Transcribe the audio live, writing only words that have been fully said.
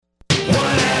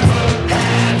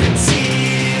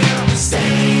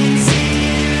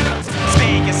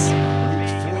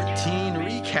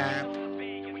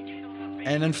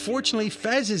And unfortunately,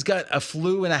 Fez has got a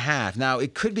flu and a half. Now,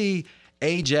 it could be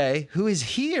AJ, who is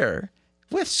here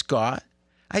with Scott.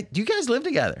 Do you guys live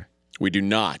together? We do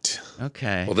not.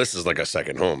 Okay. Well, this is like a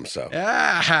second home, so.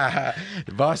 The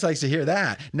boss likes to hear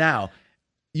that. Now,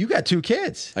 you got 2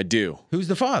 kids. I do. Who's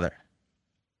the father?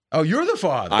 Oh, you're the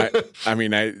father.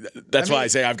 That's why I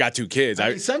say I've got 2 kids.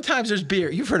 Sometimes there's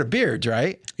beard. You've heard of beards,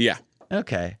 right? Yeah.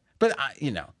 Okay. But,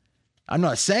 I'm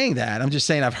not saying that. I'm just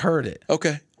saying I've heard it.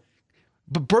 Okay.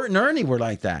 But Bert and Ernie were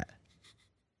like that.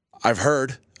 I've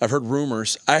heard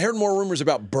rumors. I heard more rumors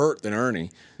about Bert than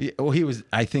Ernie. Yeah, well,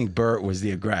 I think Bert was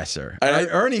the aggressor.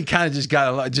 Ernie kind of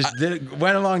just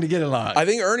went along to get along. I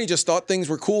think Ernie just thought things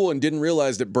were cool and didn't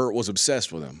realize that Bert was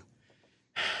obsessed with him.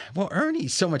 Well,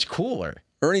 Ernie's so much cooler.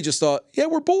 Ernie just thought, yeah,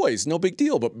 we're boys, no big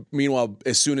deal. But meanwhile,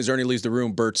 as soon as Ernie leaves the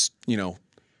room, Bert's,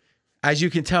 As you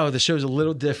can tell, the show's a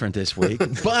little different this week.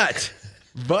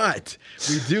 but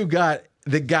we do got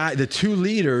the 2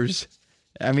 leaders.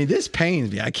 I mean, this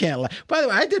pains me. I can't lie. By the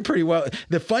way, I did pretty well.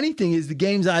 The funny thing is the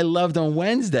games I loved on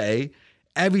Wednesday,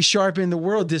 every sharp in the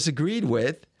world disagreed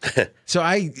with. So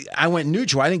I went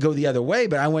neutral. I didn't go the other way,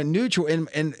 but I went neutral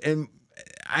and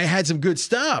I had some good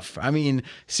stuff. I mean,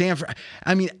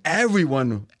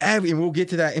 everyone, and we'll get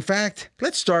to that. In fact,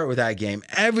 let's start with that game.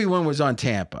 Everyone was on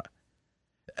Tampa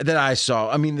that I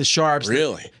saw. I mean, the Sharps.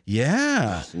 Really?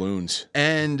 Yeah. Loons.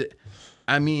 And,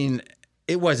 I mean,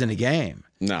 it wasn't a game.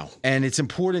 No. And it's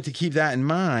important to keep that in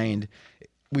mind.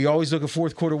 We always look at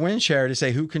fourth quarter win share to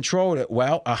say who controlled it.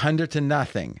 Well,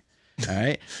 100-0. All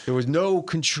right. There was no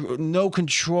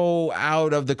control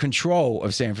out of the control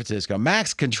of San Francisco.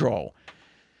 Max control.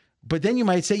 But then you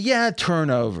might say, yeah,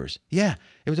 turnovers. Yeah,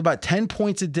 it was about 10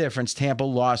 points of difference Tampa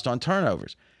lost on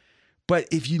turnovers. But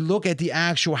if you look at the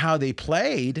actual how they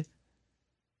played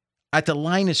at the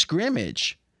line of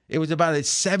scrimmage, it was about a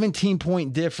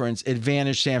 17-point difference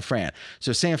advantage San Fran.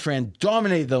 So San Fran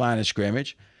dominated the line of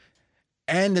scrimmage,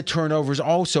 and the turnovers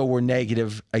also were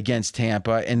negative against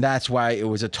Tampa, and that's why it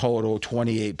was a total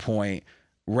 28-point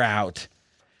rout.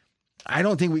 I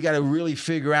don't think we got to really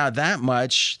figure out that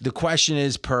much. The question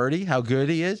is Purdy, how good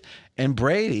he is, and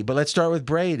Brady. But let's start with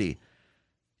Brady.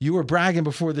 You were bragging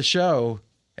before the show,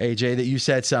 AJ, that you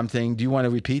said something. Do you want to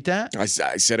repeat that? I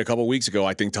said a couple weeks ago,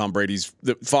 I think Tom Brady's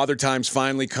the father time's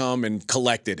finally come and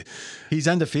collected. He's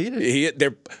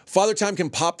undefeated. Father time can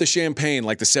pop the champagne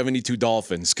like the 72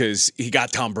 Dolphins because he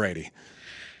got Tom Brady.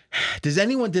 Does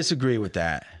anyone disagree with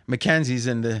that? Mackenzie's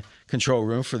in the control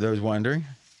room for those wondering.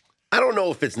 I don't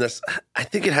know if it's necessary. I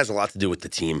think it has a lot to do with the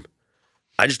team.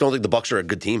 I just don't think the Bucs are a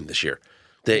good team this year.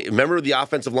 Remember the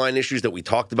offensive line issues that we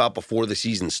talked about before the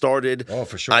season started? Oh,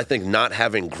 for sure. I think not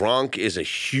having Gronk is a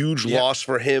huge loss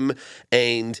for him,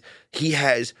 and he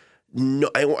has no.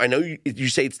 I know you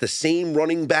say it's the same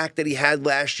running back that he had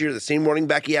last year, the same running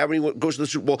back he had when he goes to the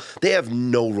Super Bowl. They have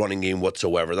no running game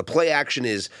whatsoever. The play action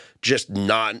is just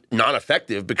not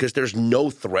effective because there's no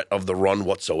threat of the run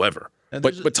whatsoever.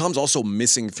 But Tom's also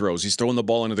missing throws. He's throwing the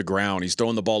ball into the ground. He's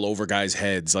throwing the ball over guys'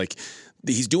 heads. Like,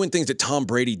 he's doing things that Tom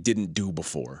Brady didn't do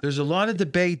before. There's a lot of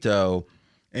debate, though,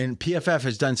 and PFF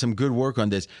has done some good work on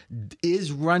this. Is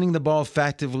running the ball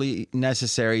effectively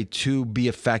necessary to be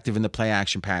effective in the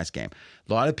play-action pass game?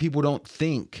 A lot of people don't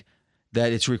think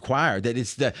that it's required, that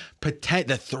it's the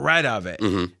threat of it.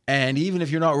 Mm-hmm. And even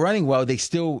if you're not running well, they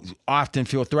still often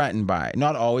feel threatened by it.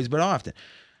 Not always, but often.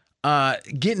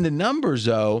 Getting the numbers,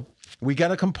 though, we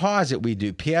got a composite we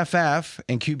do, PFF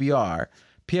and QBR.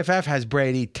 PFF has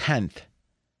Brady 10th,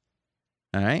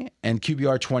 all right, and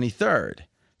QBR 23rd.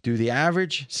 Do the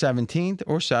average, 17th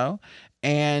or so,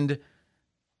 and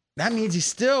that means he's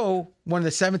still one of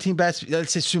the 17 best,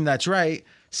 let's assume that's right,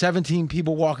 17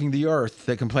 people walking the earth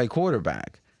that can play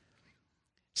quarterback.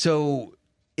 So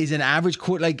is an average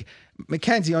like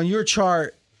Mackenzie, on your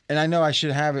chart, and I know I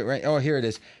should have it right. Oh, here it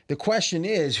is. The question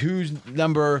is, who's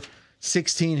number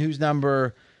 16, who's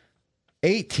number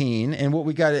 18, and what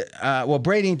we got,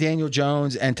 Brady and Daniel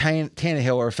Jones and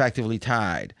Tannehill are effectively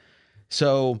tied.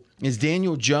 So is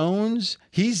Daniel Jones,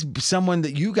 he's someone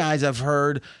that you guys have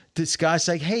heard discuss,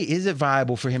 like, hey, is it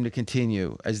viable for him to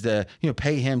continue as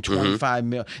pay him $25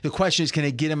 million? The question is, can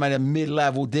they get him at a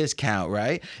mid-level discount,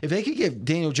 right? If they could get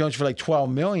Daniel Jones for like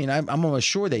 $12 million, I'm almost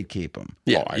sure they'd keep him.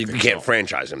 Yeah, you can't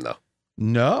franchise him, though.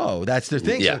 No, that's the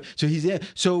thing. Yeah. So he's in.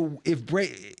 So if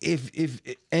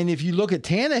you look at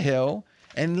Tannehill,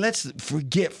 and let's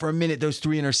forget for a minute those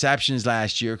 3 interceptions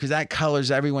last year because that colors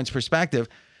everyone's perspective.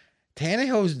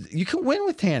 You can win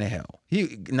with Tannehill.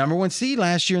 He number 1 seed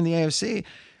last year in the AFC.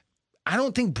 I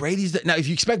don't think Brady's now. If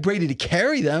you expect Brady to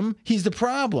carry them, he's the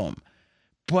problem.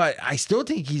 But I still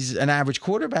think he's an average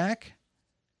quarterback.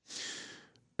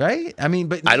 right? I mean,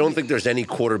 but I don't think there's any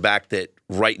quarterback that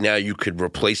right now you could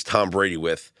replace Tom Brady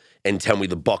with and tell me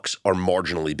the Bucs are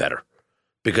marginally better.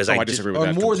 Because I disagree with or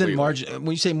that more completely. than margin.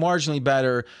 When you say marginally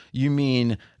better, you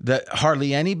mean that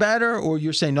hardly any better, or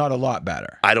you're saying not a lot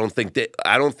better? I don't think that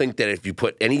if you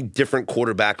put any different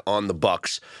quarterback on the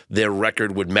Bucs, their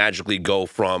record would magically go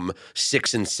from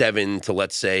 6-7 to,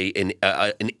 let's say, an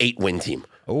 8-win team.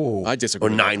 Oh, I disagree.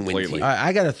 Or with that 9-win completely. team.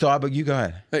 I got a thought, but you go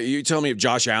ahead. Hey, you tell me if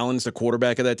Josh Allen's the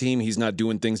quarterback of that team, he's not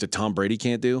doing things that Tom Brady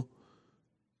can't do?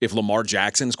 If Lamar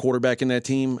Jackson's quarterback in that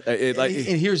team, And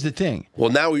here's the thing. Well,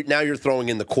 now you're throwing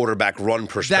in the quarterback run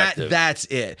perspective. That's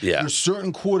it. Yeah. There's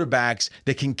certain quarterbacks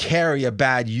that can carry a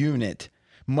bad unit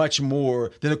much more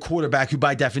than a quarterback who,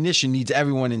 by definition, needs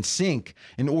everyone in sync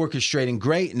and orchestrating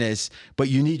greatness, but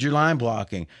you need your line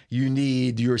blocking. You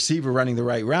need your receiver running the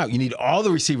right route. You need all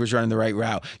the receivers running the right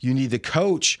route. You need the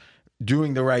coach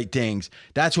doing the right things.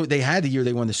 That's what they had the year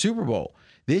they won the Super Bowl.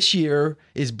 This year,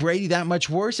 is Brady that much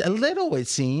worse? A little, it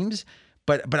seems.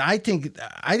 But I think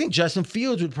Justin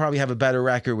Fields would probably have a better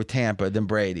record with Tampa than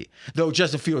Brady. Though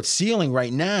Justin Fields' ceiling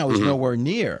right now is nowhere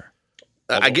near.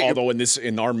 Although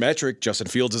in our metric, Justin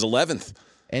Fields is 11th.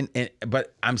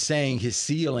 But I'm saying his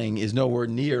ceiling is nowhere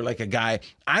near like a guy.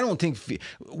 I don't think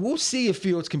we'll see if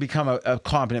Fields can become a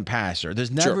competent passer.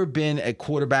 There's never been a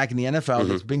quarterback in the NFL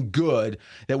that's been good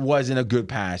that wasn't a good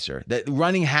passer. That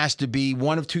running has to be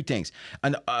one of two things: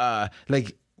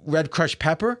 like red crushed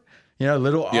pepper, a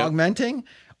little augmenting,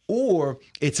 or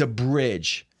it's a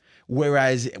bridge.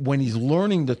 Whereas when he's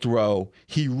learning to throw,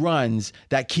 he runs.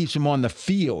 That keeps him on the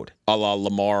field. A la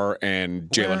Lamar and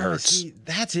Jalen Hurts. See,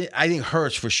 that's it. I think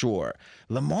Hurts for sure.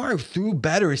 Lamar threw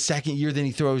better his second year than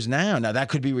he throws now. Now, that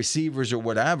could be receivers or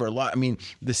whatever. I mean,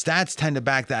 the stats tend to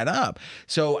back that up.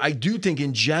 So I do think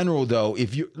in general, though,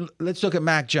 let's look at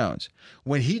Mac Jones.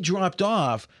 When he dropped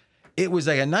off, it was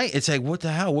like a night. It's like, what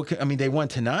the hell? They won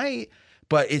tonight.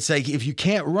 But it's like, if you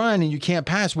can't run and you can't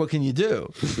pass, what can you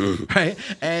do? Right?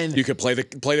 And you could play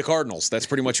the Cardinals. That's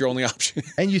pretty much your only option.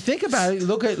 And you think about it,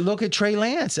 look at Trey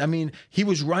Lance. I mean, he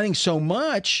was running so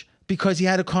much because he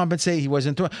had to compensate. He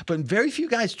wasn't throwing. But very few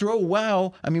guys throw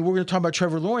well. I mean, we're going to talk about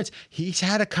Trevor Lawrence. He's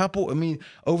had a couple. I mean,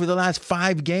 over the last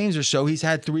 5 games or so, he's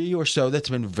had 3 or so that's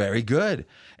been very good.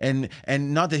 And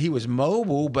not that he was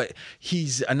mobile, but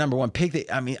he's a number 1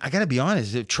 pick. I mean, I got to be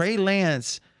honest. If Trey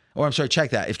Lance...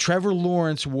 check that. If Trevor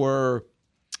Lawrence were,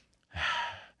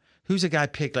 who's a guy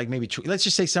picked like maybe, let's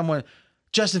just say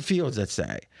Justin Fields, let's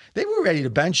say. They were ready to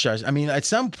bench Justin. I mean, at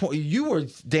some point, you were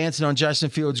dancing on Justin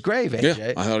Fields' grave, AJ.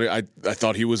 Yeah, I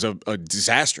thought he was a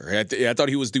disaster. I thought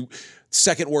he was the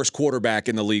second worst quarterback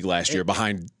in the league last year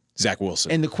behind Zach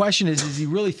Wilson. And the question is he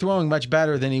really throwing much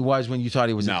better than he was when you thought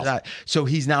he was? No. So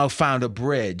he's now found a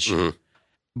bridge. Mm-hmm.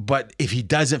 But if he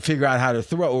doesn't figure out how to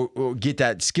throw or get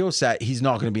that skill set, he's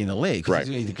not going to be in the league. Right. He's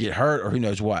going to either get hurt or who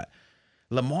knows what.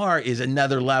 Lamar is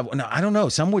another level. Now, I don't know.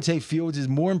 Some would say Fields is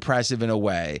more impressive in a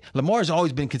way. Lamar has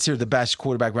always been considered the best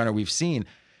quarterback runner we've seen.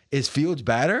 Is Fields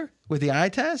better with the eye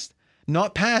test?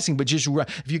 Not passing, but just run.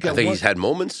 If you got, I think he's had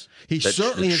moments. He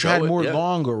certainly has had more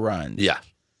longer runs. Yeah.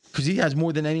 Because he has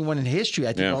more than anyone in history,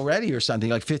 I think, already or something,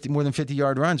 like more than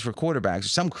 50-yard runs for quarterbacks or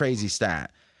some crazy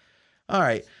stat. All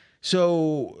right.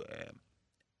 So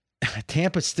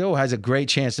Tampa still has a great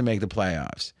chance to make the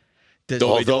playoffs. They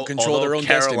don't control their own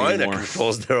destiny anymore. Carolina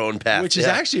controls their own path, which is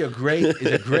actually a great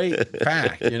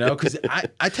fact, Because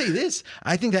I tell you this,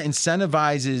 I think that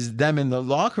incentivizes them in the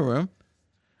locker room.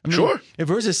 I mean, sure. If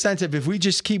there's a sense of if we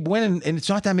just keep winning, and it's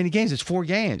not that many games, it's 4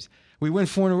 games. We win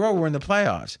 4 in a row, we're in the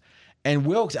playoffs. And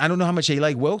Wilkes, I don't know how much they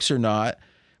like Wilkes or not.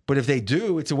 But if they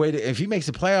do, it's a way to. If he makes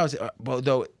the playoffs, well,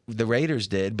 though the Raiders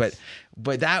did, but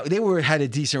that they had a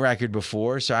decent record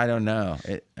before, so I don't know.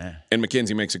 And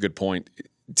McKenzie makes a good point.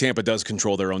 Tampa does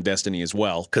control their own destiny as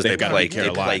well because they play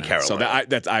Carolina. So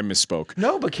I misspoke.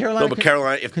 No, but Carolina.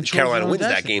 If Carolina wins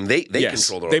that game, they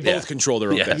control their own. They both control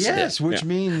their own destiny. Yes, which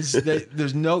means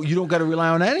that you don't got to rely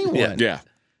on anyone. Yeah.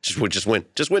 Just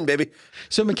win, baby.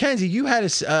 So McKenzie, you had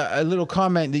a little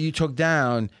comment that you took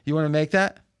down. You want to make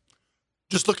that?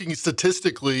 Just looking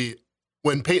statistically,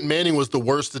 when Peyton Manning was the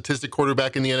worst statistic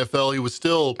quarterback in the NFL, he was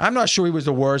still... I'm not sure he was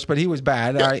the worst, but he was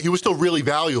bad. Yeah, he was still really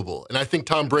valuable. And I think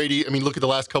Tom Brady, look at the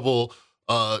last couple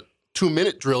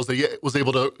 2-minute drills that he was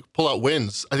able to pull out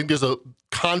wins. I think there's a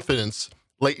confidence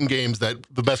late in games that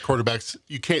the best quarterbacks,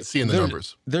 you can't see in the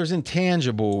numbers. There's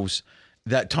intangibles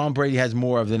that Tom Brady has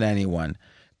more of than anyone.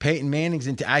 Peyton Manning's...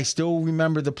 I still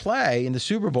remember the play in the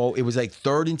Super Bowl. It was like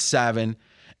 3rd and 7.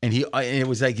 And it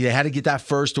was like they had to get that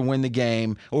first to win the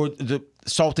game or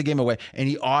salt the game away. And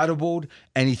he audibled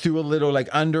and he threw a little like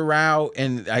under route,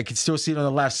 and I could still see it on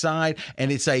the left side.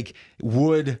 And it's like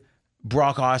Wood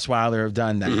Brock Osweiler have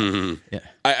done that. Mm-hmm. Yeah.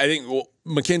 I think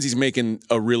McKenzie's making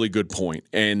a really good point,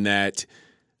 and that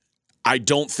I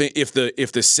don't think if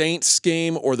the Saints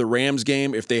game or the Rams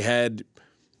game, if they had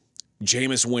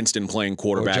Jameis Winston playing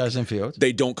quarterback, Or Justin Fields,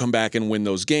 they don't come back and win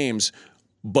those games.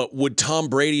 But would Tom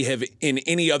Brady have in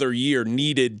any other year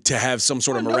needed to have some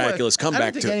sort of miraculous I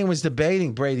comeback? don't think anyone's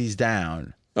debating Brady's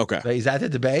down. Okay. Is that the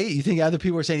debate? You think other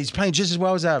people are saying he's playing just as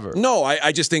well as ever? No,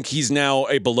 I just think he's now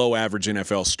a below average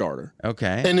NFL starter.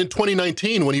 Okay. And in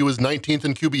 2019, when he was 19th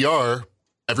in QBR,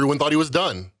 everyone thought he was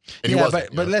done. And he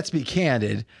wasn't. But let's be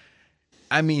candid.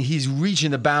 I mean, he's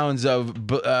reaching the bounds of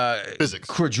Physics.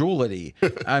 credulity.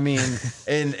 I mean,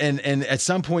 and at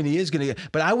some point he is going to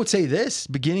get. But I would say this,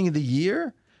 beginning of the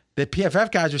year, the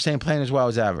PFF guys were saying playing as well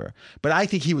as ever. But I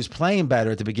think he was playing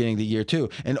better at the beginning of the year too.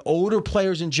 And older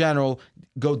players in general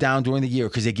go down during the year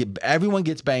because everyone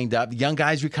gets banged up. Young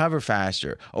guys recover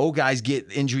faster. Old guys get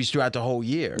injuries throughout the whole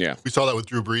year. Yeah. We saw that with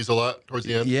Drew Brees a lot towards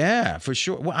the end. Yeah, for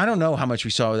sure. Well, I don't know how much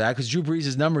we saw of that because Drew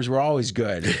Brees' numbers were always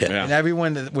good. Yeah. And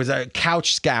everyone that was a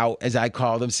couch scout, as I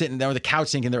call them, sitting there with a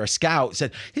couch thinking they're a scout,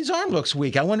 said, his arm looks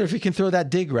weak. I wonder if he can throw that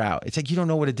dig route. It's like, you don't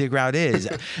know what a dig route is.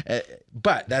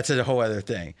 But that's a whole other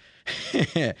thing.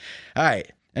 All right.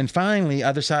 And finally,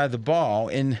 other side of the ball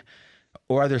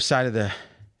or other side of the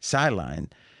sideline,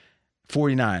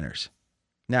 49ers.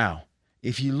 Now,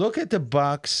 if you look at the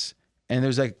Bucks and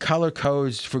there's like color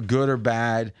codes for good or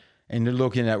bad, and you're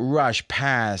looking at rush,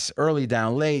 pass, early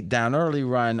down, late down, early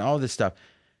run, all this stuff.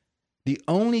 The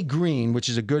only green, which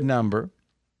is a good number,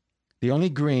 the only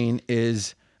green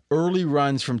is early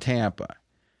runs from Tampa.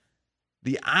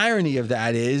 The irony of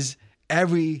that is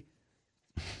every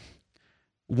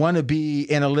wannabe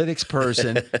analytics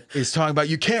person is talking about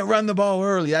you can't run the ball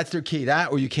early. That's their key.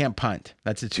 That or you can't punt.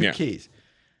 That's the two keys.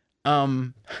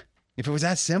 If it was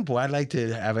that simple, I'd like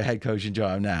to have a head coaching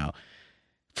job now.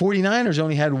 49ers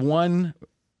only had one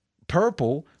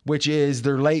purple, which is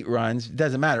their late runs. It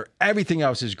doesn't matter. Everything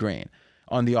else is green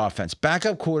on the offense.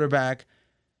 Backup quarterback,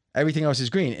 everything else is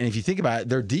green. And if you think about it,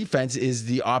 their defense is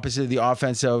the opposite of the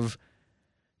offense of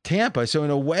Tampa. So in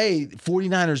a way,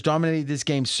 49ers dominated this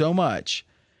game so much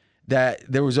that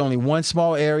there was only one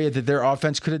small area that their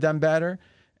offense could have done better,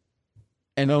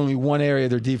 and only one area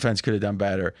their defense could have done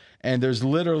better. And there's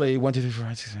literally 1, 2, 3, 4,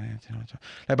 5, 6, 7, 8, 9, 10, 11, 12,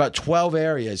 about 12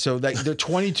 areas. So they're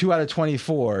 22 out of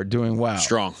 24 doing well.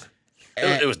 Strong.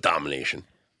 It was domination.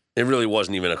 It really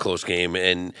wasn't even a close game.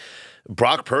 And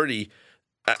Brock Purdy,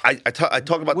 I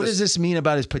talk about what this. does this mean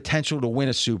about his potential to win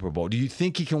a Super Bowl? Do you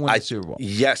think he can win a Super Bowl?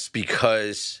 Yes,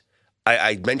 because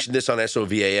I mentioned this on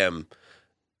SOVAM.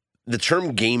 The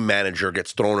term game manager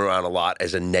gets thrown around a lot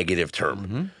as a negative term.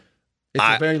 Mm-hmm. It's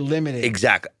a very limited.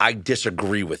 Exactly. I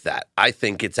disagree with that. I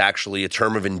think it's actually a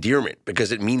term of endearment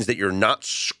because it means that you're not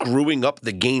screwing up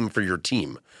the game for your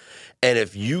team. And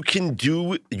if you can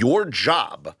do your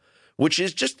job, which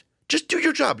is just do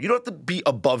your job. You don't have to be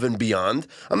above and beyond.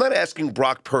 I'm not asking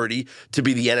Brock Purdy to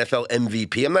be the NFL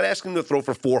MVP. I'm not asking him to throw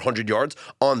for 400 yards.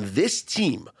 On this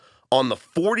team, on the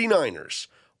 49ers,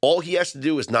 all he has to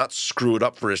do is not screw it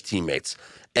up for his teammates.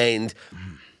 And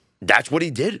that's what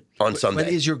he did on Sunday.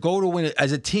 But is your goal to win it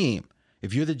as a team?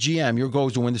 If you're the GM, your goal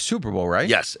is to win the Super Bowl, right?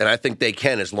 Yes, and I think they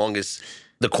can as long as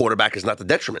the quarterback is not the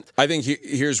detriment. I think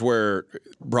here's where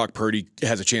Brock Purdy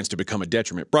has a chance to become a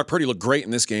detriment. Brock Purdy looked great in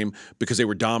this game because they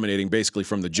were dominating basically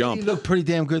from the jump. He looked pretty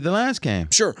damn good the last game.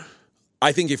 Sure.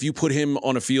 I think if you put him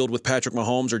on a field with Patrick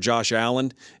Mahomes or Josh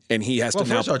Allen, and he has to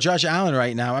now... First of all, Josh Allen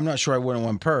right now, I'm not sure I wouldn't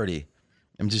want Purdy.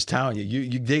 I'm just telling you.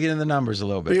 You dig it in the numbers a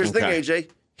little bit. But here's the thing, AJ.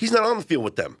 He's not on the field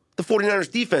with them. The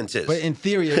 49ers defense is. But in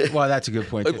theory, well, that's a good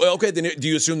point. Too. Okay, then do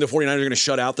you assume the 49ers are going to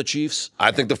shut out the Chiefs?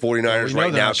 I think the 49ers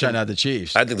right now shutting out the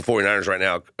Chiefs. I think the 49ers right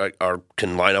now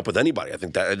can line up with anybody. I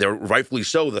think that they're rightfully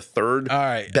so the third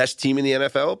best team in the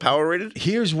NFL, power rated.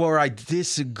 Here's where I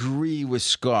disagree with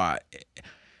Scott.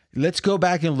 Let's go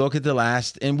back and look at the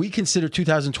last, and we consider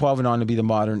 2012 and on to be the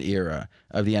modern era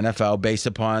of the NFL based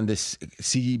upon this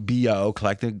CBO,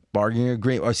 collective bargaining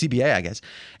agreement, or CBA, I guess.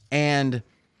 And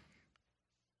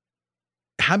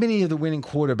how many of the winning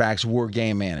quarterbacks were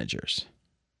game managers?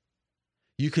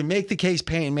 You can make the case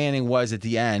Peyton Manning was at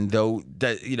the end, though,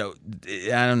 that,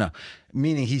 I don't know.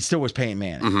 Meaning he still was Peyton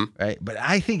Manning, right? But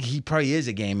I think he probably is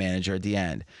a game manager at the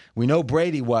end. We know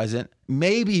Brady wasn't.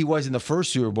 Maybe he was in the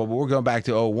first Super Bowl, but we're going back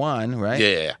to 2001, right?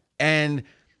 Yeah. And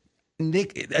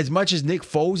Nick, as much as Nick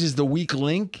Foles is the weak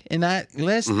link in that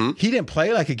list, he didn't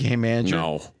play like a game manager.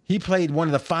 No. He played one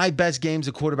of the 5 best games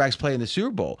the quarterbacks play in the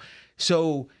Super Bowl.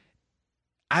 So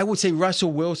I would say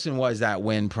Russell Wilson was that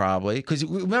win probably. Because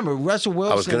remember, Russell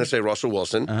Wilson. I was going to say Russell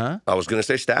Wilson. I was going to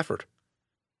say Stafford.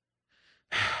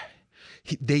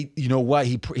 you know what,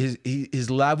 his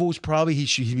levels probably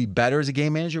he'd be better as a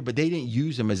game manager, but they didn't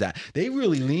use him as that. They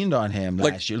really leaned on him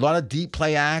last year. A lot of deep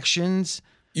play actions.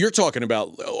 You're talking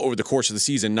about over the course of the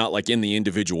season, not like in the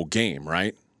individual game,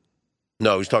 right?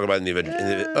 No, he's talking about in the event.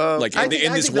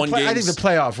 In this one game. I think the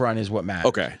playoff run is what matters.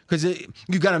 Okay. Because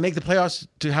you got to make the playoffs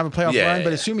to have a playoff run.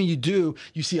 But assuming you do,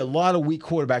 you see a lot of weak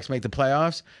quarterbacks make the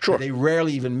playoffs. Sure. They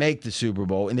rarely even make the Super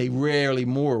Bowl, and they rarely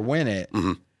more win it.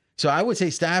 Mm-hmm. So I would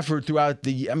say Stafford throughout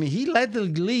he led the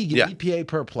league in EPA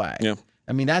per play. Yeah.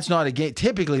 I mean, that's not a game.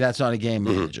 Typically, that's not a game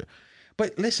manager.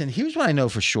 But listen, here's what I know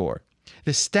for sure.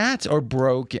 The stats are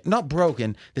broken. Not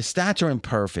broken. The stats are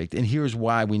imperfect. And here's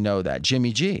why we know that.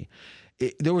 Jimmy G.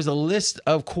 There was a list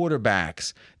of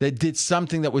quarterbacks that did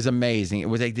something that was amazing. It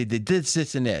was like they did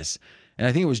this and this. And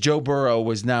I think it was Joe Burrow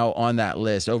was now on that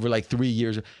list over like 3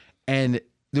 years. And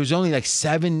there's only like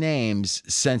 7 names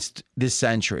since this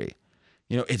century.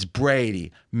 You know, it's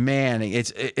Brady, Manning,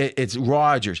 it's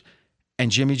Rodgers. And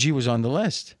Jimmy G was on the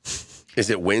list. Is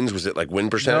it wins? Was it like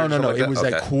win percentage? No. Like it was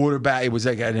like quarterback. It was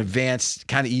like an advanced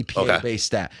kind of EPA-based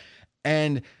stat.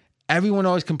 And everyone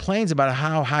always complains about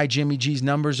how high Jimmy G's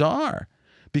numbers are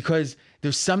because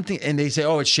there's something, and they say,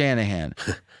 oh, it's Shanahan.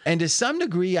 And to some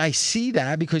degree, I see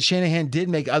that because Shanahan did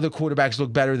make other quarterbacks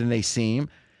look better than they seem,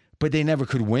 but they never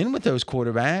could win with those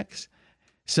quarterbacks.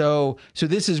 So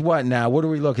this is what now? What are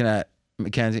we looking at,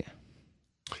 Mackenzie?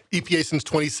 EPA since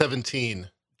 2017.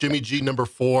 Jimmy G number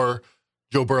 4,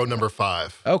 Joe Burrow number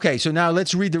 5. Okay, so now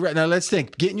let's read now let's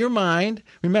think. Get in your mind.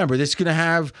 Remember, this is going to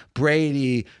have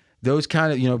Brady, those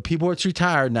kind of, people that's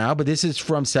retired now, but this is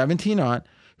from 17 on.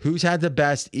 Who's had the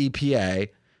best EPA?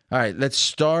 All right, let's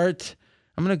start.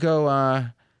 I'm going to go, All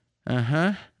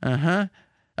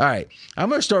right, I'm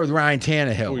going to start with Ryan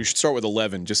Tannehill. Well, you should start with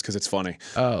 11 just because it's funny.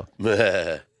 Oh.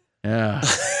 Yeah.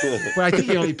 But I think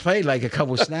he only played like a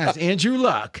couple snaps. Andrew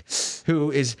Luck,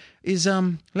 who is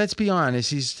let's be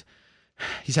honest,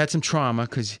 he's had some trauma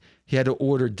because he had to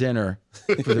order dinner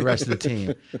for the rest of the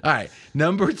team. All right.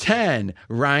 Number 10,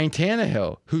 Ryan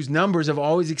Tannehill, whose numbers have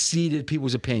always exceeded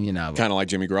people's opinion of him. Kind of like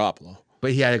Jimmy Garoppolo.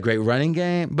 But he had a great running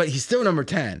game. But he's still number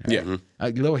 10. Right? Yeah.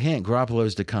 A little hint,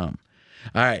 Garoppolo's to come.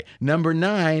 All right. Number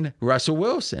 9, Russell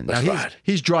Wilson. Now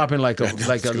he's dropping like a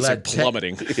lead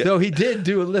plummeting. Though he did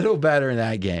do a little better in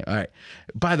that game. All right.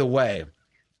 By the way,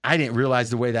 I didn't realize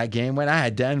the way that game went. I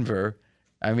had Denver.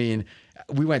 I mean,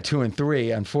 we went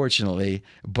 2-3, unfortunately.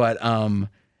 But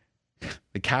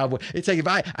the Cowboys. It's like if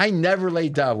I never lay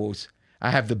doubles. I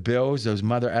have the Bills, those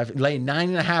lay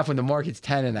 9.5 when the market's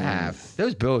 10.5.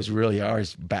 Those Bills really are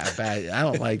bad. I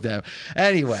don't like them.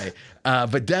 Anyway,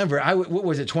 but Denver, what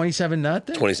was it, 27-0?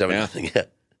 27-0, yeah.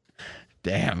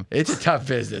 Damn, it's a tough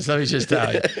business. Let me just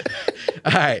tell you.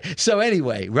 All right. So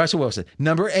anyway, Russell Wilson.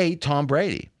 Number 8, Tom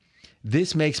Brady.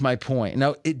 This makes my point.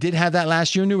 Now, it did have that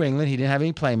last year in New England. He didn't have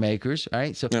any playmakers. All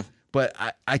right. So, but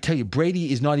I tell you,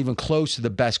 Brady is not even close to the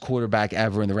best quarterback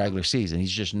ever in the regular season.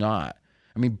 He's just not.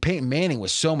 I mean, Peyton Manning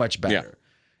was so much better.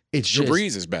 Yeah. It's Drew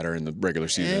Brees is better in the regular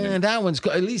season. And that one's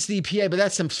at least the EPA, but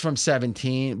that's from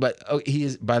 17. But he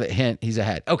is, by the hint, he's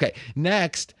ahead. Okay,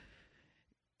 next,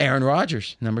 Aaron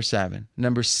Rodgers, number 7.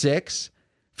 Number 6,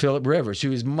 Phillip Rivers,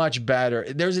 who is much better.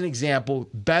 There's an example,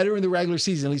 better in the regular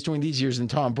season, at least during these years, than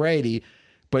Tom Brady.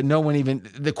 But no one even.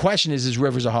 The question is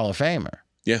Rivers a Hall of Famer?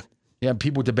 Yeah. Yeah,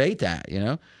 people debate that.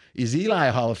 Is Eli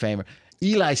a Hall of Famer?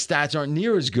 Eli's stats aren't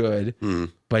near as good,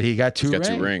 but he got 2 rings. He's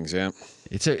got 2 rings, yeah.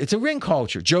 It's a ring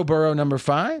culture. Joe Burrow, number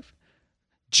 5.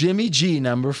 Jimmy G,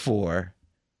 number 4.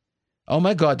 Oh,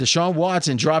 my God. Deshaun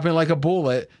Watson dropping like a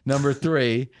bullet, number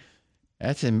 3.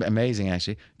 That's amazing,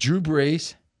 actually. Drew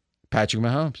Brees, Patrick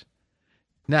Mahomes.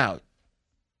 Now,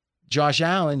 Josh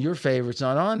Allen, your favorite's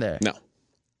not on there. No.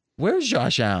 Where's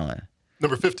Josh Allen?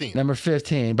 Number 15. Number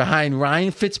 15, behind Ryan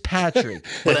Fitzpatrick,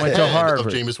 that went to Harvard.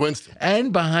 Of Jameis Winston.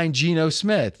 And behind Geno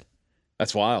Smith.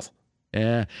 That's wild.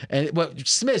 Yeah. And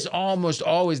Smith's almost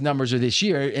always numbers are this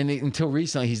year, and until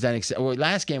recently he's done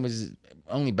last game was his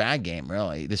only bad game,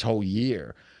 really, this whole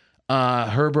year.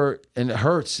 Herbert and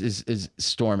Hurts is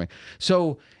storming.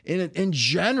 So in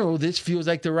general, this feels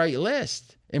like the right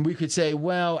list. And we could say,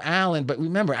 well, Allen, but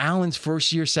remember, Allen's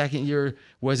first year, second year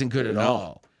wasn't good at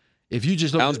all. If you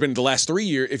just look Allen's been the last 3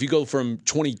 years. If you go from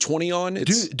 2020 on,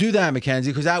 it's do that,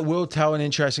 Mackenzie, because that will tell an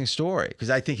interesting story. Because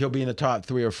I think he'll be in the top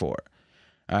 3 or 4.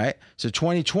 All right. So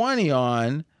 2020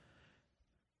 on.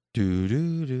 All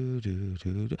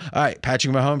right.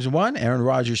 Patrick Mahomes 1, Aaron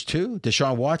Rodgers 2,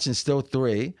 Deshaun Watson still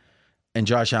 3, and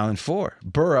Josh Allen 4.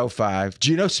 Burrow 5,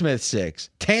 Geno Smith 6,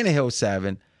 Tannehill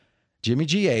 7, Jimmy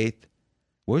G 8th.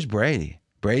 Where's Brady?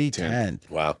 Brady 10th.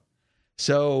 Wow.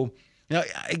 So.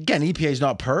 Again, EPA is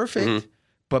not perfect,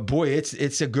 But boy,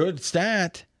 it's a good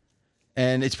stat,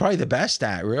 and it's probably the best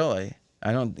stat, really.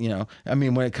 I don't, I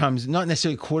mean, when it comes, not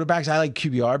necessarily quarterbacks, I like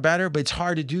QBR better, but it's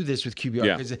hard to do this with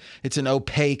QBR because it's an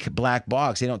opaque black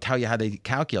box. They don't tell you how they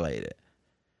calculate it.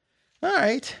 All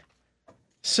right.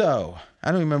 So,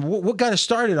 I don't remember. What got us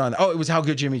started on? Oh, it was how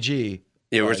good Jimmy G.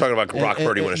 Yeah, we were talking about Brock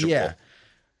Purdy winning a Super Bowl.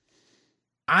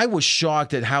 I was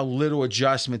shocked at how little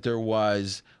adjustment there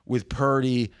was with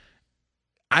Purdy.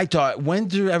 I thought,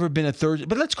 when's there ever been a third?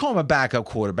 But let's call him a backup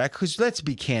quarterback because let's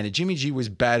be candid. Jimmy G was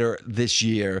better this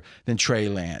year than Trey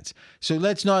Lance. So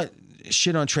let's not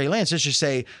shit on Trey Lance. Let's just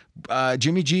say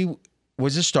Jimmy G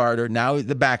was a starter. Now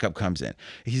the backup comes in.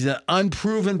 He's an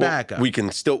unproven backup. We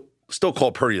can still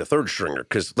call Purdy the third stringer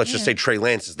because let's just say Trey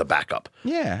Lance is the backup.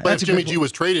 Yeah. But if Jimmy G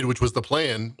was traded, which was the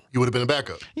plan, he would have been a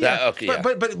backup. Yeah.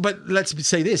 But let's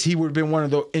say this. He would have been one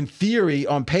of the, in theory,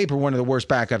 on paper, one of the worst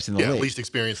backups in the league. Least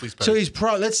experience, least So he's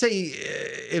let's say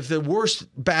if the worst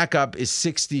backup is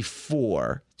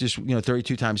 64, just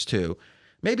 32 times 2,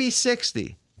 maybe he's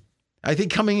 60. I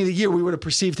think coming into the year, we would have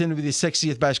perceived him to be the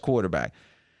 60th best quarterback.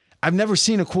 I've never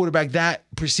seen a quarterback that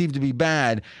perceived to be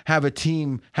bad have a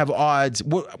team have odds.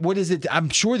 What is it? I'm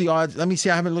sure the odds. Let me see.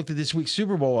 I haven't looked at this week's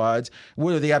Super Bowl odds.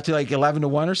 What are they up to? Like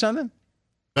 11-1 or something?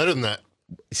 Better than that.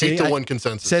 8-1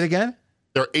 consensus. Say it again.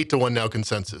 They're 8-1 now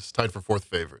consensus, tied for fourth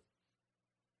favorite.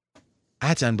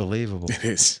 That's unbelievable. It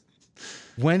is.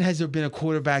 When has there been a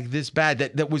quarterback this bad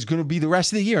that was going to be the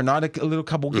rest of the year, not a little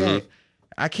couple games?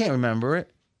 I can't remember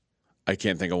it. I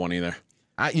can't think of one either.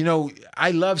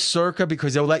 I love Circa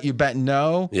because they'll let you bet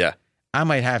no. Yeah. I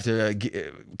might have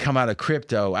to come out of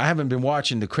crypto. I haven't been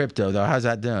watching the crypto, though. How's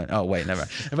that doing? Oh, wait, never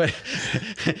mind. But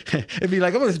it'd be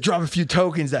like, I'm going to drop a few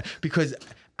tokens because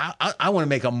I want to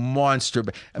make a monster.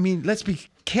 I mean, let's be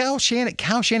Kyle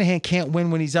Shanahan can't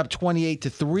win when he's up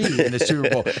 28-3 in the Super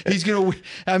Bowl. He's going to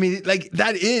I mean, like,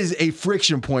 that is a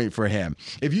friction point for him.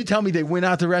 If you tell me they win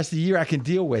out the rest of the year, I can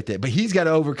deal with it. But he's got to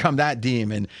overcome that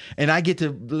demon. And I get to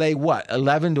lay,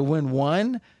 11 to win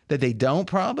 1 that they don't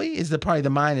probably? Is probably the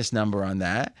minus number on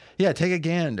that. Yeah, take a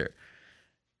gander.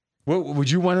 Would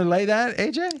you want to lay that,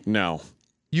 AJ? No.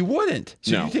 You wouldn't.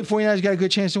 So No. You think 49ers got a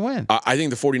good chance to win? I think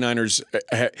the 49ers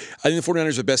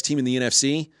are the best team in the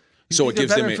NFC. So it gives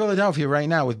better them in Philadelphia right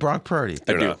now with Brock Purdy.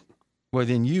 I do. Well,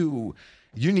 then you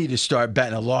need to start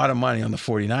betting a lot of money on the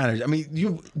 49ers. I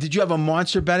mean, did you have a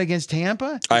monster bet against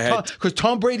Tampa? I had, because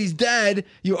Tom Brady's dead.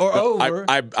 You are over.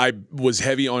 I was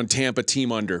heavy on Tampa team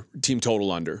total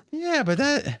under. Yeah, but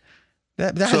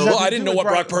that has well, nothing I to didn't do know with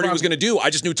what Brock Purdy was going to do. I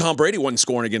just knew Tom Brady wasn't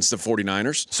scoring against the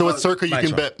 49ers. So at Circa, you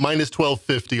can bet minus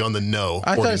 1250 on the no.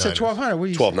 I 49ers. thought it said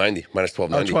 1200. 1290 minus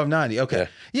 1290. 1290. Okay.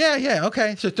 Yeah.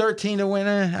 Okay. So 13 to win.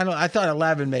 I thought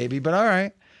 11 maybe, but all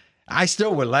right. I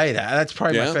still would lay that. That's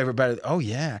probably my favorite bet. Oh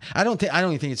yeah. I don't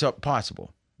even think it's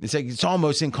possible. It's like it's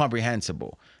almost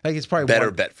incomprehensible. Like it's probably better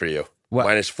bet for you. What?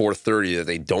 Minus 430 that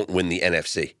they don't win the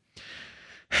NFC.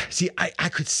 See, I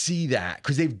could see that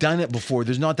because they've done it before.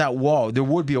 There's not that wall. There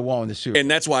would be a wall in the Super Bowl.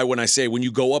 And that's why when I say when you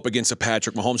go up against a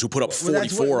Patrick Mahomes who put up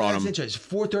 44 on him. That's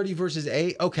 430 versus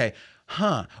 8. Okay.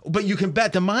 But you can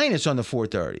bet the minus on the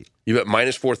 430. You bet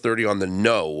minus 430 on the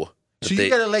no. So you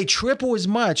got to lay triple as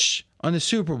much on the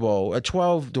Super Bowl at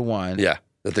 12 to 1. Yeah.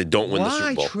 That they don't win the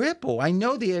Super Bowl. Why triple? I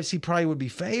know the AFC probably would be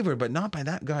favored, but not by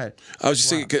that. Go ahead. I was just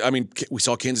saying, I mean, we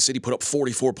saw Kansas City put up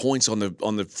 44 points on the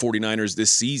 49ers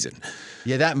this season.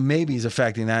 Yeah, that maybe is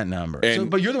affecting that number.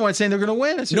 But you're the one saying they're going to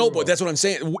win. No, but that's what I'm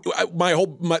saying.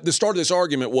 The start of this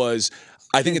argument was,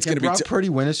 I think it's going to be Brock Purdy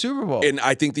win a Super Bowl, and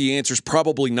I think the answer is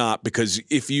probably not because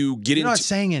if you get you're not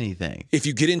saying anything. If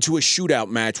you get into a shootout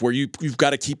match where you've got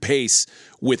to keep pace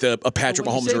with a Patrick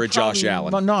Mahomes or a Josh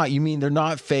Allen, well, not you mean they're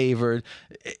not favored.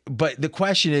 But the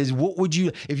question is, what would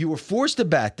you if you were forced to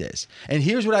bet this? And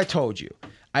here's what I told you.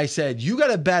 I said you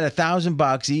got to bet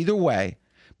 $1,000 either way.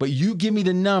 But you give me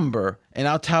the number, and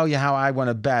I'll tell you how I want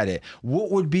to bet it. What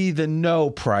would be the no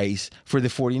price for the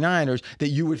 49ers that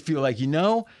you would feel like,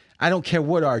 I don't care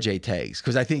what RJ takes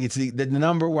because I think it's the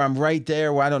number where I'm right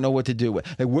there where I don't know what to do with.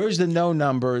 Like, where's the no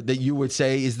number that you would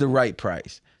say is the right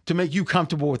price to make you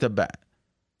comfortable with a bet?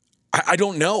 I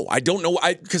don't know.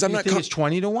 Because I'm not. Think it's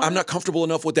 20 to 1. I'm not comfortable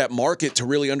enough with that market to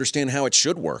really understand how it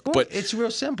should work. Well, but it's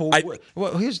real simple.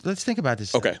 Let's think about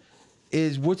this. Okay.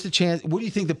 What's the chance? What do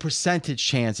you think the percentage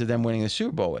chance of them winning the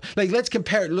Super Bowl is? Like, let's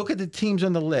compare it. Look at the teams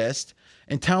on the list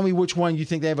and tell me which one you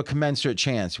think they have a commensurate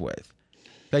chance with.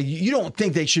 Like, you don't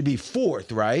think they should be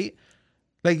fourth, right?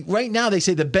 Like, right now they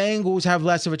say the Bengals have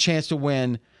less of a chance to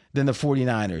win than the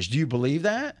 49ers. Do you believe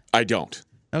that? I don't.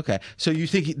 Okay. So you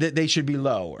think that they should be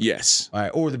lower? Yes. All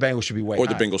right. Or the Bengals should be way higher. Or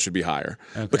the Bengals should be higher.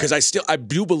 Okay. Because I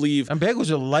do believe. And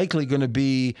Bengals are likely going to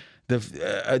be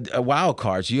a wild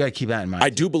card. So you got to keep that in mind. I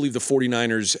do believe the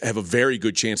 49ers have a very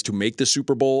good chance to make the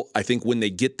Super Bowl. I think when they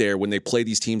get there, when they play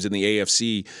these teams in the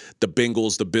AFC, the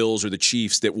Bengals, the Bills, or the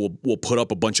Chiefs, that will put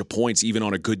up a bunch of points even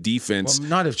on a good defense. Well,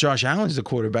 not if Josh Allen's the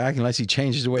quarterback, unless he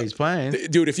changes the way he's playing.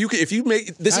 Dude, if you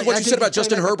make this is what you said about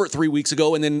Justin Herbert 3 weeks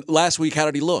ago, and then last week, how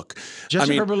did he look?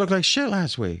 Justin Herbert looked like shit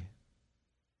last week.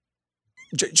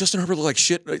 Justin Herbert looked like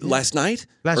shit last night?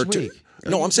 Last week.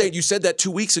 No, I'm saying you said that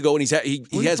 2 weeks ago, and he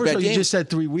has bad games. You just said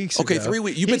 3 weeks ago. Okay, 3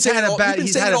 weeks. You've been saying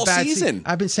it all season.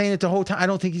 I've been saying it the whole time. I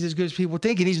don't think he's as good as people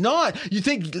think, and he's not. You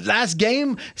think last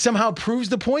game somehow proves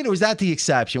the point, or is that the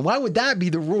exception? Why would that be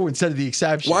the rule instead of the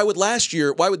exception? Why would this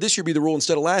year be the rule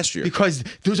instead of last year? Because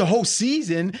there's a whole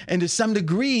season, and to some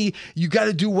degree, you got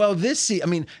to do well this season.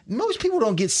 I mean, most people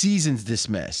don't get seasons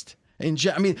dismissed. I'm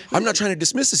not trying to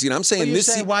dismiss this season. I'm saying this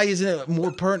season. Why isn't it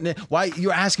more pertinent? Why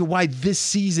you're asking why this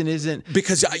season isn't?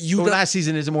 Because last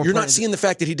season isn't more. You're pertinent. Not seeing the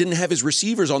fact that he didn't have his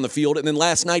receivers on the field, and then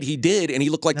last night he did, and he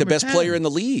looked like the best player in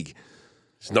the league.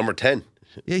 He's number 10.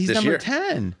 Yeah, he's number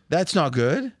 10. That's not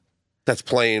good. That's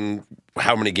playing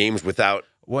how many games without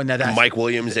Mike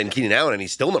Williams and Keenan Allen, and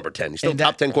he's still number 10. He's still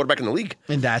top 10 quarterback in the league.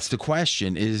 And that's the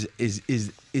question: is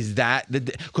that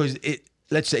because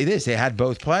let's say this? They had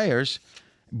both players.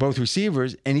 Both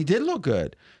receivers, and he did look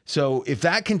good. So if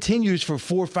that continues for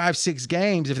 4, 5, 6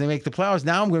 games, if they make the playoffs,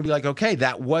 now I'm going to be like, okay,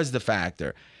 that was the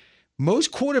factor.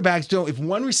 Most quarterbacks don't. If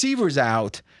one receiver's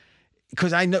out,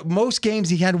 because I know most games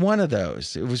he had one of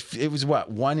those. It was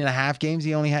what 1.5 games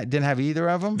he only didn't have either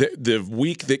of them. The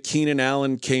week that Keenan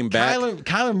Allen came back,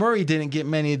 Kyler Murray didn't get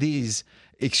many of these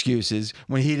excuses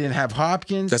when he didn't have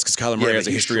Hopkins. That's because Kyler Murray has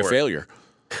a history of failure.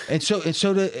 And so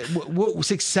what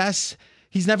success.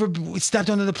 He's never stepped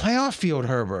onto the playoff field,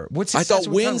 Herbert. I thought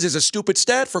wins is a stupid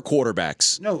stat for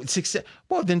quarterbacks. No, success.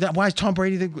 Well, then why is Tom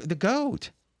Brady the GOAT?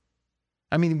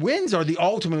 I mean, wins are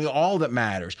ultimately all that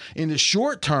matters. In the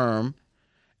short term,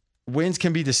 wins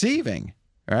can be deceiving,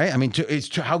 right? I mean,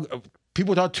 it's how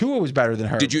people thought Tua was better than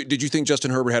Herbert. Did you think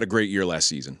Justin Herbert had a great year last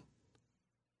season?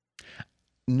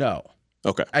 No.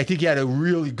 Okay. I think he had a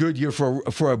really good year for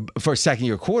a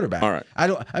second-year quarterback. All right.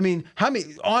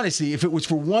 Honestly, if it was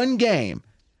for one game,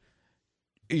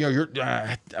 you're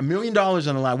 $1 million on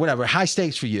the line, whatever, high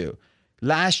stakes for you.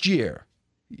 Last year,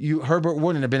 Herbert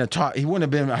wouldn't have been he wouldn't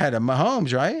have been ahead of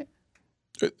Mahomes, right?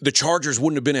 The Chargers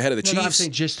wouldn't have been ahead of the Chiefs. No, I'm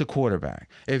saying just the quarterback.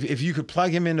 If you could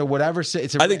plug him into whatever, I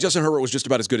think Justin Herbert was just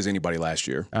about as good as anybody last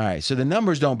year. All right, so the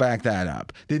numbers don't back that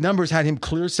up. The numbers had him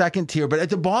clear second tier, but at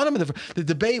the bottom of the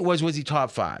debate was he top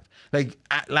 5? Like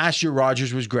last year,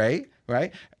 Rodgers was great,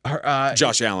 right?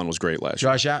 Josh Allen was great last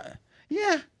year.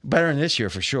 Yeah, better than this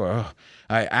year for sure. Oh.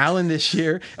 All right, Allen this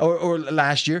year or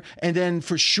last year, and then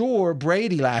for sure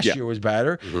Brady last year was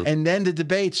better, and then the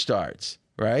debate starts.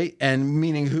 Right, and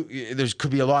meaning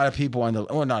could be a lot of people on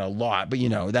not a lot, but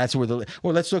that's where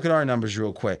let's look at our numbers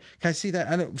real quick. Can I see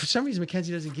that? For some reason,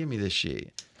 Mackenzie doesn't give me this sheet.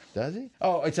 Does he?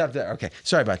 Oh, it's up there. Okay,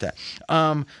 sorry about that.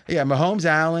 Mahomes,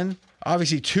 Allen,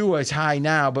 obviously Tua is high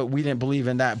now, but we didn't believe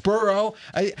in that. Burrow,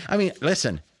 I mean,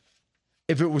 listen,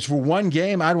 if it was for one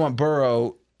game, I'd want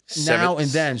Burrow now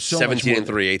and then.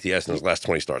 17-3 ATS in his last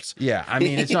 20 starts. Yeah, I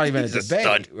mean, it's not even a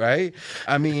debate, right?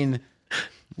 I mean.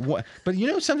 What? But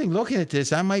something, looking at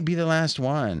this, that might be the last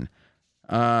one.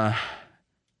 The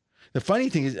funny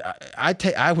thing is,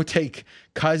 I would take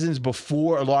Cousins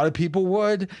before a lot of people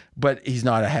would, but he's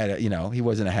not ahead. He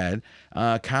wasn't ahead.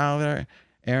 Kyler,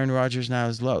 Aaron Rodgers now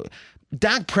is low.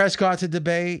 Dak Prescott's a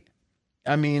debate.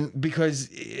 I mean,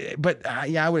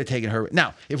 I would have taken Herbert.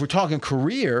 Now, if we're talking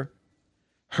career,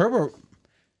 Herbert.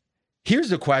 Here's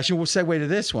the question. We'll segue to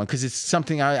this one because it's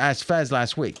something I asked Fez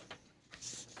last week.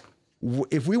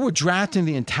 If we were drafting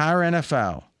the entire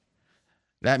NFL,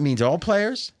 that means all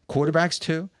players, quarterbacks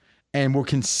too, and we're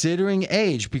considering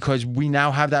age because we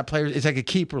now have that player. It's like a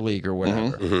keeper league or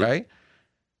whatever, right?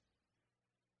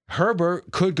 Herbert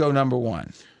could go number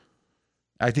 1.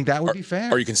 I think that would be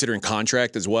fair. Are you considering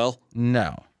contract as well?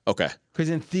 No. Okay. Because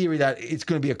in theory, that it's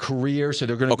going to be a career, so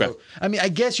they're going to go. I mean, I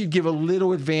guess you'd give a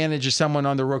little advantage to someone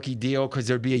on the rookie deal because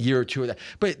there'd be a year or two of that.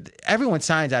 But everyone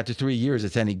signs after 3 years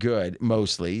it's any good,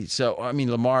 mostly. So, I mean,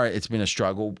 Lamar, it's been a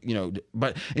struggle,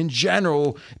 But in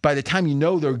general, by the time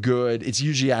they're good, it's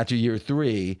usually after year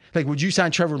 3. Like, would you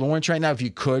sign Trevor Lawrence right now if you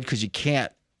could? Because you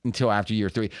can't until after year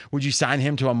 3. Would you sign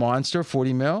him to a monster,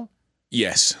 $40 million?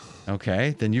 Yes.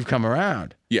 Okay, then you've come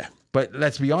around. Yeah. But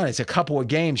let's be honest, a couple of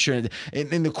games shouldn't.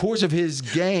 In the course of his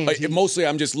games, mostly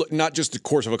I'm just not just the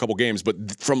course of a couple of games,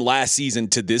 but from last season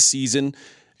to this season.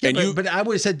 Yeah, but I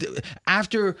would have said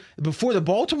before the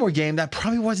Baltimore game, that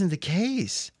probably wasn't the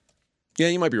case. Yeah,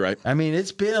 you might be right. I mean,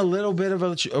 it's been a little bit of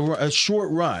a short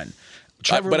run.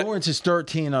 Trevor Lawrence is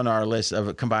 13 on our list of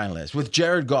a combined list with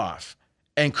Jared Goff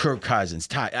and Kirk Cousins.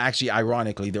 Actually,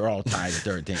 ironically, they're all tied at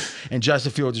 13. And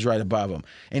Justin Fields is right above them.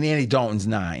 And Andy Dalton's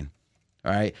 9.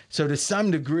 All right. So to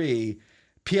some degree,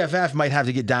 PFF might have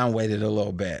to get down-weighted a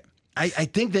little bit. I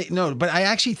think but I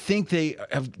actually think they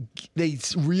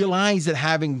realize that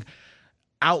having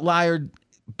outlier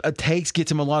takes gets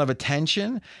them a lot of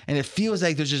attention, and it feels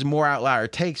like there's just more outlier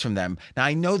takes from them. Now,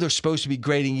 I know they're supposed to be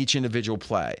grading each individual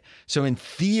play. So in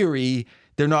theory,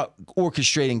 they're not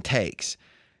orchestrating takes,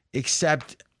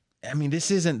 except, I mean, this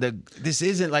isn't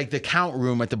like the count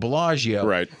room at the Bellagio.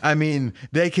 Right. I mean,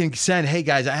 they can send, hey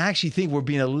guys, I actually think we're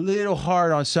being a little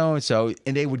hard on so-and-so,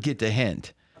 and they would get the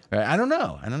hint. Right? I don't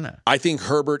know. I think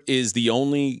Herbert is the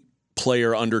only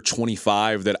player under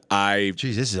 25 that Jeez,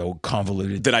 this is so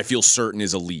convoluted. That I feel certain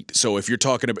is elite. So if you're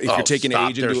talking about, if you're taking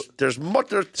age into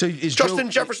so is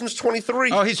Justin Jefferson's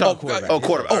 23. Oh, he's on quarterback.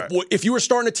 Quarterback. Well, if you were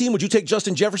starting a team, would you take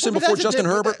Justin Jefferson before Justin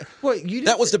Herbert?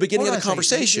 That was the beginning of the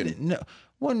conversation. No.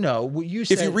 Well, no. What you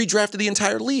said, if you redrafted the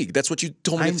entire league, that's what you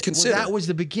told me to consider. Well, that was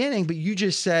the beginning, but you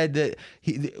just said that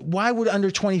why would under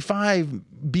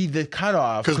 25 be the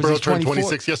cutoff? Because Burrow turned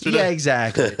 26 yesterday. Yeah,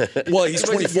 exactly. Well, he's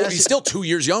 24. He's still 2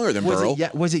 years younger than Burrow.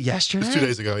 Was it yesterday? It was 2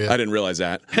 days ago, yeah. I didn't realize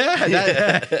that.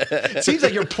 Seems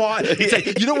like you're plotting.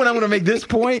 Like, you know when I'm going to make this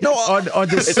point? No, on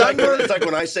December. It's like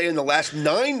when I say in the last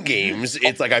 9 games,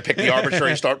 it's like I picked the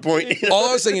arbitrary start point. All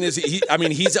I was saying is,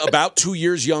 he's about 2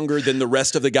 years younger than the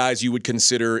rest of the guys you would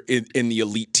consider in the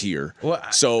elite tier. Well,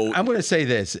 so I'm going to say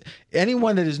this: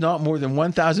 anyone that is not more than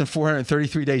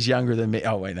 1,433 days younger than me.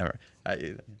 Oh wait, never.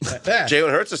 Jalen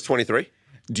Hurts is 23.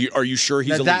 Are you sure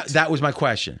he's elite? That was my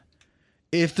question.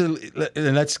 And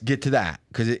let's get to that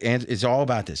because it's all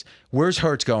about this. Where's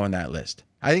Hurts go on that list?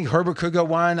 I think Herbert could go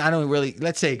 1. I don't really.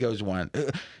 Let's say it goes 1.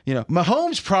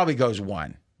 Mahomes probably goes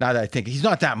 1. Now that I think he's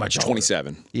not that much older.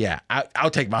 27. Yeah,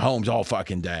 I'll take Mahomes all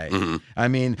fucking day. Mm-hmm. I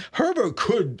mean,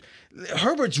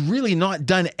 Herbert's really not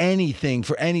done anything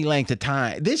for any length of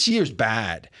time. This year's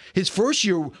bad. His first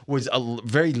year was a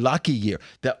very lucky year.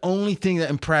 The only thing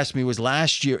that impressed me was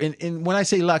last year. And when I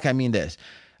say luck, I mean this.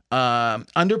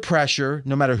 Under pressure,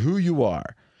 no matter who you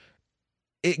are,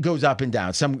 it goes up and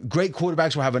down. Some great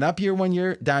quarterbacks will have an up year 1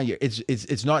 year, down year.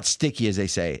 It's not sticky, as they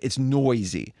say. It's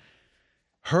noisy.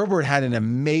 Herbert had an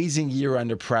amazing year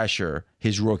under pressure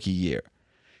his rookie year.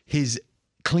 His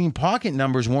clean pocket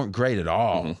numbers weren't great at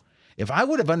all. Mm-hmm. If I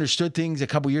would have understood things a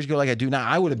couple years ago like I do now,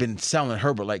 I would have been selling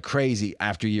Herbert like crazy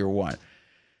after year 1.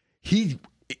 He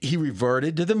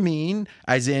reverted to the mean,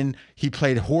 as in he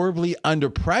played horribly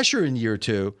under pressure in year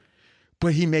 2,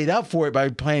 but he made up for it by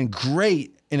playing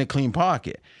great in a clean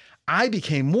pocket. I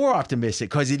became more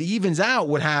optimistic because it evens out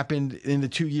what happened in the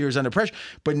 2 years under pressure.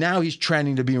 But now he's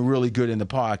trending to being really good in the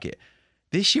pocket.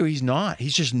 This year he's not.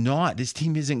 He's just not. This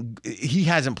team he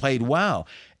hasn't played well.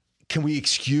 Can we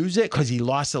excuse it because he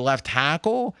lost the left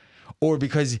tackle? Or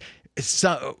because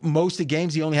most of the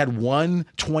games he only had one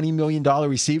 $20 million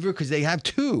receiver because they have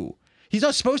 2? He's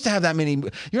not supposed to have that many.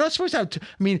 You're not supposed to have.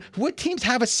 I mean, what teams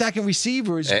have a second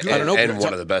receiver? I don't know. And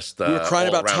one of the best. We were crying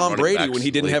about Tom Brady when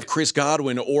he didn't have Chris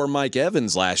Godwin or Mike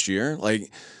Evans last year.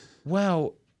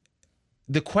 Well,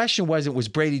 the question was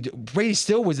Brady. Brady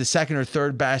still was the second or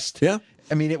third best. Yeah.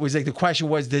 I mean, it was like the question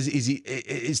was,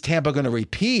 is Tampa going to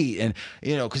repeat? And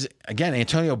because again,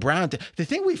 Antonio Brown. The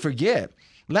thing we forget.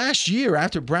 Last year,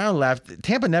 after Brown left,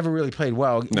 Tampa never really played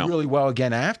really well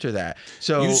again after that.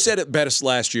 So you said it best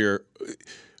last year.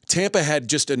 Tampa had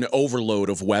just an overload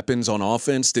of weapons on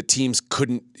offense that teams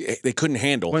couldn't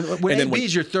handle. When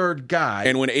AB's your third guy,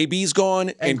 and when AB's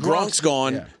gone and Gronk's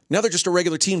gone, now they're just a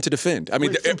regular team to defend. I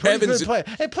mean, Evans play.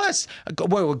 And plus,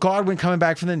 Godwin coming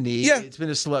back from the knee. Yeah. It's been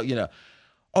a slow.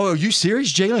 Oh, are you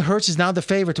serious? Jalen Hurts is now the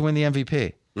favorite to win the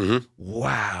MVP. Mm-hmm.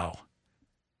 Wow.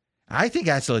 I think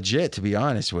that's legit, to be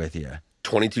honest with you.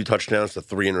 22 touchdowns to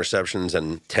 3 interceptions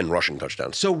and 10 rushing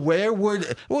touchdowns. So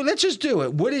let's just do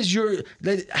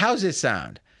it. How's this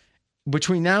sound?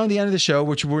 Between now and the end of the show,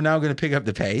 which we're now going to pick up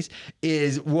the pace,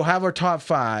 is we'll have our top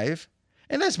 5.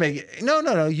 And let's make it, no.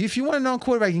 If you want a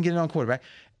non-quarterback, you can get a non-quarterback.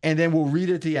 And then we'll read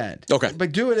it at the end. Okay.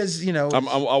 But do it as,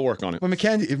 I'll work on it. When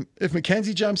if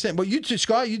Mackenzie jumps in,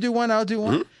 Scott, you do one, I'll do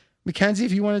one. Mm-hmm. Mackenzie,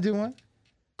 if you want to do one.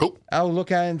 Cool. I'll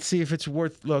look at it and see if it's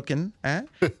worth looking at.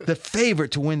 The favorite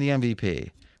to win the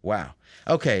MVP. Wow.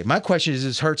 Okay, my question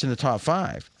is Hurts in the top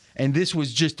 5? And this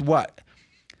was just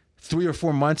 3 or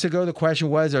 4 months ago, the question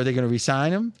was, are they going to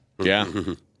re-sign him? Yeah.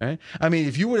 Right? I mean,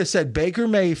 if you would have said Baker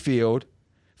Mayfield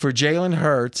for Jalen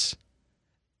Hurts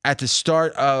at the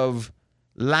start of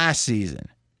last season,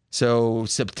 so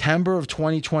September of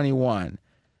 2021,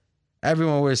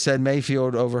 everyone would have said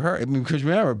Mayfield over Hurts. I mean, because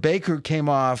remember, Baker came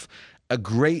off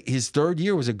his third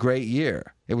year was a great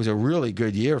year. It was a really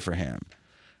good year for him.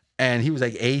 And he was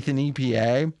like 8th in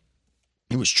EPA.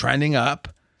 He was trending up.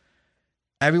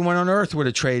 Everyone on earth would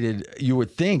have traded, you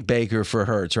would think, Baker for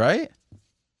Hurts, right?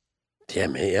 Yeah,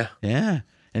 man, yeah. Yeah.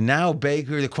 And now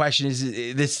Baker, the question is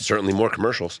this. Certainly more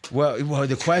commercials. Well,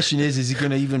 the question is he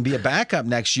going to even be a backup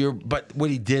next year? But what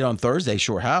he did on Thursday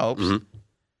sure helps. Mm-hmm.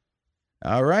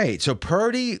 All right. So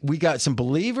Purdy, we got some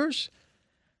believers.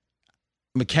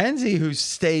 McKenzie, who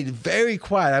stayed very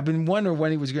quiet. I've been wondering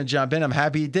when he was going to jump in. I'm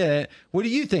happy he did it. What do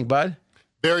you think, bud?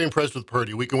 Very impressed with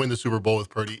Purdy. We can win the Super Bowl with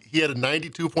Purdy. He had a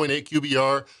 92.8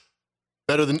 QBR,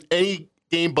 better than any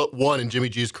game but one in Jimmy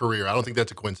G's career. I don't think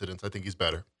that's a coincidence. I think he's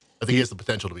better. I think he has the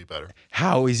potential to be better.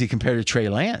 How is he compared to Trey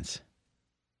Lance?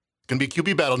 It's going to be a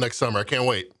QB battle next summer. I can't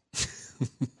wait.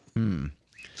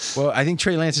 Well, I think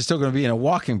Trey Lance is still going to be in a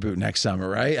walking boot next summer,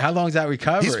 right? How long is that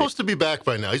recovery? He's supposed to be back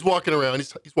by now. He's walking around.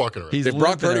 He's walking around. If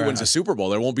Brock Purdy wins the Super Bowl,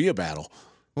 there won't be a battle.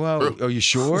 Well, are you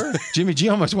sure? Jimmy G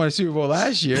almost won a Super Bowl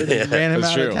last year. They ran him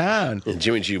out of town. And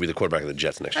Jimmy G will be the quarterback of the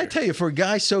Jets next year. I tell you, for a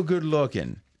guy so good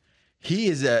looking, he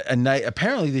is a night.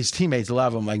 Apparently, these teammates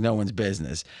love him like no one's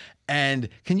business. And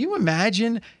can you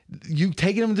imagine you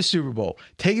taking him to the Super Bowl,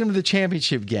 taking him to the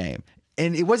championship game?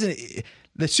 And it wasn't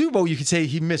the Super Bowl. You could say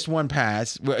he missed one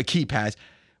pass, a key pass.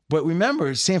 But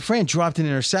remember, San Fran dropped an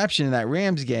interception in that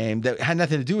Rams game that had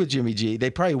nothing to do with Jimmy G. They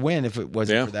probably win if it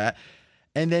wasn't for that.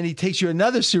 And then he takes you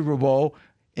another Super Bowl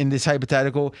in this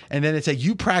hypothetical, and then it's like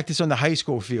you practice on the high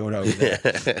school field over there.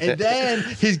 And then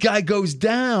his guy goes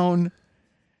down,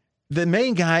 the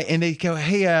main guy, and they go,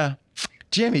 hey,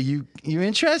 Jimmy, you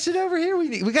interested over here?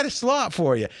 We got a slot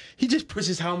for you. He just puts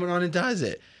his helmet on and does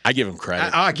it. I give him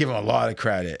credit. I give him a lot of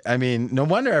credit. I mean, no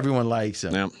wonder everyone likes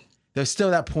him. Yeah. Though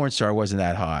still, that porn star wasn't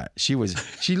that hot. She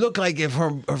looked like if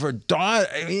her daughter.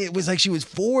 I mean, it was like she was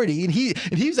 40, and he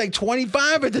was like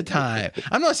 25 at the time.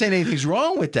 I'm not saying anything's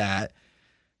wrong with that,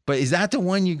 but is that the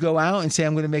one you go out and say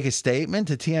I'm going to make a statement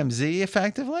to TMZ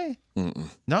effectively? Mm-mm.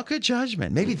 Not good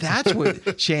judgment. Maybe that's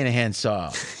what Shanahan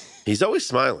saw. He's always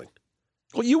smiling.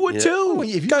 Well, you would too. Well,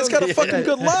 you guys got a fucking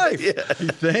good life. Yeah. You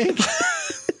think?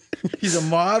 He's a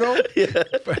model. Yeah.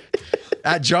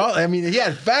 I mean, he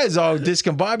had Fez all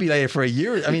discombobulated for a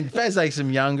year. I mean, Fez likes him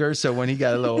younger, so when he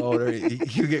got a little older, he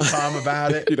could get calm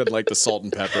about it. He doesn't like the salt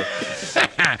and pepper.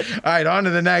 All right, on to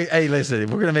the next. Hey, listen,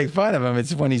 we're going to make fun of him.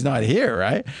 It's when he's not here,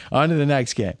 right? On to the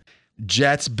next game.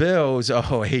 Jets, Bills. Oh,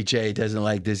 AJ doesn't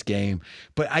like this game.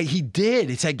 But he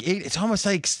did. It's like, it's almost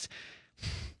like,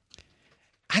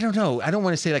 I don't know. I don't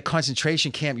want to say like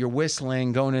concentration camp, you're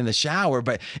whistling, going in the shower,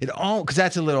 but because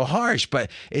that's a little harsh, but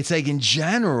it's like in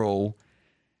general,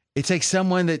 it's like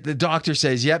someone that the doctor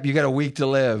says, yep, you got a week to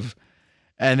live.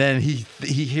 And then he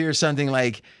hears something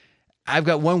like, I've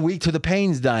got 1 week till the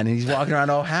pain's done. And he's walking around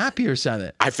all happy or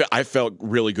something. I felt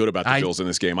really good about the Bills in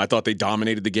this game. I thought they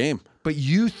dominated the game. But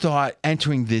you thought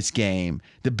entering this game,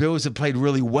 the Bills have played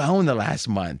really well in the last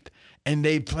month. And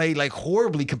they played like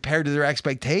horribly compared to their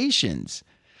expectations.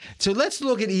 So let's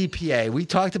look at EPA. We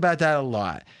talked about that a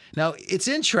lot. Now, it's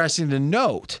interesting to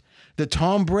note that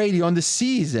Tom Brady on the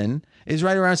season is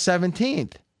right around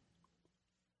 17th.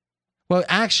 Well,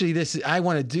 actually, I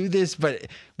want to do this, but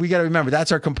we got to remember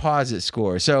that's our composite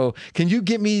score. So can you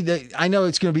give me I know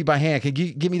it's going to be by hand. Can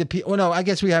you give me no, I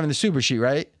guess we have in the super sheet,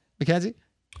 right, Mackenzie?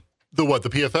 The what, the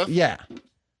PFF? Yeah.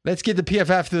 Let's get the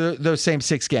PFF to those same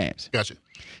 6 games. Gotcha.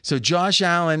 So Josh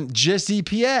Allen, just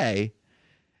EPA.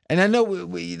 And I know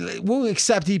we'll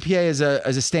accept EPA as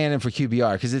a stand-in for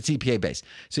QBR because it's EPA based.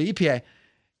 So EPA,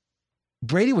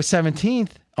 Brady was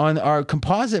 17th on our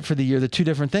composite for the year, the 2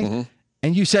 different things. Mm-hmm.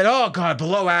 And you said, oh, God,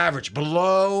 below average,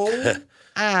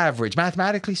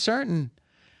 mathematically certain.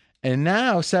 And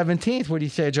now 17th, what do you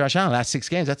say, Josh Allen? Last 6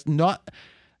 games, that's not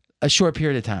a short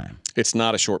period of time. It's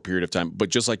not a short period of time. But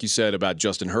just like you said about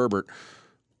Justin Herbert,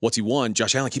 what's he won?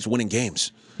 Josh Allen keeps winning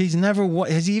games. He's never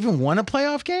won. Has he even won a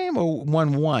playoff game or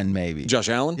won one maybe? Josh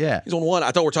Allen? Yeah. He's won 1.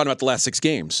 I thought we were talking about the last 6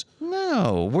 games.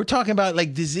 No. We're talking about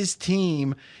like, is this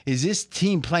team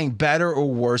playing better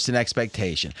or worse than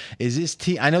expectation? Is this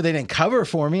team, I know they didn't cover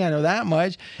for me. I know that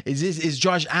much. Is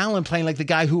Josh Allen playing like the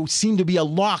guy who seemed to be a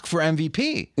lock for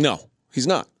MVP? No, he's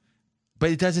not.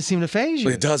 But it doesn't seem to faze you.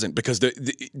 But it doesn't because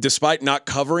despite not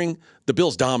covering, the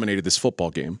Bills dominated this football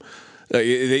game.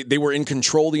 They were in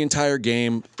control the entire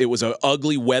game. It was an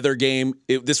ugly weather game.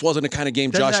 This wasn't a kind of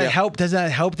game. Does that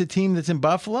help the team that's in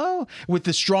Buffalo with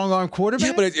the strong arm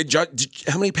quarterback? Yeah, but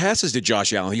how many passes did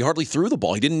Josh Allen? He hardly threw the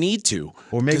ball. He didn't need to.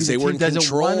 Or maybe the team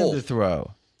doesn't want him to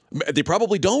throw. They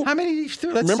probably don't. How many did he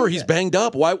throw? Remember, he's banged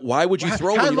up. Why would you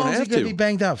throw when you don't have to? How long is he going to be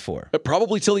banged up for?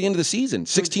 Probably till the end of the season.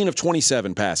 16 of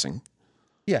 27 passing.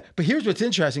 Yeah, but here's what's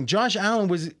interesting. Josh Allen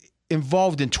was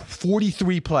involved in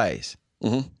 43 plays.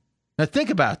 Mm-hmm. Now think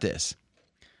about this.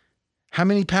 How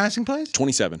many passing plays?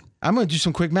 27. I'm going to do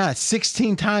some quick math.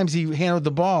 16 times he handled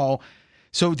the ball.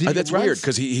 So that's weird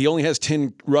because he only has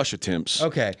 10 rush attempts.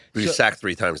 Okay. He was sacked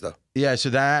 3 times, though. Yeah, so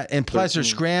that, and plus there's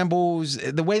scrambles.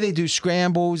 The way they do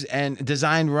scrambles and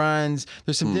design runs,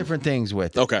 there's some different things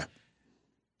with it. Okay.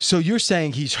 So you're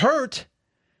saying he's hurt,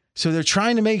 so they're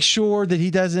trying to make sure that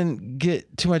he doesn't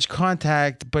get too much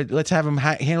contact, but let's have him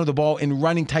handle the ball in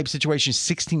running type situations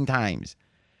 16 times.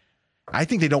 I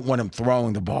think they don't want him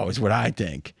throwing the ball is what I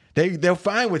think. They're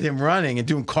fine with him running and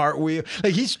doing cartwheel.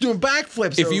 Like he's doing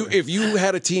backflips. If you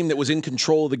had a team that was in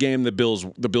control of the game, the Bills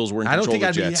were in control of the Jets. I don't think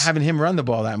I'd be having him run the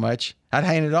ball that much. I'd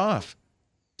hand it off.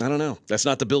 I don't know. That's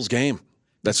not the Bills' game.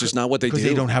 That's just not what they do. Because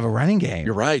they don't have a running game.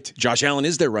 You're right. Josh Allen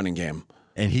is their running game.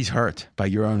 And he's hurt by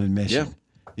your own admission. Yeah.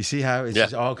 You see how it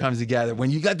just all comes together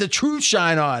when you got the truth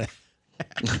shine on.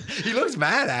 He looks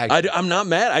mad, actually. I'm not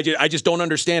mad. I just don't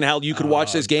understand how you could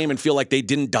watch this game and feel like they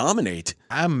didn't dominate.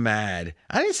 I'm mad.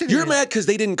 I didn't say You're mad because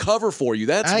they didn't cover for you.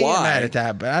 That's why. I am mad at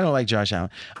that, but I don't like Josh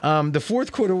Allen. The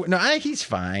fourth quarter, he's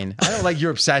fine. I don't like your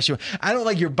obsession. I don't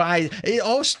like your bias. It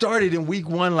all started in week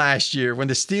 1 last year when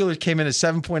the Steelers came in as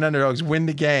 7-point underdogs, win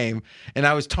the game, and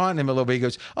I was taunting him a little bit. He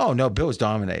goes, "Oh no, Bills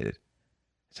dominated."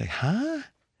 It's like, huh?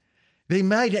 They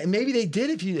might, maybe they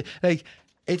did if you like.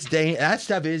 It's that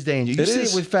stuff is dangerous. You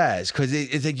see it with Faz because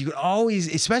it's like you can always,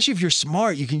 especially if you're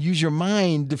smart, you can use your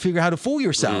mind to figure out how to fool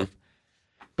yourself.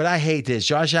 But I hate this.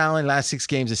 Josh Allen last 6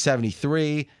 games is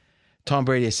 73. Tom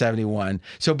Brady is 71.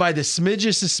 So by the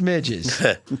smidges of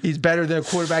smidges, he's better than a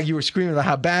quarterback you were screaming about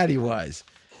how bad he was.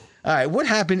 All right, what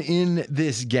happened in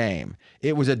this game?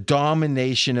 It was a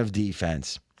domination of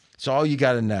defense. It's all you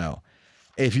got to know.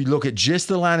 If you look at just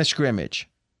the line of scrimmage,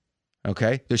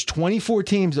 okay, there's 24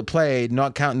 teams that played,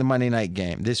 not counting the Monday night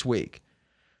game this week.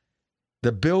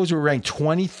 The Bills were ranked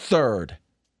 23rd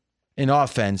in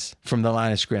offense from the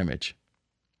line of scrimmage.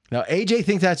 Now, AJ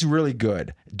thinks that's really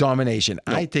good. Domination.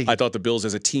 No, I thought the Bills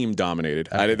as a team dominated.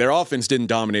 Their offense didn't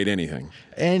dominate anything.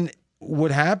 And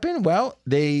what happened? Well,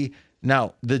 the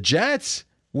Jets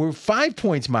were 5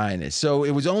 points minus. So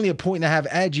it was only a 1.5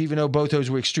 edge, even though both those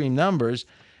were extreme numbers.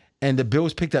 And the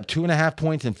Bills picked up 2.5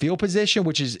 points in field position,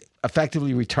 which is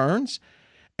effectively returns.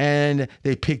 And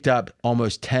they picked up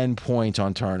almost 10 points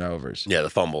on turnovers. Yeah, the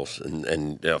fumbles.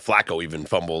 And Flacco even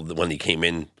fumbled when he came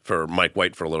in for Mike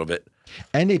White for a little bit.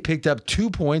 And they picked up 2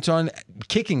 points on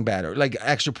kicking batter, like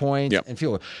extra points and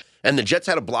field. And the Jets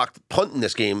had a blocked punt in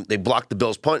this game. They blocked the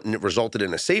Bills' punt, and it resulted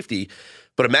in a safety.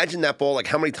 But imagine that ball, like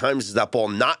how many times does that ball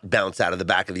not bounce out of the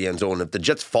back of the end zone? If the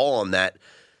Jets fall on that,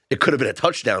 it could have been a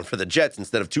touchdown for the Jets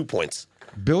instead of 2 points.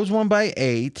 Bills won by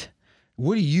 8.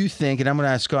 What do you think? And I'm going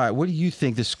to ask Scott. What do you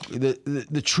think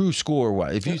the true score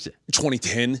was? If you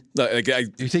 2010,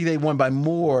 you think they won by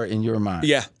more in your mind?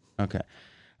 Yeah. Okay.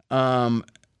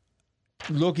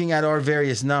 Looking at our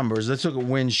various numbers, let's look at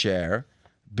win share.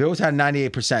 Bills had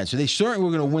 98%, so they certainly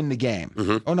were going to win the game.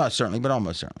 Mm-hmm. Oh, not certainly, but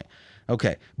almost certainly.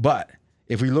 Okay, but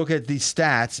if we look at these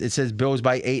stats, it says Bills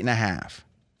by 8.5.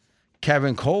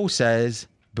 Kevin Cole says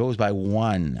Bills by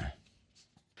 1.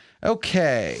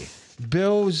 Okay,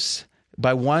 Bills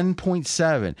by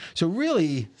 1.7. So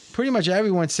really, pretty much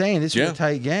everyone's saying this was a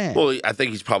tight game. Well, I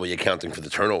think he's probably accounting for the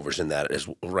turnovers in that,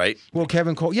 right? Well,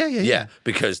 Kevin Cole, yeah.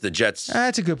 Because the Jets.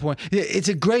 That's a good point. It's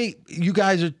a great. You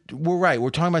guys we're right.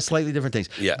 We're talking about slightly different things.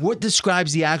 Yeah. What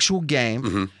describes the actual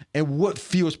game, and what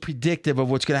feels predictive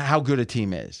of how good a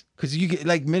team is? Because you get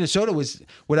like Minnesota was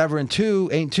whatever in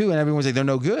 8-2, and everyone's like they're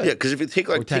no good. Yeah, because if you take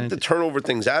the turnover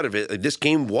things out of it, like, this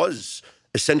game was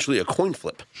essentially a coin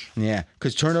flip. Yeah,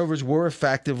 because turnovers were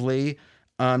effectively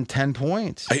 10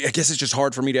 points. I guess it's just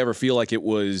hard for me to ever feel like it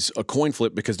was a coin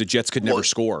flip because the Jets could never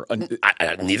score.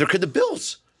 Neither could the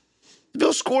Bills. The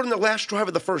Bills scored in the last drive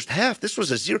of the first half. This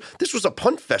was a 0. This was a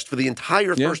punt fest for the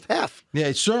entire first half. Yeah,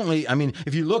 it's certainly. I mean,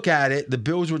 if you look at it, the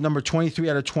Bills were number 23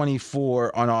 out of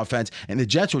 24 on offense, and the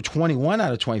Jets were 21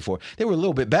 out of 24. They were a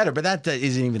little bit better, but that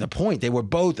isn't even the point. They were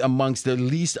both amongst the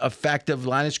least effective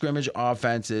line of scrimmage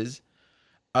offenses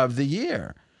of the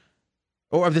year,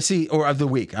 or of the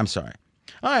week. I'm sorry.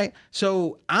 All right,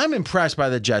 so I'm impressed by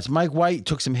the Jets. Mike White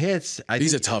took some hits.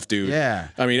 He's a tough dude. Yeah,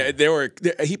 I mean,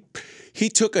 he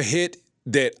took a hit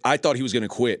that I thought he was going to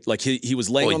quit. Like he was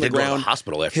laying on the ground. Go to the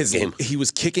hospital after the game. He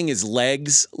was kicking his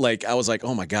legs. Like I was like,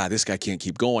 oh my God, this guy can't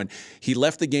keep going. He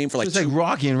left the game for like. It's like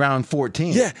Rocky in round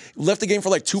 14. Yeah, left the game for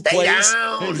like 2 plays.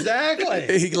 Down.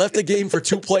 Exactly. He left the game for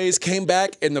 2 plays, came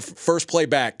back, and the first play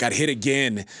back got hit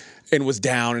again. and was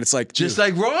down, and it's like, Just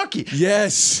dude, like Rocky.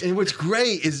 yes. And what's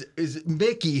great is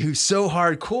Mickey, who's so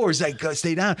hardcore, is like, go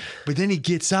stay down. But then he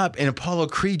gets up and Apollo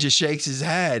Creed just shakes his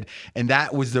head. And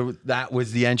that was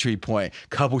the entry point.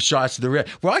 Couple shots to the rib.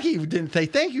 Rocky didn't say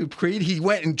thank you, Creed. He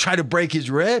went and tried to break his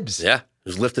ribs. Yeah. He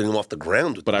was lifting him off the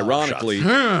ground. With But the ironically,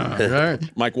 Right.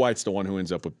 Mike White's the one who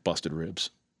ends up with busted ribs.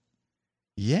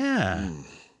 Yeah.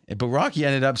 But Rocky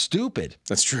ended up stupid.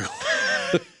 That's true.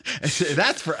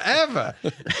 That's forever.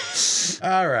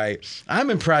 All right. I'm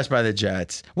impressed by the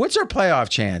Jets. What's our playoff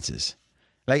chances?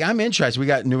 Like, I'm interested. We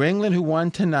got New England, who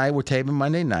won tonight. We're taping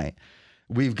Monday night.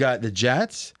 We've got the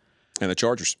Jets. And the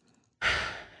Chargers.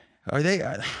 Are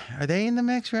they in the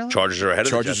mix, really? Chargers are ahead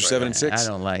of the Chargers Jets are right 7-6. I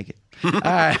don't like it. All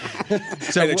right.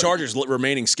 So And the Chargers'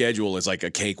 remaining schedule is like a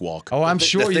cakewalk. Oh, I'm The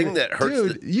sure thing that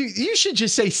hurts dude, you should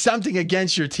just say something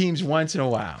against your teams once in a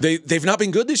while. They've not been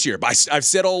good this year. But I've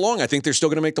said all along, I think they're still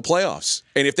going to make the playoffs.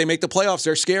 And if they make the playoffs,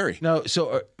 they're scary. No,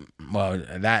 so well,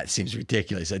 that seems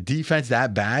ridiculous. A defense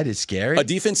that bad is scary. A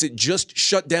defense that just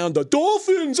shut down the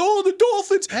Dolphins. Oh, the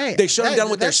Dolphins. Hey, they shut them down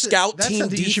with their scout that's team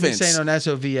something defense. You should be saying on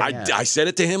SOVAN. I said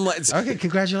it to him. Okay,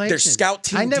 congratulations. Their scout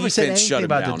team I never defense said anything shut him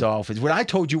about down. the Dolphins. What I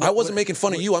told you, I wasn't making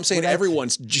fun of you. I'm saying what I-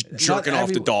 everyone's jerking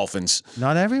off the Dolphins.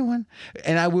 Not everyone.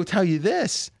 And I will tell you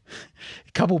this: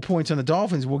 a couple points on the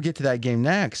Dolphins. We'll get to that game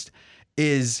next.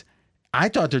 Is I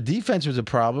thought their defense was a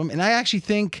problem, and I actually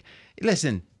think.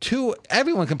 Listen,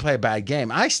 everyone can play a bad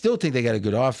game. I still think they got a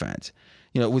good offense.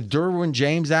 You know, with Derwin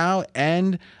James out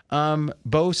and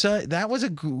Bosa, that was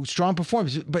a strong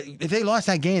performance. But if they lost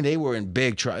that game, they were in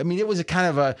big trouble. I mean, it was a kind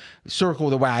of a circle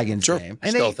the wagons game. I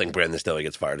still think Brandon Staley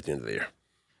gets fired at the end of the year.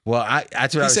 Well,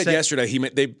 that's what I was said saying.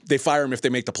 yesterday. They fire him if they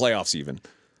make the playoffs. Even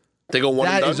They go one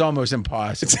and That done. is almost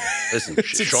impossible. Listen,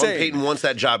 Sean insane. Payton wants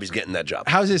that job. He's getting that job.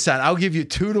 How's this sound? I'll give you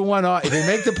 2-1 odds. If they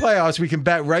make the playoffs, we can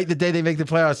bet right the day they make the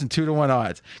playoffs and 2-1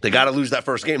 odds. They got to lose that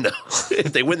first game, though.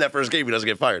 If they win that first game, he doesn't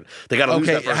get fired. They got to lose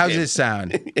that Okay, first how's game. this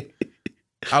sound?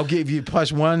 I'll give you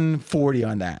plus 140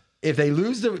 on that. If they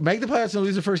make the playoffs and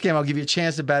lose the first game, I'll give you a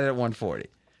chance to bet it at 140.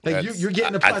 Like you're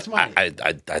getting the plus money. I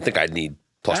think I'd need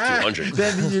plus 200.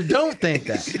 Then you don't think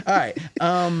that. All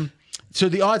right. So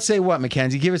the odds say what,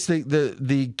 Mackenzie? Give us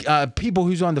the people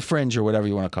who's on the fringe or whatever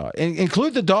you want to call it.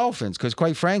 Include the Dolphins, because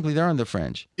quite frankly, they're on the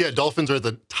fringe. Yeah, Dolphins are at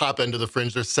the top end of the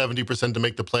fringe. They're 70% to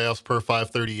make the playoffs per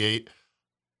 538.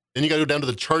 Then you got to go down to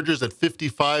the Chargers at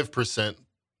 55%.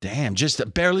 Damn,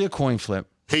 just barely a coin flip.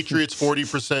 Patriots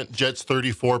 40%, Jets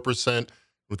 34%.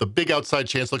 With a big outside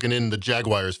chance looking in, the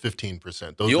Jaguars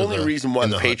 15%. The only reason why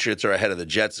the Patriots are ahead of the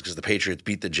Jets is because the Patriots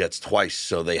beat the Jets twice,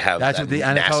 so they have That's that what the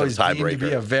NFL massive is deemed to be a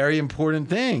tiebreaker. very important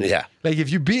thing. Yeah. Like if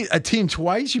you beat a team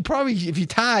twice, if you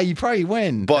tie, you probably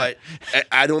win. But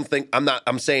I don't think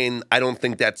I'm saying I don't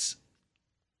think it's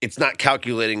not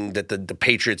calculating that the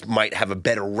Patriots might have a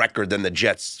better record than the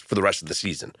Jets for the rest of the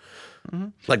season. Mm-hmm.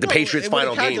 Like the Patriots' what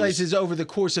final it calculates games is over the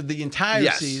course of the entire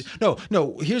Yes. season.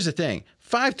 No. Here's the thing: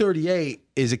 538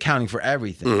 is accounting for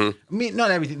everything. Mm-hmm. I mean,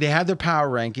 not everything. They have their power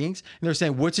rankings, and they're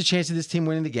saying, "What's the chance of this team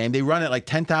winning the game?" They run it like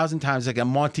 10,000 times, like a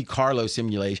Monte Carlo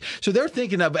simulation. So they're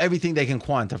thinking of everything they can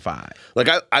quantify. Like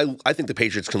I think the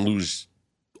Patriots can lose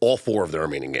all 4 of their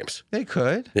remaining games. They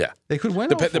could. Yeah. They could win.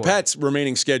 the Pats'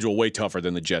 remaining schedule way tougher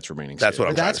than the Jets' remaining That's schedule. what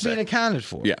I'm But that's trying being to say. accounted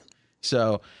for. Yeah.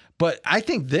 So, but I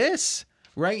think this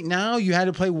right now, you had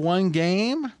to play one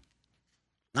game.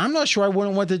 I'm not sure I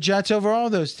wouldn't want the Jets over all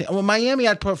those teams. Well, Miami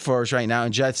I'd put first right now,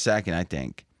 and Jets second, I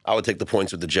think. I would take the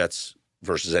points with the Jets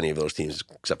versus any of those teams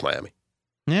except Miami.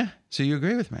 Yeah. So you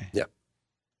agree with me? Yeah.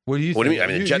 What do you think? What do you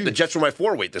mean? I mean, the Jets were my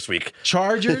 4 weight this week.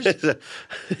 Chargers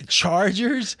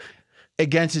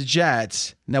against the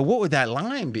Jets. Now, what would that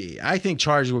line be? I think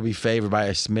Chargers would be favored by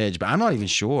a smidge, but I'm not even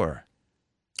sure.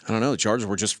 I don't know. The Chargers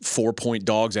were just 4-point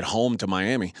dogs at home to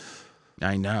Miami.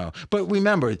 I know. But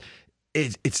remember,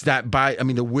 it's that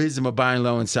the wisdom of buying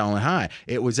low and selling high.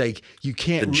 It was like you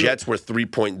can't. The Jets were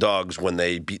 3-point dogs when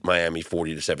they beat Miami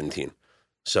 40-17.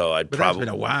 So I'd But probably.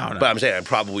 that's been a while now. But I'm saying I'd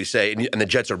probably say, and the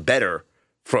Jets are better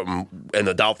and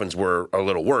the Dolphins were a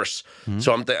little worse. Mm-hmm.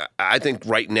 So I think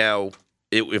right now,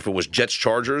 if it was Jets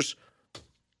Chargers,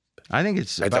 I think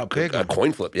it's I'd about have pick. a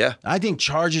coin flip. Yeah. I think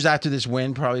Chargers after this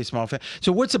win probably a small fan.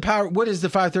 So what's the power? What is the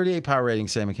 538 power rating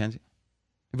say, Mackenzie?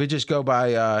 If we just go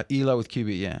by ELO with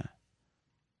QB, yeah.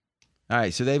 All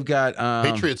right, so they've got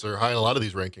Patriots are high in a lot of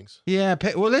these rankings. Yeah,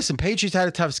 well, listen, Patriots had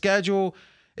a tough schedule.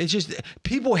 It's just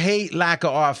people hate lack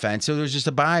of offense, so there's just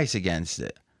a bias against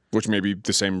it. Which may be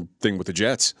the same thing with the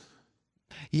Jets.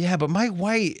 Yeah, but Mike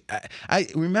White, I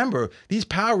remember these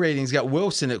power ratings got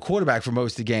Wilson at quarterback for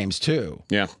most of the games too.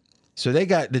 Yeah. So they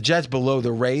got the Jets below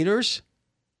the Raiders,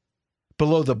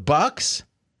 below the Bucks.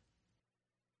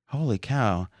 Holy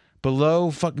cow.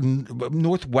 below fucking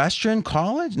Northwestern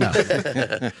College? No.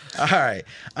 All right.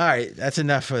 That's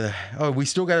enough for the. Oh, we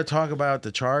still got to talk about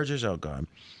the Chargers? Oh, God.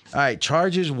 All right.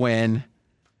 Chargers win.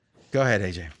 Go ahead,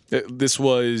 AJ. This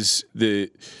was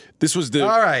the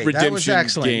All right, redemption that was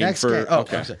excellent. game Next for. game. Oh,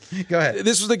 okay. I'm sorry. Go ahead.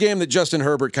 This was the game that Justin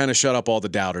Herbert kind of shut up all the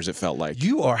doubters. It felt like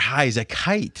You are high as a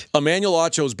kite. Emmanuel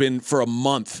Acho's been for a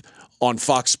month on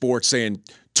Fox Sports saying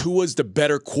Tua's the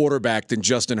better quarterback than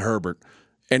Justin Herbert,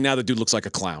 and now the dude looks like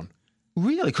a clown.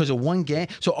 Really? Because of one game?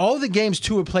 So all the games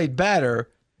Tua played better,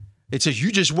 it says,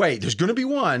 you just wait. There's going to be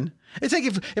one. It's like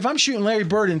if I'm shooting Larry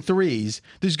Bird in threes,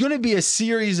 there's going to be a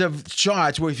series of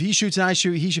shots where if he shoots and I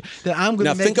shoot, he shoots, that I'm going to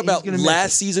Now make think it, about he's gonna last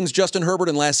miss it. season's Justin Herbert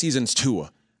and last season's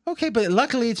Tua. Okay, but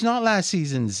luckily it's not last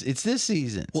season's. It's this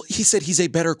season. Well, he said he's a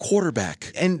better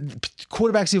quarterback. And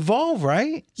quarterbacks evolve,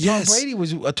 right? Yes. Tom Brady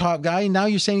was a top guy, and now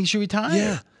you're saying he should retire?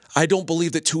 Yeah. I don't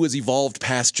believe that Tua's evolved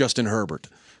past Justin Herbert.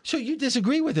 So you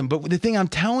disagree with him, but the thing I'm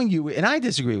telling you, and I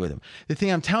disagree with him, the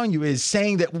thing I'm telling you is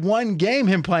saying that one game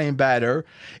him playing better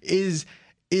is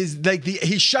like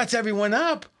he shuts everyone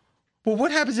up. Well,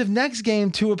 what happens if next game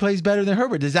Tua plays better than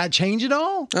Herbert? Does that change at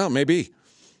all? Oh, maybe.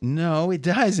 No, it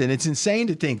doesn't. It's insane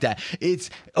to think that. It's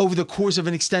over the course of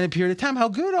an extended period of time. How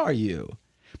good are you?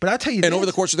 But I'll tell you And this, over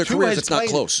the course of their Tua careers, has it's not played-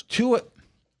 close. Tua,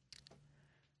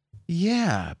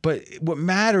 yeah, but what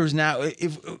matters now,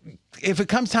 if it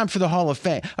comes time for the Hall of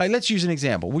Fame, all right, let's use an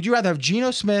example. Would you rather have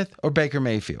Geno Smith or Baker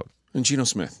Mayfield? And Geno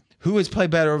Smith. Who has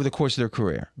played better over the course of their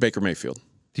career? Baker Mayfield.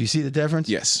 Do you see the difference?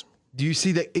 Yes. Do you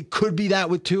see that it could be that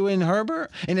with Tua and Herbert?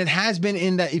 And it has been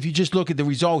in that if you just look at the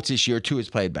results this year, Tua's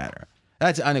played better.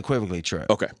 That's unequivocally true.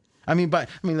 Okay.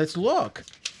 Let's look.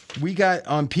 We got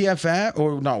on PFF,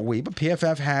 or not we, but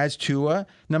PFF has Tua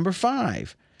number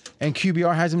 5, and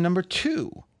QBR has him number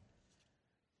 2.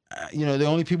 The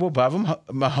only people above him,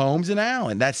 Mahomes and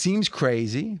Allen. That seems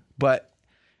crazy, but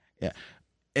yeah.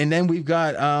 And then we've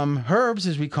got Herbs,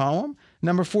 as we call him,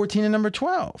 number 14 and number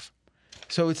 12.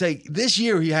 So it's like this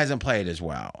year he hasn't played as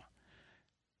well.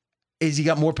 Is he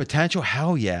got more potential?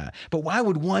 Hell yeah. But why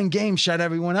would one game shut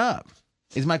everyone up?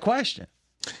 Is my question.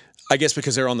 I guess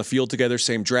because they're on the field together,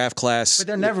 same draft class. But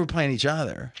they're never playing each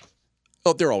other.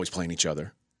 Oh, they're always playing each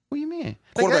other. What do you mean?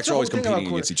 Quarterbacks that's the are always whole thing about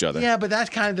competing against each other. Yeah, but that's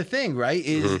kind of the thing, right?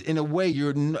 Is in a way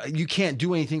you can't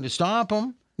do anything to stop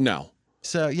them. No.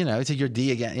 So, it's like your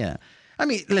D again. Yeah. I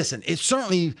mean, listen, it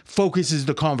certainly focuses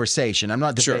the conversation. I'm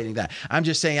not debating that. I'm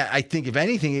just saying I think if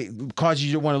anything, it causes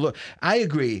you to want to look. I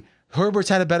agree. Herbert's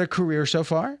had a better career so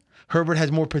far. Herbert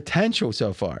has more potential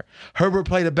so far. Herbert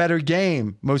played a better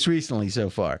game most recently so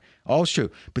far. All's true.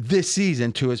 But this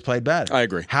season, Tua's played better. I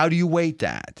agree. How do you weight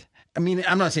that? I mean,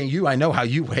 I'm not saying you. I know how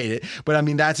you weight it. But, I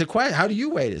mean, that's a question. How do you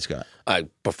weight it, Scott?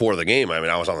 Before the game,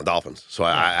 I was on the Dolphins. So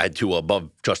I had Tua above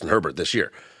Justin Herbert this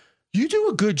year. You do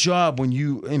a good job when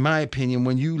you, in my opinion,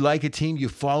 when you like a team, you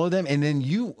follow them, and then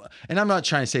and I'm not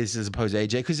trying to say this as opposed to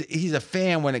AJ, because he's a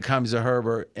fan when it comes to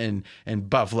Herbert and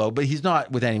Buffalo, but he's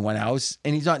not with anyone else,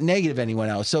 and he's not negative anyone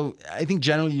else. So I think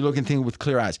generally you look at things with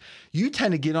clear eyes. You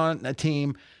tend to get on a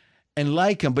team and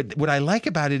like them, but what I like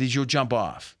about it is you'll jump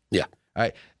off. Yeah. All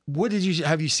right. What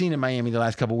have you seen in Miami the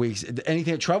last couple of weeks?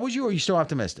 Anything that troubles you, or are you still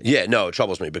optimistic? Yeah, no, it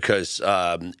troubles me because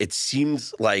it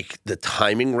seems like the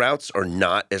timing routes are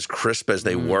not as crisp as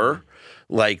they were.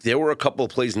 Like there were a couple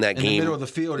of plays in that In game the middle of the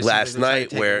field, last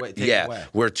night where away.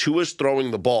 where Tua's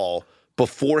throwing the ball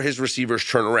before his receivers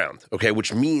turn around. Okay,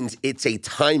 which means it's a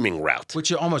timing route.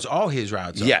 Which are almost all his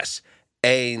routes are. Yes,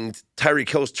 and Tyreek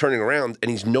Hill's turning around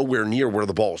and he's nowhere near where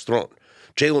the ball is thrown.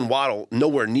 Jalen Waddle,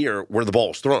 nowhere near where the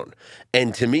ball is thrown.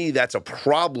 And to me, that's a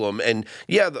problem. And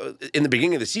yeah, in the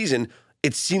beginning of the season,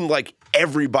 it seemed like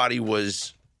everybody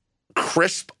was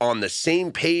crisp on the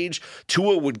same page.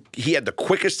 Tua he had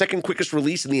the second quickest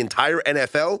release in the entire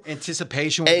NFL.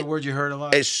 Anticipation was the word you heard a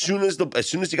lot. As soon as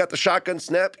he got the shotgun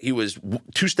snap, he was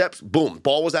 2 steps, boom,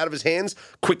 ball was out of his hands,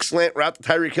 quick slant route to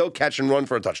Tyreek Hill, catch and run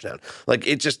for a touchdown. Like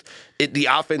the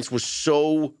offense was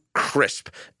so crisp,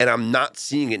 and I'm not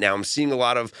seeing it now. I'm seeing a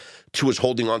lot of Tua's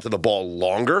holding onto the ball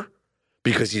longer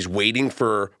because he's waiting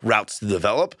for routes to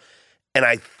develop. And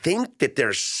I think that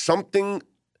there's something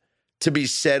to be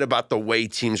said about the way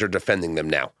teams are defending them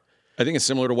now. I think it's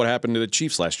similar to what happened to the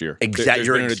Chiefs last year. Exactly.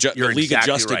 The league exactly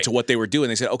adjusted right. to what they were doing.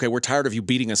 They said, okay, we're tired of you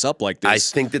beating us up like this. I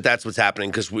think that that's what's happening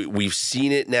because we've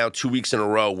seen it now 2 weeks in a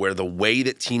row where the way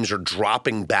that teams are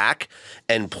dropping back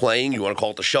and playing, you want to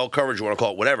call it the shell coverage, you want to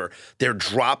call it whatever, they're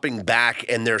dropping back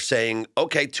and they're saying,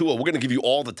 okay, Tua, we're going to give you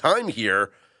all the time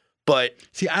here, but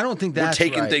see, I don't think that's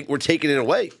we're taking it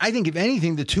away. I think if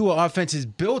anything, the Tua offense is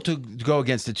built to go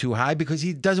against the too high because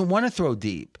he doesn't want to throw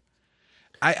deep.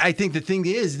 I think the thing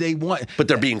is they want, but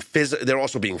they're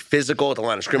also being physical at the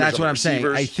line of scrimmage. That's what I'm saying.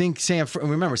 I think San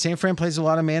Fran plays a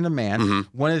lot of man to man.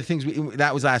 One of the things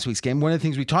that was last week's game. One of the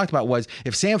things we talked about was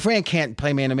if San Fran can't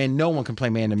play man to man, no one can play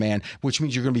man to man, which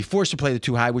means you're going to be forced to play the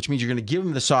too high, which means you're going to give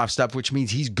him the soft stuff, which means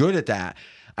he's good at that.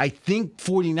 I think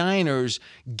 49ers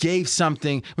gave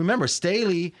something. Remember,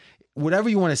 Staley, whatever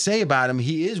you want to say about him,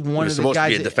 he is one of the guys. He's supposed to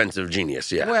be a defensive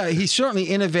genius, yeah. Well, he certainly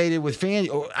innovated with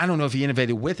Fangio. I don't know if he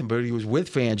innovated with him, but he was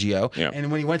with Fangio. Yeah.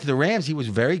 And when he went to the Rams, he was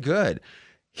very good.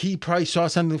 He probably saw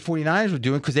something the 49ers were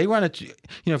doing because they run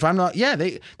if I'm not,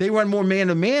 they run more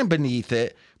man-to-man beneath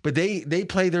it, but they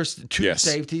play their two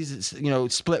safeties,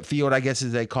 split field, I guess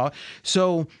as they call it.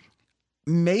 So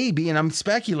maybe, and I'm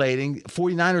speculating,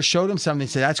 49ers showed him something and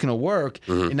said that's going to work,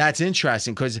 and that's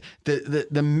interesting because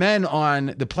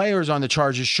the players on the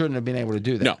Chargers shouldn't have been able to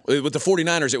do that. No, with the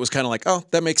 49ers, it was kind of like, oh,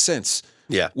 that makes sense.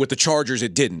 Yeah. With the Chargers,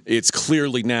 it didn't. It's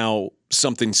clearly now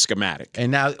something schematic.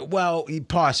 And now, well,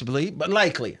 possibly, but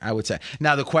likely, I would say.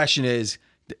 Now the question is,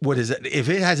 what is it? If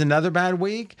it has another bad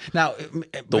week, now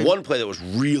the one play that was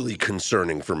really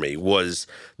concerning for me was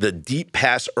the deep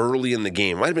pass early in the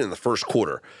game. Might have been in the first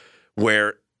quarter,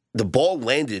 where the ball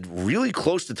landed really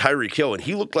close to Tyreek Hill, and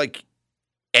he looked like,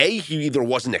 A, he either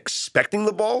wasn't expecting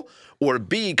the ball, or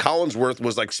B, Collinsworth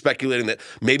was like speculating that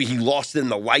maybe he lost it in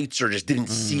the lights or just didn't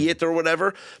see it or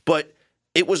whatever. But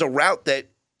it was a route that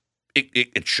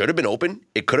it should have been open.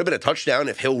 It could have been a touchdown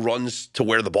if Hill runs to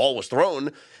where the ball was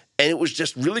thrown. And it was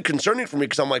just really concerning for me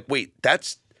because I'm like, wait,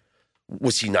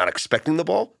 was he not expecting the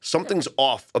ball? Something's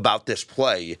off about this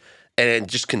play. And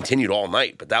just continued all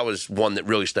night. But that was one that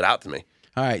really stood out to me.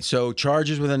 All right, so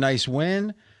Chargers with a nice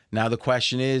win. Now the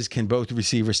question is, can both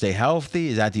receivers stay healthy?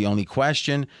 Is that the only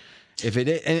question? If it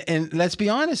is, and let's be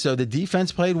honest, though, the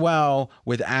defense played well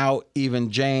without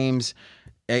even James.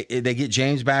 They get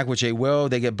James back, which they will.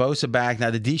 They get Bosa back.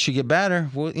 Now the D should get better.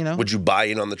 Well, Would you buy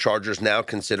in on the Chargers now,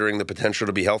 considering the potential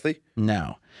to be healthy?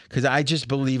 No, because I just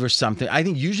believe there's something. I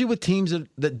think usually with teams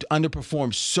that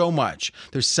underperform so much,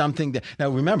 there's something that. Now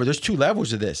remember, there's two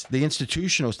levels of this: the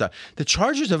institutional stuff. The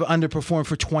Chargers have underperformed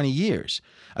for 20 years.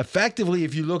 Effectively,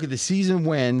 if you look at the season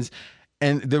wins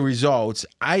and the results,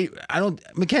 I don't.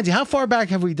 Mackenzie, how far back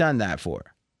have we done that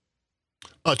for?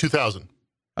 2000.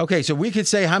 Okay, so we could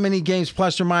say how many games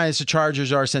plus or minus the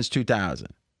Chargers are since 2000.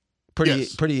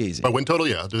 Pretty easy. By win total,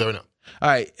 yeah, I'll do that right now. All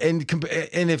right, and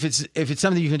if it's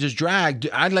something you can just drag,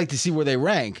 I'd like to see where they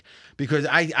rank because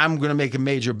I'm going to make a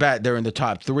major bet they're in the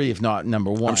top 3, if not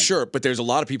number 1. I'm sure, but there's a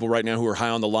lot of people right now who are high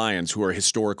on the Lions, who are a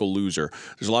historical loser.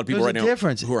 There's a lot of people right now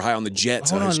who are high on the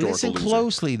Jets, Hold a on, historical listen loser.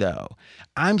 closely though.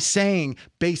 I'm saying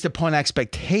based upon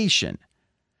expectation.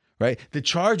 Right, the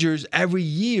Chargers every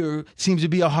year seems to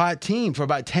be a hot team for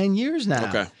about 10 years now.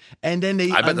 Okay, and then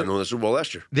I bet they won the Super Bowl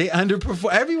last year. They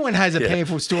underperform. Everyone has a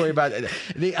painful story about it.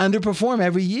 They underperform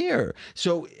every year.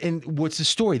 So, and what's the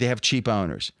story? They have cheap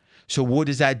owners. So what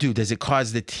does that do? Does it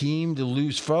cause the team to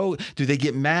lose flow? Do they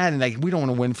get mad and like, we don't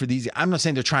want to win for these? I'm not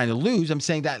saying they're trying to lose. I'm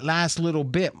saying that last little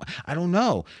bit. I don't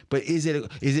know. But is it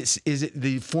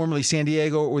the formerly San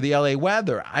Diego or the LA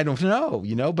weather? I don't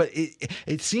know, but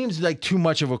it seems like too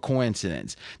much of a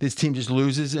coincidence. This team just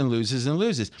loses and loses and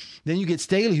loses. Then you get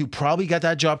Staley, who probably got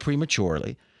that job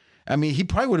prematurely. I mean, he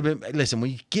probably would have been, listen,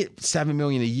 when you get $7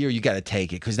 million a year, you got to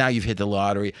take it because now you've hit the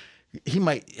lottery. He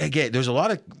might, again, there's a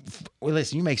lot of, well,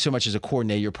 listen, you make so much as a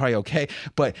coordinator, you're probably okay.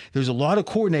 But there's a lot of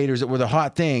coordinators that were the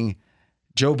hot thing.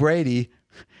 Joe Brady,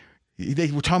 they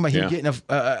were talking about him getting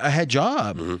a head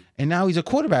job. Mm-hmm. And now he's a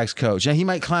quarterback's coach. And he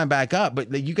might climb back up,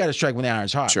 but you got to strike when the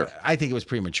iron's hot. Sure. I think it was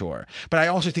premature. But I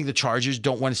also think the Chargers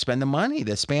don't want to spend the money.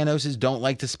 The Spanoses don't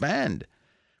like to spend,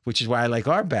 which is why I like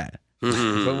our bet.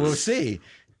 Mm-hmm. But we'll see.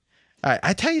 All right,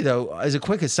 I tell you, though, as a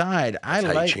quick aside, That's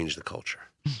how you change the culture.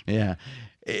 Yeah.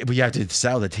 But you have to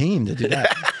sell the team to do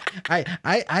that. I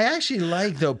actually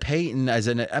like, though, Peyton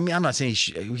I'm not saying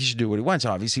he should do what he wants,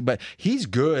 obviously, but he's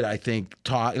good, I think,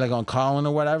 like on Colin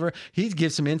or whatever. He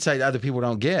gives some insight other people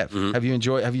don't give. Mm-hmm.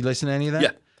 Have you listened to any of that?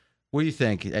 Yeah. What do you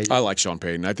think? I like Sean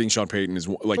Payton. I think Sean Payton is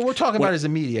like. But we're talking about as a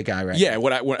media guy, right? Yeah,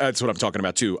 that's what I'm talking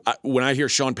about, too. When I hear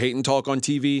Sean Payton talk on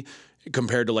TV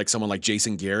compared to like someone like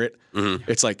Jason Garrett,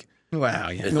 it's like. Wow,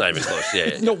 yeah. It's not even close.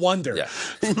 Yeah. No wonder. Yeah.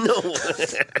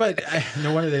 But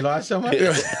no wonder they lost so much.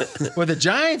 Well, the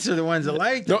Giants are the ones that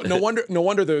liked it. No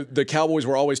wonder the Cowboys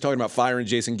were always talking about firing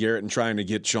Jason Garrett and trying to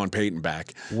get Sean Payton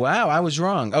back. Wow, I was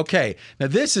wrong. Okay, now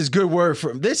this is some good work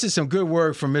from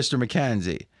Mr.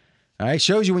 McKenzie. All right,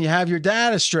 shows you when you have your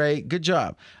data straight. Good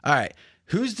job. All right,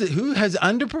 who has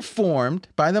underperformed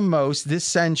by the most this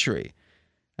century?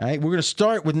 All right, we're going to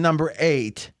start with number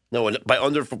 8. No, and by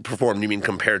underperformed, you mean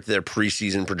compared to their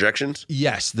preseason projections?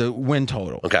 Yes, the win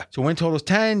total. Okay. So win total is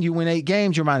 10. You win 8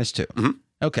 games, you're -2. Mm-hmm.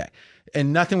 Okay.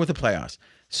 And nothing with the playoffs.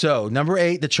 So number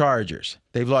 8, the Chargers.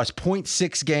 They've lost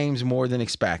 0.6 games more than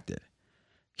expected.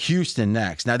 Houston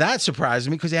next. Now that surprised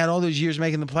me because they had all those years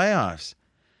making the playoffs.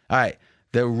 All right.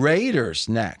 The Raiders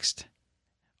next.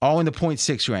 All in the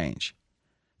 0.6 range.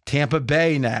 Tampa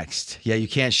Bay next. Yeah, you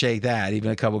can't shake that. Even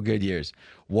a couple good years.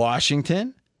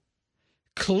 Washington.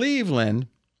 Cleveland,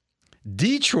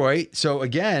 Detroit. So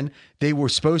again, they were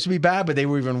supposed to be bad, but they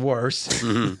were even worse.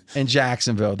 Mm-hmm. And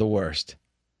Jacksonville, the worst.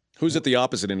 Who's at the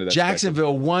opposite end of that?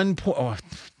 Jacksonville, 1 point. Oh,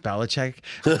 Belichick.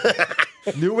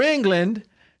 New England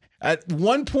at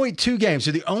 1.2 games.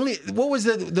 So the only, what was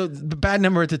the bad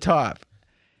number at the top?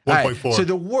 1.4. Right, so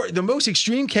the most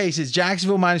extreme case is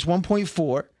Jacksonville minus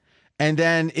 1.4. And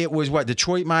then it was what?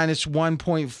 Detroit minus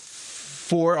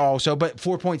 1.4 also, but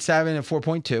 4.7 and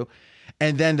 4.2.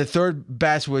 And then the third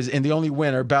best was, and the only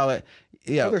winner, Bella.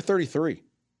 Yeah. They're 33.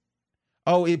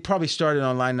 Oh, it probably started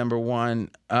on line number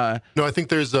 1. No, I think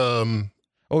there's they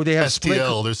have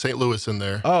STL. There's St. Louis in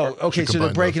there. Oh, okay. So they're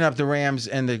combine breaking up the Rams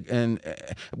and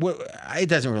well, it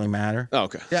doesn't really matter. Oh,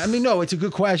 okay. Yeah, I mean, no, it's a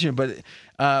good question, but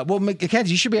well,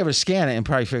 Mackenzie, you should be able to scan it and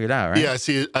probably figure it out, right? Yeah, I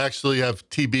see. I actually have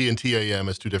TB and TAM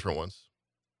as 2 different ones.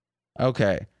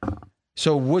 Okay.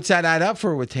 So what's that add up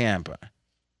for with Tampa?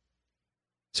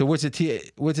 So what's a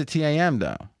TAM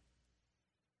though?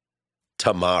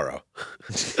 Tomorrow.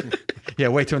 Yeah,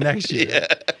 wait till next year. Yeah.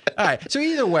 All right. So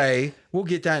either way, we'll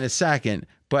get that in a second.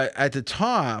 But at the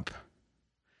top,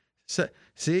 so,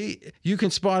 see, you can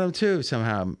spot them too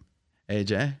somehow,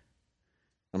 AJ.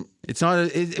 It's not.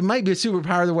 It might be a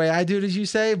superpower the way I do it, as you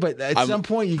say, but at some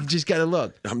point you just got to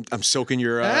look. I'm soaking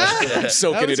your. I'm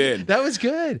soaking it in. That was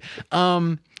good.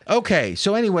 Okay.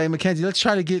 So anyway, Mackenzie, let's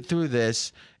try to get through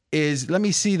this. Let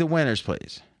me see the winners,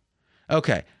 please.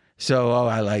 Okay. So,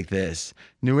 I like this.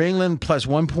 New England plus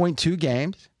 1.2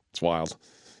 games. It's wild.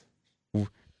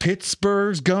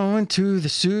 Pittsburgh's going to the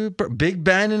Super. Big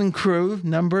Ben and crew,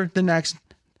 the next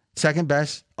second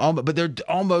best. But they're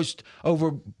almost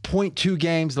over 0.2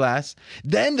 games less.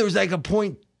 Then there's like a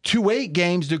 0.28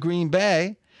 games to Green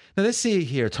Bay. Now, let's see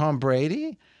here. Tom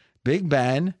Brady, Big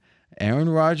Ben, Aaron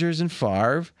Rodgers and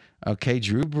Favre. Okay,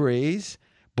 Drew Brees.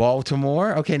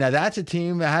 Baltimore. Okay, now that's a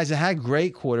team that hasn't had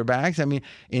great quarterbacks. I mean,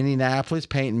 Indianapolis,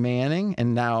 Peyton Manning,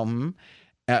 and now,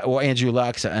 Andrew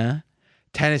Luck.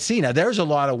 Tennessee. Now, there's a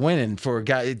lot of winning for a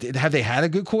guy. Have they had a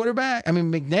good quarterback? I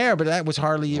mean, McNair, but that was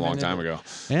hardly even a long time ago.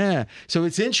 Yeah. So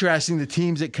it's interesting the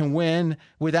teams that can win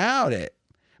without it.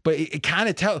 But it kind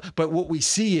of tells. But what we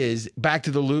see is back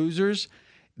to the losers.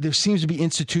 There seems to be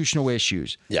institutional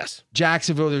issues. Yes.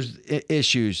 Jacksonville, there's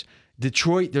issues.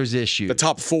 Detroit, there's issues. The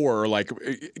top 4 are like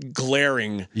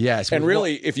glaring. Yes. And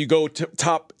really, if you go to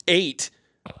top 8,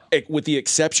 with the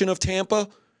exception of Tampa,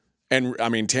 and I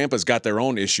mean, Tampa's got their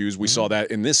own issues. We saw that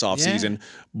in this offseason. Yeah.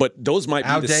 But those might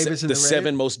be the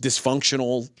 7 most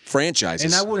dysfunctional franchises.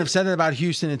 And I wouldn't have said that about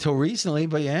Houston until recently,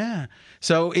 but yeah.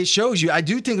 So it shows you. I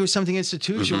do think it was something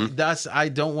institutional. Mm-hmm. Thus, I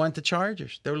don't want the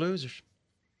Chargers. They're losers.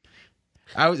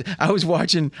 I was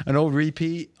watching an old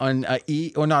repeat on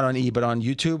E, or not on E, but on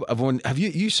YouTube of when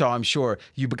you saw, I'm sure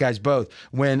you guys both,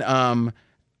 when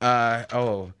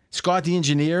Scott the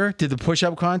Engineer did the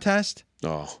push-up contest.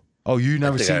 Oh, you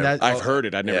never seen that? I've heard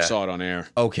it. I never saw it on air.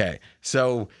 Okay,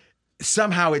 so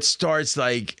somehow it starts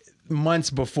like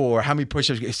months before how many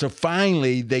push-ups. So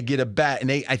finally they get a bet,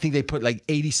 and I think they put like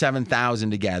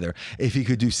 87,000 together if he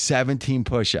could do 17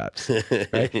 push-ups.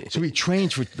 Right? So he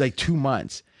trains for like 2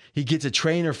 months. He gets a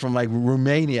trainer from like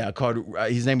Romania called,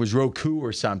 his name was Roku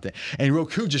or something. And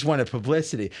Roku just wanted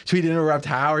publicity. So he'd interrupt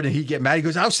Howard and he'd get mad. He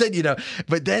goes, I'll send,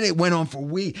 But then it went on for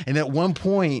weeks. And at one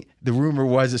point, the rumor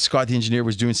was that Scott the Engineer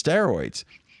was doing steroids.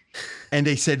 And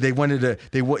they said they wanted to,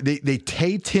 they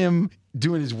taped him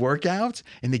doing his workouts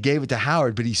and they gave it to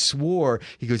Howard, but he swore,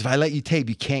 he goes, if I let you tape,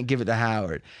 you can't give it to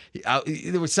Howard.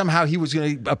 There was somehow he was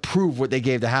going to approve what they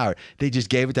gave to Howard. They just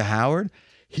gave it to Howard.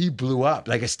 He blew up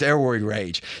like a steroid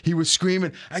rage. He was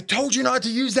screaming, I told you not to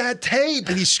use that tape.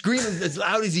 And he's screaming as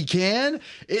loud as he can.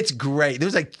 It's great.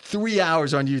 There's like 3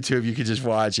 hours on YouTube. You could just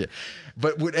watch it.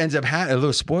 But what ends up happening, a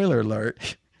little spoiler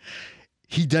alert,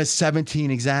 he does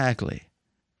 17 exactly.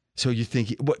 So you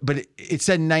think, but it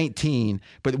said 19,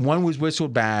 but one was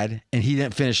whistled bad and he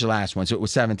didn't finish the last one. So it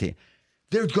was 17.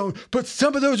 They're going, but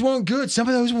some of those weren't good. Some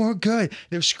of those weren't good.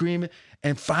 They're screaming.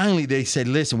 And finally, they said,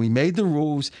 listen, we made the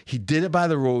rules. He did it by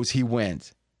the rules. He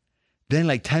wins. Then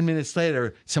like 10 minutes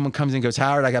later, someone comes in and goes,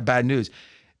 Howard, I got bad news.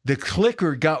 the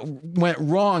clicker went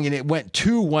wrong and it went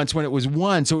 2 once when it was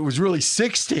 1, so it was really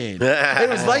 16. It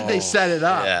was like they set it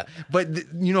up. Yeah. But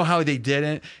you know how they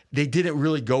didn't? They didn't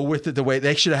really go with it the way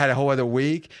they should have had a whole other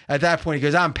week. At that point, he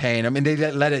goes, "I'm paying them," and they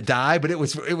let it die. But it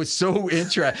was so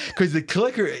interesting because the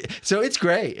clicker. So it's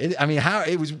great.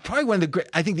 It was probably one of the great.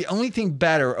 I think the only thing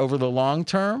better over the long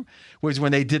term was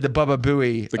when they did the Bubba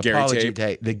Booey apology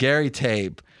tape, the Gary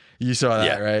tape. You saw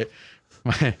that, right?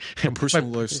 My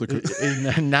personal life's like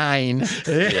a 9.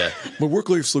 Yeah. My work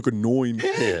life's like a 9.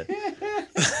 Yeah.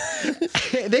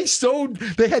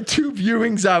 They had 2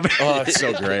 viewings of it. Oh, it's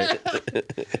so great.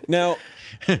 Now,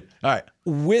 all right.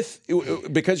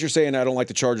 Because you're saying I don't like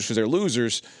the Chargers because they're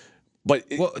losers, but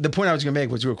the point I was going to make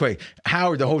was real quick.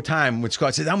 Howard, the whole time when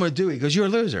Scott said, "I'm going to do it," he goes, "You're a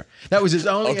loser." That was his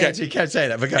only answer. He kept saying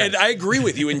that. And I agree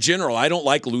with you in general. I don't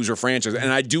like loser franchises,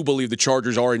 and I do believe the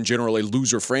Chargers are in general a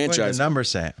loser What franchise. did the numbers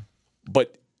say?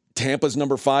 But Tampa's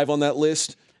number 5 on that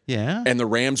list. Yeah. And the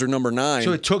Rams are number 9.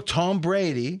 So it took Tom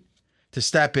Brady to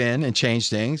step in and change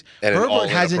things. And Herbert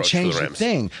hasn't changed a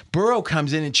thing. Burrow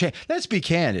comes in and change. Let's be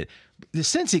candid. The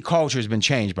Cincy culture has been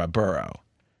changed by Burrow.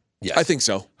 Yes. I think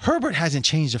so. Herbert hasn't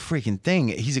changed a freaking thing.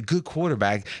 He's a good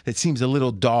quarterback that seems a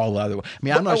little dull. I'm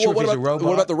not sure if he's a robot.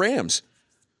 What about the Rams?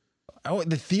 Oh,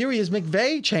 the theory is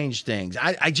McVay changed things.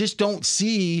 I just don't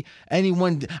see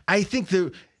anyone. I think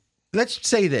let's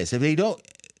say this. If they don't,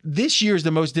 this year's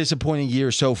the most disappointing year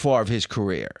so far of his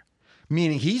career.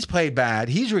 Meaning he's played bad.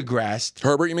 He's regressed.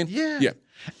 Herbert, you mean? Yeah. Yeah.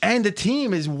 And the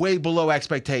team is way below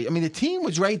expectation. The team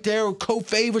was right there,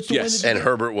 co-favorites to win the And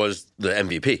Herbert was the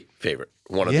MVP favorite.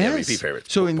 One of the MVP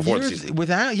favorites. So before the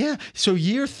season. So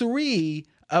year 3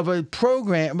 of a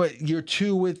program, but year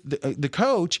 2 with the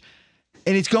coach,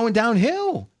 and it's going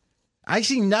downhill. I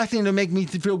see nothing to make me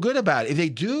feel good about it. If they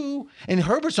do, and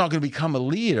Herbert's not going to become a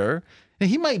leader, and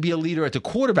he might be a leader at the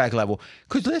quarterback level.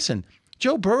 Because listen,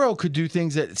 Joe Burrow could do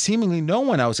things that seemingly no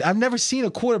one else. I've never seen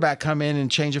a quarterback come in and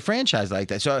change a franchise like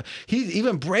that. So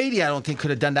even Brady, I don't think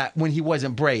could have done that when he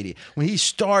wasn't Brady. When he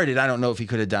started, I don't know if he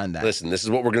could have done that. Listen, this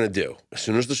is what we're going to do. As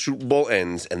soon as the Super Bowl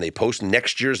ends and they post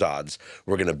next year's odds,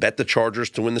 we're going to bet the Chargers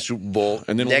to win the Super Bowl.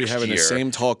 And then we'll be having the same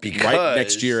talk right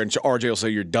next year, and RJ will say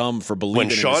you're dumb for believing in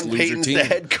this loser team. When Sean Payton's the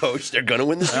head coach, they're going to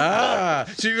win the Super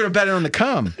Bowl. So you're going to bet it on the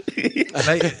come.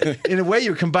 In a way,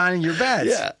 you're combining your bets.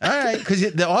 Yeah. All right, because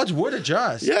the odds would adjust.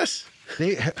 Yes.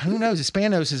 Who knows? The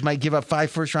Spanoses might give up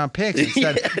 5 first-round picks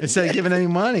instead of giving any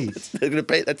money. They're going to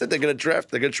pay. That's it. They're going to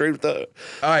draft. They're going to trade with the.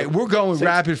 All right, we're going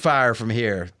rapid fire from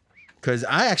here because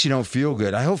I actually don't feel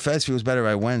good. I hope Fez feels better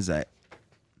by Wednesday.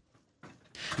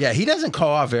 Yeah, he doesn't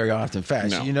call off very often,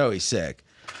 Fez. No. You know he's sick.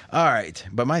 All right,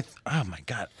 but oh my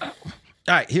God. All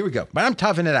right, here we go. But I'm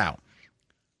toughing it out.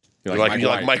 You're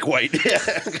like Mike White.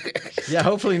 Yeah,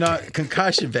 hopefully not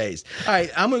concussion based. All right,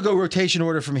 I'm going to go rotation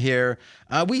order from here.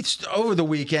 Over the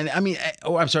weekend,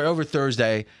 over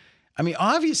Thursday.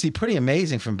 Obviously pretty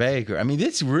amazing from Baker.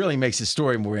 This really makes the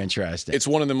story more interesting. It's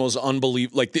one of the most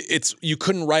unbelievable. You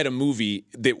couldn't write a movie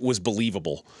that was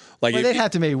believable. They'd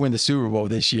have to maybe win the Super Bowl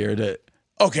this year.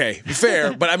 Okay,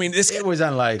 fair, but it was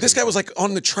unlikely. This guy was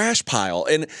on the trash pile,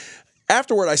 and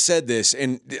afterward, I said this,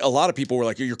 and a lot of people were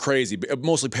like, "You're crazy."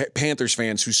 Mostly Panthers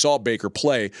fans who saw Baker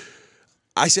play.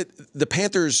 I said the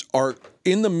Panthers are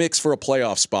in the mix for a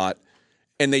playoff spot,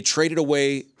 and they traded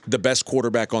away the best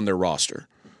quarterback on their roster,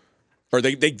 or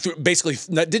they basically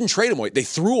didn't trade him away. They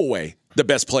threw away the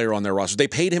best player on their roster. They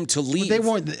paid him to leave. They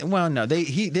weren't. Well, no, they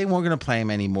weren't going to play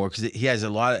him anymore because he had a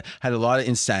lot of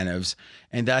incentives,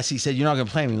 and thus he said, "You're not going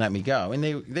to play me. Let me go." And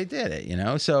they did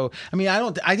it, So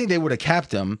I think they would have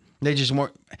kept him. They just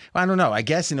weren't. I don't know. I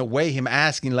guess in a way, him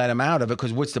asking let him out of it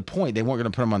because what's the point? They weren't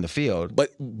going to put him on the field.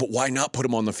 But why not put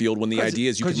him on the field when the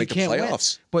idea is you can make the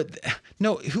playoffs? Win. But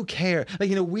no, who cares?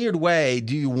 In a weird way,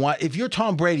 do you want? If you're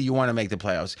Tom Brady, you want to make the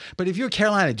playoffs. But if you're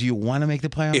Carolina, do you want to make the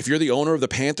playoffs? If you're the owner of the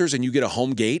Panthers and you get a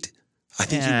home gate, I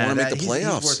think you want to make the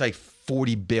playoffs. He's worth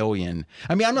 $40 billion.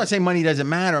 I'm not saying money doesn't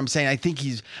matter. I'm saying I think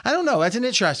I don't know. That's an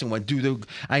interesting one.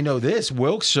 I know this.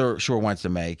 Wilkes sure wants to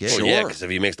make it. Well, yeah, because if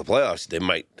he makes the playoffs, they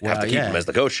might have to keep him as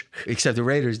the coach. Except the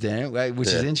Raiders didn't, right? Which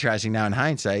is interesting now in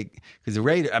hindsight. Because the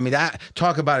Raiders,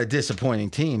 talk about a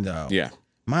disappointing team, though. Yeah.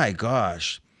 My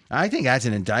gosh. I think that's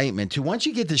an indictment, too. Once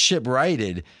you get the ship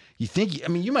righted, you think,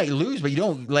 you might lose, but you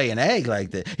don't lay an egg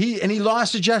like that. He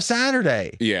lost to Jeff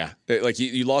Saturday. Yeah.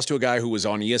 You lost to a guy who was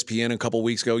on ESPN a couple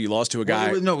weeks ago. You lost to a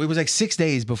guy. It was 6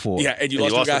 days before. Yeah. And you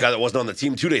lost to a guy that wasn't on the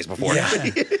team 2 days before.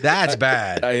 Yeah. That's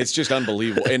bad. It's just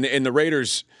unbelievable. And the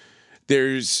Raiders,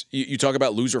 you talk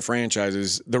about loser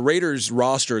franchises. The Raiders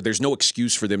roster, there's no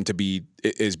excuse for them to be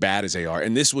as bad as they are.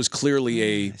 And this was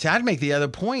clearly See, I'd make the other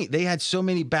point. They had so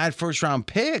many bad first-round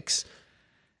picks.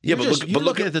 Yeah, You're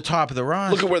looking at the top of the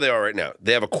roster. Look at where they are right now.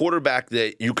 They have a quarterback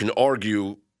that you can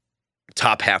argue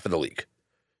top half of the league.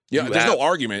 Yeah, there's no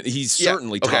argument. He's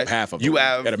certainly top half of the league,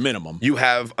 at a minimum. You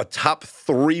have a top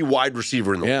 3 wide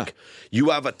receiver in the league. You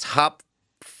have a top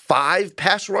 5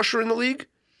 pass rusher in the league.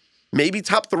 Maybe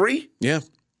top 3. Yeah.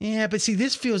 Yeah, but see,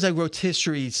 this feels like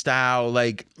rotisserie style,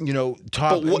 like,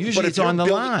 top. Usually it's on the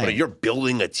line. But if you're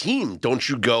building a team, don't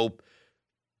you go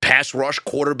pass rush,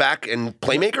 quarterback, and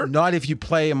playmaker? Not if you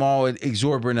play them all at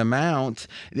exorbitant amount,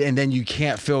 and then you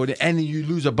can't fill it, and then you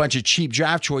lose a bunch of cheap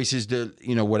draft choices to,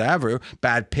 whatever,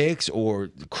 bad picks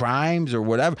or crimes or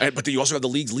whatever. But you also have the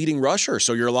league's leading rusher,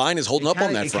 so your line is holding up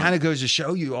on that front. It kind of goes to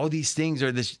show you all these things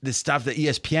are the stuff that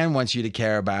ESPN wants you to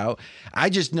care about. I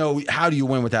just know, how do you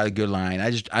win without a good line?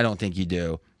 I don't think you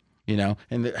do,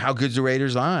 And how good's the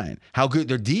Raiders' line? How good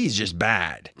their D is just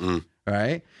bad,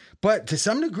 right? But to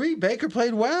some degree, Baker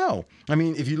played well. I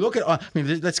mean, if you look at,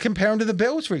 let's compare him to the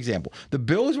Bills, for example. The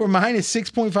Bills were minus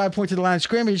 6.5 points to the line of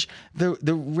scrimmage. The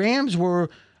Rams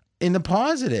were in the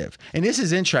positive. And this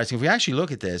is interesting. If we actually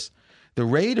look at this, the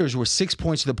Raiders were 6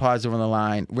 points to the positive on the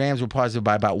line. Rams were positive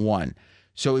by about 1.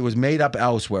 So it was made up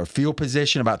elsewhere. Field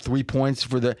position, about 3 points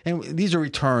and these are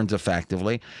returns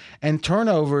effectively. And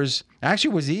turnovers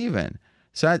actually was even.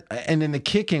 And then the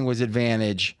kicking was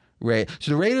advantage. So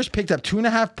the Raiders picked up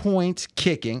 2.5 points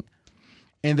kicking,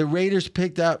 and the Raiders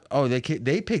picked up.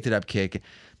 They picked it up kicking.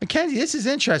 Mackenzie, this is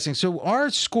interesting. So our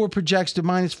score projects to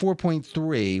minus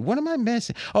 4.3. What am I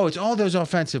missing? It's all those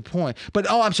offensive points. But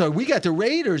I'm sorry, we got the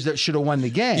Raiders that should have won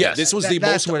the game. Yeah, this was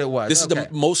that's what it was. This is the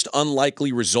most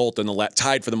unlikely result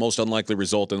tied for the most unlikely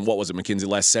result in what was it, Mackenzie?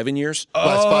 Last 7 years?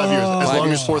 Last 5 years, as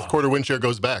long as fourth quarter win share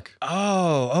goes back.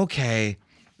 Oh, okay.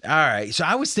 All right. So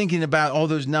I was thinking about all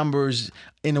those numbers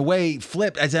in a way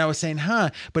flipped as I was saying,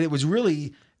 but it was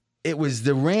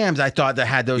the Rams I thought that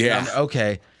had those numbers.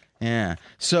 Okay. Yeah.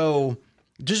 So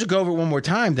just to go over it one more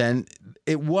time then,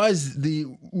 it was the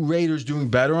Raiders doing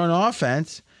better on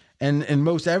offense and in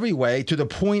most every way to the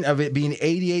point of it being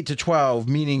 88-12,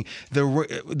 meaning the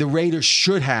Raiders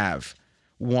should have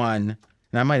won.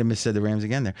 And I might have missaid the Rams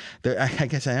again there. I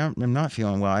guess I'm not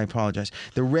feeling well. I apologize.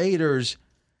 The Raiders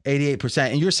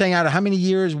 88%. And you're saying out of how many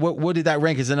years, what did that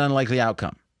rank as an unlikely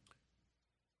outcome?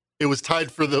 It was tied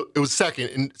it was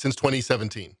second since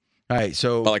 2017. All right,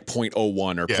 so by like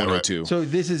 0.01 or 0.02. Right. So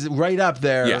this is right up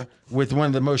there with one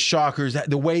of the most shockers.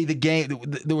 The way the game,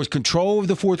 there was control of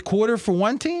the fourth quarter for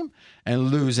one team and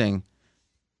losing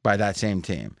by that same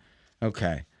team.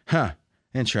 Okay.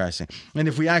 Interesting. And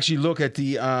if we actually look at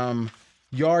the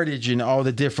yardage and all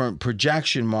the different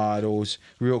projection models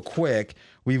real quick,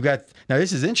 we've got, now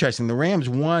this is interesting. The Rams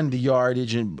won the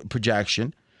yardage and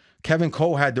projection. Kevin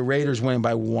Cole had the Raiders winning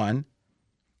by 1.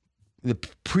 The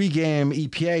pregame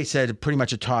EPA said pretty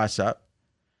much a toss-up.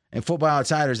 And Football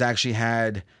Outsiders actually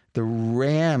had the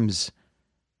Rams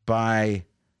by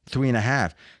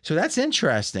 3.5. So that's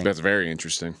interesting. That's very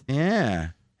interesting. Yeah.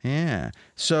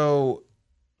 So,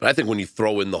 but I think when you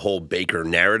throw in the whole Baker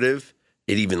narrative,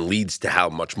 it even leads to how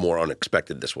much more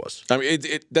unexpected this was. I mean,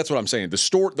 that's what I'm saying.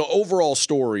 The overall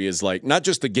story is like not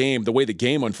just the game. The way the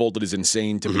game unfolded is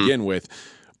insane to begin with,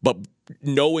 but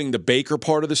knowing the Baker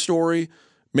part of the story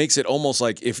makes it almost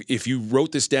like if you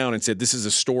wrote this down and said, this is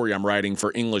a story I'm writing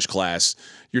for English class,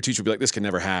 your teacher would be like, this can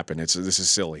never happen. This is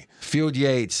silly. Field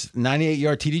Yates,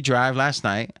 98-yard TD drive last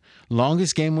night.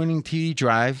 Longest game-winning TD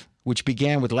drive, which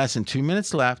began with less than 2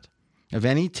 minutes left of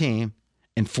any team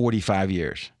in 45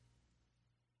 years.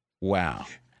 Wow.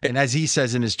 And as he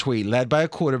says in his tweet, led by a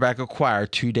quarterback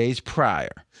acquired 2 days prior.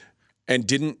 And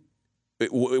didn't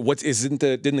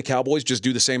the Cowboys just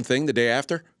do the same thing the day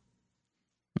after?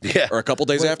 Yeah. Or a couple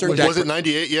days after? Was it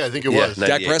 98? Yeah, I think it was.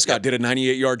 Dak Prescott did a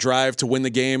 98-yard drive to win the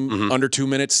game under 2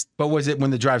 minutes. But was it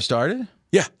when the drive started?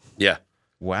 Yeah. Yeah.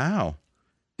 Wow.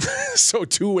 So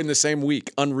 2 in the same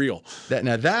week. Unreal. And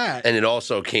it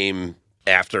also came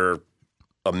after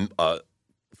a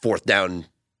fourth down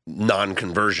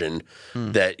non-conversion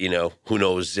that, who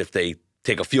knows if they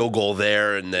take a field goal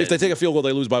there. And then, if they take a field goal,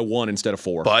 they lose by 1 instead of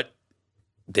 4. But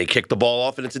they kick the ball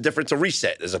off, and it's a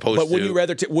reset as opposed to. But would you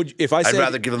rather? If I said I'd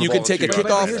rather give them you the could ball take a to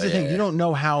kickoff. Here's the thing: you don't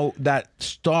know how that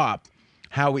stopped,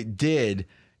 how it did.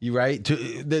 You right to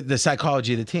the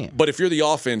psychology of the team. But if you're the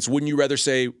offense, wouldn't you rather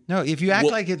say no? If you act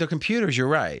like they're computers, you're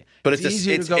right. But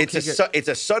it's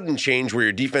a sudden change where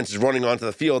your defense is running onto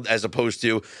the field as opposed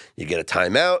to you get a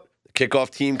timeout.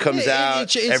 Kickoff team comes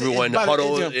out, everyone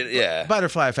huddles.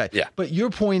 Butterfly effect. Yeah. But your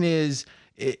point is,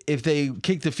 if they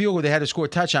kicked the field goal, they had to score a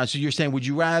touchdown. So you're saying, would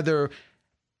you rather?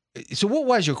 So what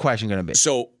was your question going to be?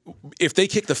 So if they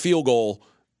kick the field goal,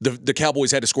 the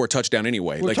Cowboys had to score a touchdown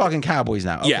anyway. We're talking Cowboys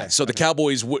now. Yeah, Okay. so the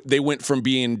Cowboys, they went from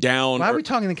being down. Why are we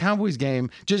talking the Cowboys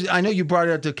game? I know you brought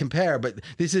it up to compare, but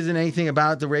this isn't anything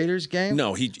about the Raiders game?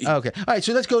 No, he Okay. All right,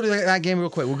 so let's go to that game real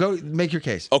quick. We'll go make your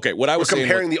case. Okay, what I was saying,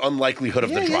 comparing the unlikelihood of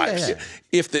the drives. Yeah.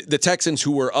 if the Texans,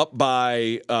 who were up by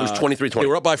It was 23-20. they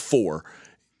were up by 4.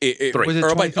 Was it or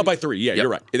 23? up by 3. Yeah, you're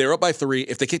right. They were up by 3.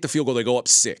 If they kick the field goal, they go up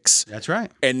 6. That's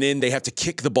right. And then they have to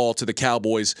kick the ball to the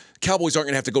Cowboys. Cowboys aren't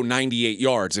going to have to go 98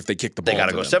 yards if they kick the ball. They got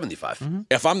to to go them. 75. Mm-hmm.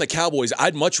 If I'm the Cowboys,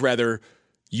 I'd much rather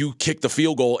you kick the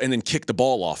field goal and then kick the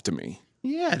ball off to me.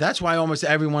 Yeah, that's why almost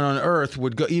everyone on earth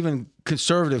would go, even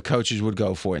conservative coaches would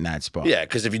go for it in that spot. Yeah,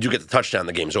 because if you do get the touchdown,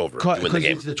 the game's over. You win the Because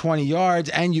game. it's the 20 yards,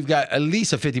 and you've got at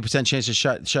least a 50% chance to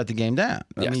shut the game down.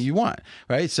 I Yes. mean, you want,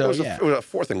 right? So, It was, yeah. it was a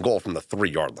 4th and goal from the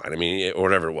 3-yard line. I mean, or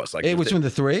whatever it was. Like It was from the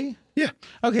 3? Yeah.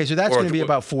 Okay, so that's Or going to be if-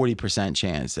 about 40%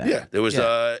 chance then. Yeah, it was.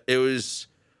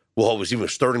 Well, it was even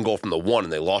 3rd and goal from the 1,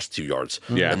 and they lost 2 yards.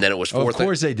 Yeah. and then it was 4th. Oh, of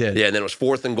course they did. Yeah, and then it was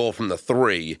 4th and goal from the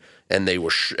 3, and they were.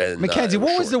 Mackenzie,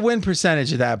 what was the win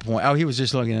percentage at that point? Oh, he was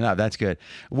just looking it up. That's good.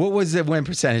 What was the win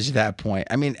percentage at that point?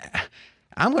 I mean,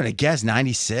 I'm going to guess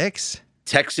 96.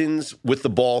 Texans with the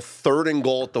ball, 3rd and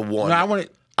goal at the 1? No,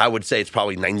 I would say it's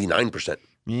probably 99%.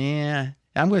 Yeah,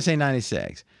 I'm going to say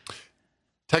 96.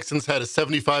 Texans had a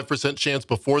 75% chance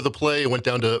before the play. It went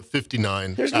down to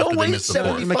 59 There's after no they way missed the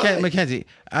fourth. 75. Mackenzie,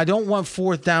 I don't want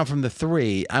 4th down from the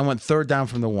 3. I want 3rd down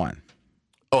from the 1.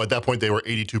 Oh, at that point, they were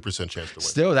 82% chance to win.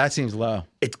 Still, that seems low.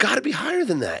 It's got to be higher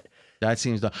than that. That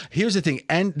seems low. Here's the thing,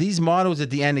 and these models at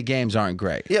the end of games aren't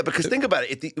great. Yeah, because think about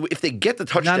it. If they get the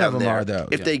touchdown None of them there, are, though.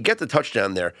 if they get the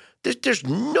touchdown there, there's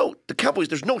no the Cowboys.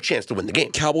 There's no chance to win the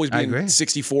game. Cowboys I being agree.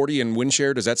 60-40 in win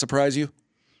share, does that surprise you?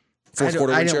 Fourth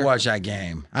quarter I win didn't share? watch that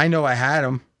game. I know I had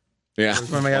them. Yeah.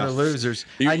 One of my other losers.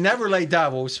 I never laid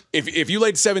doubles. If you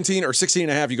laid 17 or 16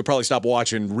 and a half, you could probably stop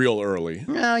watching real early.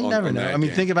 No, you never know. I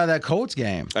mean, think about that Colts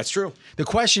game. That's true. The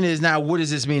question is now, what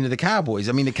does this mean to the Cowboys?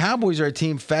 I mean, the Cowboys are a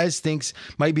team Fez thinks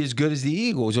might be as good as the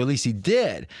Eagles, or at least he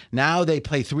did. Now they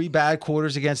play 3 bad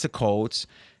quarters against the Colts.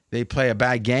 They play a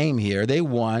bad game here. They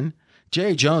won.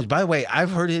 Jerry Jones, by the way,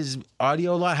 I've heard his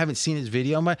audio a lot. I haven't seen his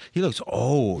video much. He looks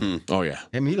old. Oh, yeah.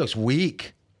 I mean, he looks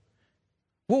weak.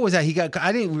 What was that?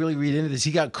 I didn't really read into this.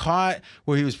 He got caught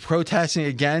where he was protesting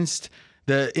against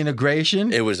the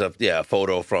integration. It was a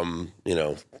photo from Yeah,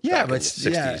 back in but the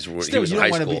 60s where he still, was you in don't high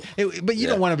want school. to be. But you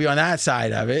don't want to be on that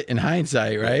side of it in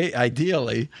hindsight, right?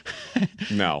 Ideally,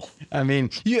 No. I mean,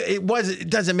 it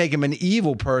doesn't make him an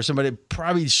evil person, but it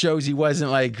probably shows he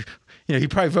wasn't like. He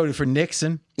probably voted for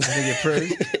Nixon. I think it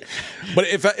proves. But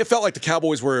it felt like the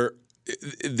Cowboys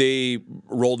they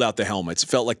rolled out the helmets. It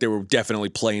felt like they were definitely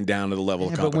playing down to the level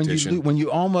of But competition. when you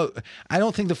almost, I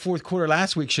don't think the fourth quarter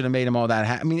last week should have made him all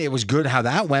that. I mean, it was good how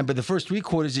that went, but the first 3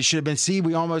 quarters it should have been. See,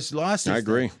 we almost lost. This I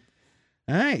agree. thing.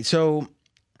 All right, so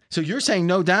you're saying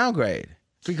no downgrade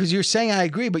because you're saying I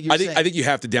agree, but you're saying I think you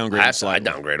have to downgrade. I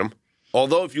downgrade them.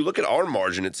 Although if you look at our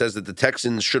margin, it says that the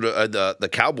Texans should have the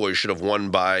Cowboys should have won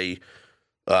by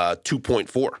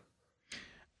 2.4.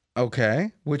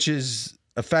 okay, which is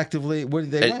effectively what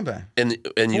did they win by? And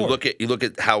you look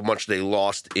at how much they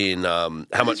lost in how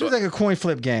much This was like a coin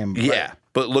flip game. yeah,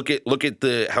 but look at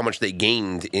the how much they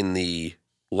gained in the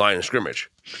line of scrimmage,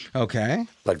 Okay.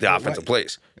 like the offensive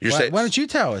plays. Why don't you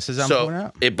tell us as I'm going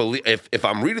out? If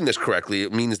I'm reading this correctly,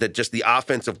 it means that just the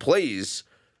offensive plays,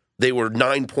 they were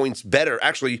 9 points better,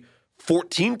 actually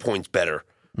 14 points better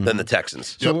than the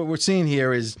Texans. So what we're seeing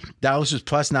here is Dallas was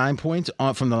plus 9 points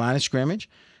from the line of scrimmage,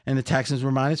 and the Texans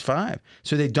were minus 5.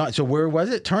 So they don't. So where was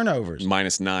it? Turnovers.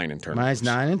 Minus 9 in turnovers. Minus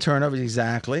 9 in turnovers,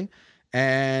 exactly.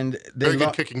 And they Very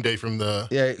good kicking day from the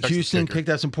Texans Houston kicker. picked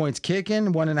up some points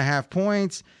kicking, 1.5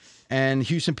 points. And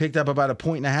Houston picked up about 1.5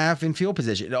 points in field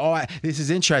position. This is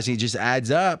interesting. It just adds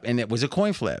up, and it was a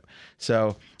coin flip.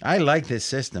 So I like this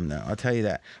system, though. I'll tell you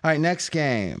that. All right, next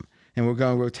game, and we're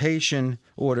going rotation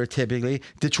order typically.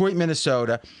 Detroit,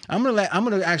 Minnesota. I'm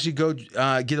gonna actually go get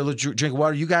a little drink of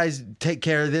water. You guys take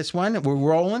care of this one. We're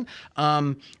rolling.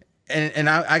 And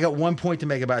I got 1 point to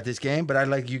make about this game, but I'd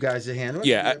like you guys to handle it.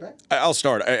 Yeah, I'll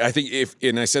start. I think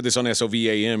and I said this on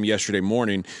SOVAM yesterday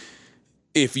morning.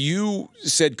 If you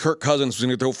said Kirk Cousins was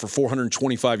going to throw for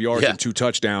 425 yards and 2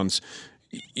 touchdowns,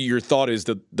 your thought is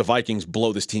that the Vikings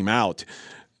blow this team out.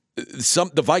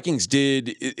 the Vikings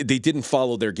didn't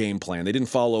follow their game plan. They didn't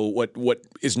follow what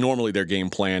is normally their game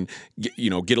plan.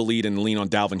 Get a lead and lean on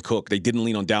Dalvin Cook. They didn't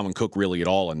lean on Dalvin Cook really at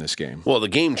all in this game. Well, the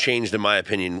game changed, in my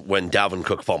opinion, when Dalvin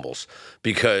Cook fumbles,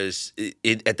 because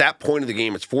at that point of the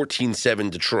game, it's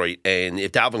 14-7 Detroit, and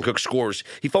if Dalvin Cook scores,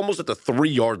 he fumbles at the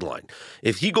 3-yard line.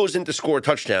 If he goes in to score a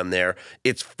touchdown there,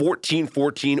 it's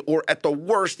 14-14, or at the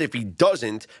worst, if he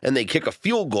doesn't and they kick a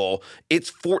field goal,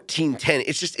 it's 14-10.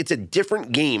 It's a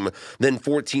different game than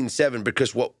 14-7,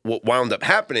 because what wound up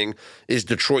happening is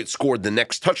Detroit scored the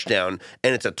next touchdown,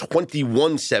 and it's a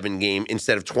 21-7 game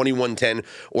instead of 21-10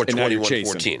 or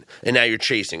 21-14. And now you're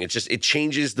chasing. It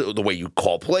changes the way you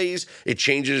call plays. It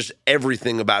changes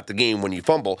everything about the game when you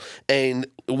fumble. And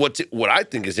what I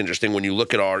think is interesting when you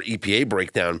look at our EPA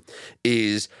breakdown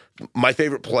is my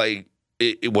favorite play,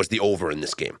 it was the over in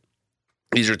this game.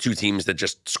 These are two teams that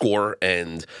just score,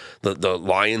 and the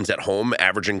Lions at home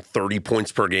averaging 30 points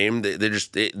per game.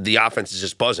 The offense is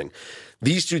just buzzing.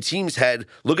 These two teams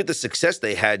look at the success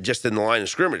they had just in the line of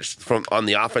scrimmage on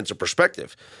the offensive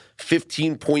perspective.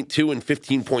 15.2 and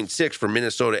 15.6 for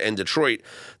Minnesota and Detroit.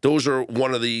 Those are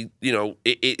one of the,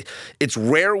 it's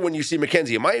rare when you see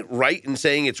Mackenzie. Am I right in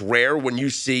saying it's rare when you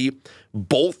see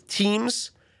both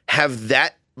teams have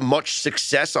that much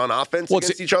success on offense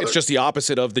against each other? It's just the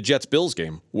opposite of the Jets-Bills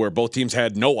game, where both teams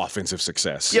had no offensive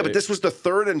success. Yeah, but this was the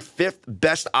third and fifth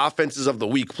best offenses of the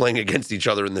week playing against each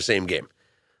other in the same game.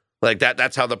 Like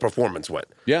that's how the performance went.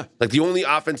 Yeah. Like the only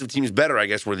offensive teams better, I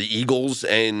guess, were the Eagles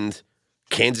and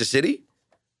Kansas City,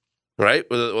 right?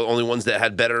 Were the only ones that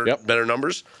had better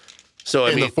numbers. So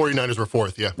the 49ers were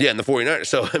fourth, yeah. Yeah, and the 49ers.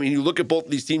 So, you look at both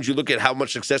these teams, you look at how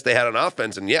much success they had on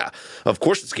offense, and of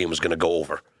course this game was going to go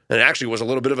over. And it actually was a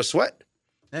little bit of a sweat.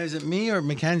 Now, is it me or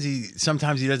Mackenzie?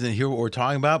 Sometimes he doesn't hear what we're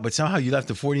talking about, but somehow you left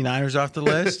the 49ers off the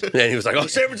list. And he was like,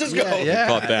 San Francisco. Yeah.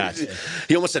 Caught that.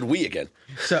 He almost said we again.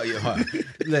 So,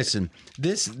 listen,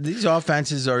 these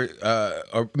offenses are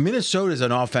Minnesota's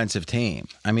an offensive team.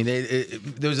 I mean,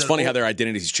 it's funny how their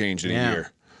identity's changed in a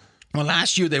year. Well,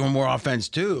 last year they were more offense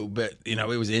too, but, it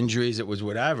was injuries, it was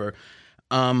whatever.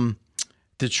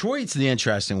 Detroit's the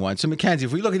interesting one. So, Mackenzie,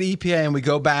 if we look at EPA and we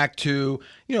go back to,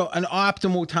 an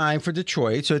optimal time for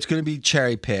Detroit, so it's going to be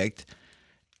cherry-picked,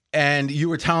 and you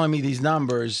were telling me these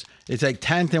numbers, it's like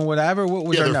 10th and whatever. What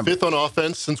was our they're number? 5th on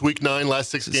offense since week 9,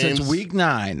 last 6 games. Since week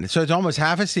 9. So it's almost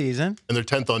half a season. And they're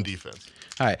 10th on defense.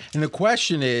 All right. And the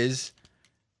question is,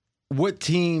 what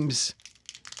teams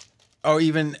are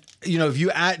even... if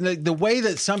you add the way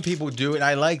that some people do it,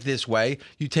 I like this way.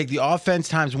 You take the offense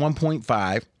times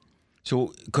 1.5,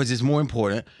 so because it's more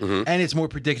important and it's more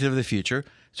predictive of the future.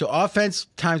 So offense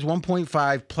times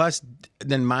 1.5 plus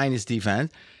then minus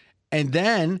defense, and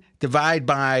then divide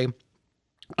by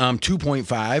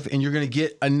 2.5, and you're going to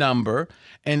get a number,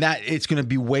 and that it's going to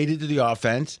be weighted to the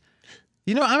offense.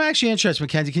 I'm actually interested,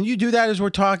 Mackenzie. Can you do that as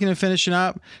we're talking and finishing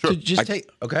up? Sure. So just okay.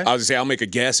 I was going to say, I'll make a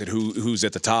guess at who's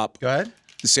at the top. Go ahead.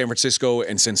 San Francisco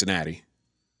and Cincinnati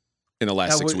in the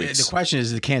last 6 weeks. The question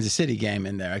is the Kansas City game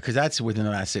in there, because that's within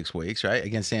the last 6 weeks, right?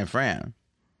 Against San Fran.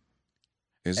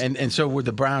 And so would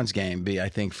the Browns game be, I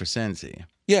think, for Cincy.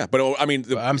 Yeah, but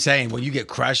I'm saying when you get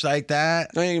crushed like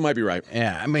that. You might be right.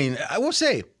 Yeah, I will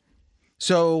say.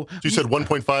 So you said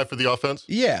 1.5 for the offense?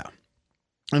 Yeah.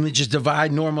 And then just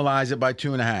normalize it by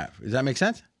 2.5. Does that make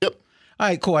sense? Yep. All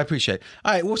right, cool. I appreciate it.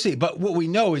 All right, we'll see. But what we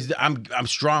know is that I'm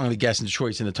strongly guessing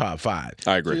Detroit's in the top 5.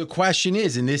 I agree. So the question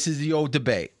is, and this is the old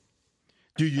debate,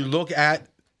 do you look at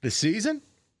the season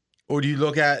or do you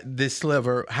look at this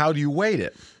sliver? How do you weight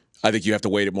it? I think you have to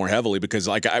weight it more heavily because,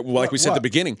 we said at the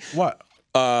beginning. What?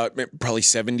 Probably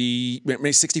 70,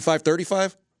 maybe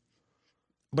 65-35.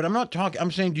 But I'm not talking.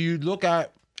 I'm saying, do you look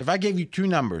at, if I gave you two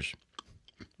numbers,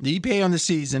 the EPA on the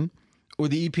season or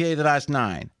the EPA the last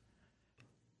 9,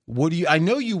 I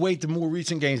know you weight the more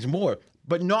recent games more,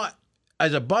 but not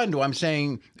as a bundle. I'm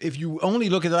saying if you only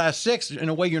look at the last 6, in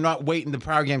a way, you're not weighting the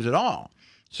prior games at all.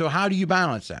 So how do you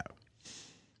balance that?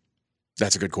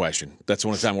 That's a good question. That's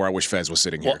one of the time where I wish Fez was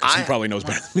sitting here because he probably knows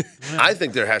better. I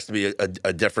think there has to be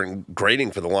a different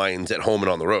grading for the Lions at home and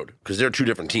on the road because they're two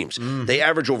different teams. They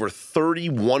average over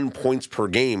 31 points per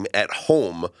game at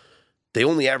home. They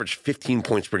only average 15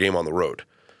 points per game on the road.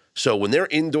 So when they're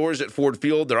indoors at Ford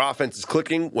Field, their offense is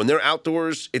clicking. When they're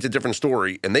outdoors, it's a different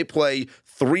story. And they play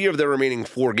 3 of their remaining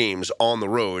 4 games on the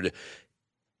road.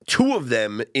 2 of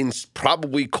them in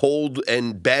probably cold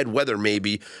and bad weather,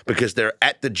 maybe, because they're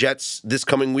at the Jets this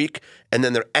coming week, and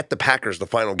then they're at the Packers the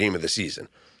final game of the season.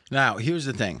 Now, here's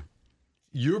the thing.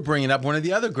 You're bringing up one of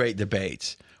the other great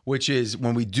debates, which is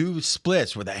when we do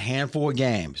splits with a handful of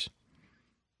games,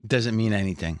 it doesn't mean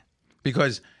anything.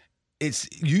 Because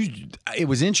it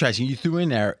was interesting. You threw in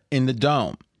there in the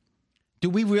dome. Do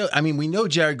we really? I mean, we know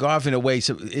Jared Goff in a way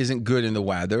isn't good in the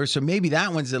weather, so maybe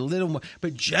that one's a little more.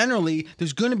 But generally,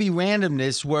 there's going to be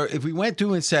randomness where if we went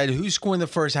through and said who's scoring the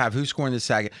first half, who's scoring the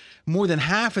second, more than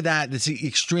half of that's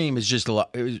extreme is just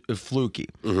fluky,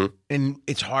 and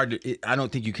it's hard. I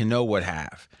don't think you can know what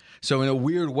half. So in a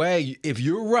weird way, if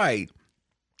you're right,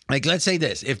 like let's say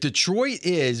this: if Detroit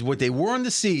is what they were in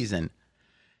the season,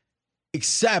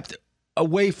 except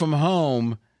away from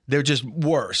home, they're just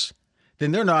worse.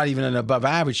 Then they're not even an above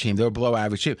average team. They're a below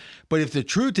average team. But if the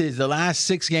truth is the last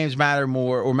 6 games matter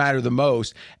more or matter the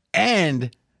most,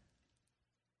 and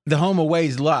the home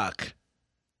away's luck,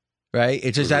 right?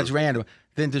 It's just that's random.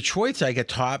 Then Detroit's like a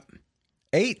top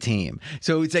 8 team.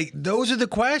 So it's like those are the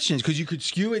questions because you could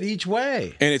skew it each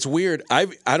way. And it's weird. I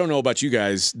don't know about you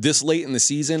guys. This late in the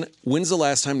season, when's the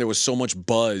last time there was so much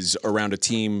buzz around a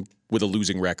team with a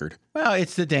losing record? Well,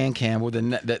 it's the Dan Campbell,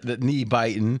 the knee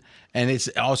biting, and it's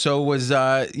also was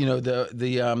the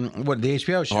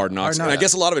HBO show Hard Knocks. And I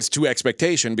guess a lot of it's to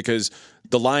expectation because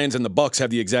the Lions and the Bucks have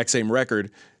the exact same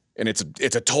record, and it's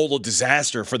a total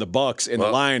disaster for the Bucks, and the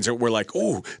Lions were like,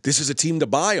 oh, this is a team to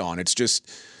buy on. It's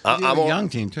just I'm a young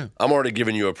team too. I'm already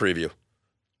giving you a preview.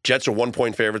 Jets are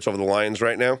 1-point favorites over the Lions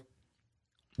right now.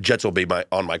 Jets will be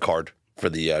on my card for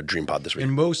the Dream Pod this week.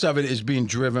 And most of it is being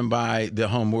driven by the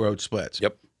home road splits.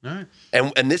 Yep. All right.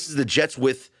 And this is the Jets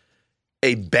with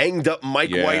a banged up Mike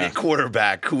White at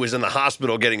quarterback who was in the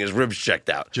hospital getting his ribs checked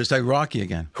out. Just like Rocky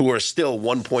again. Who are still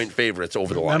 1-point favorites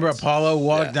over the Lions. Remember Apollo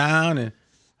walked down and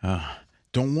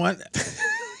don't want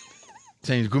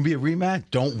saying it's going to be a rematch?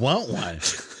 Don't want one.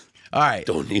 All right.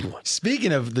 Don't need one.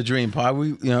 Speaking of the Dream Pod,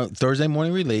 we Thursday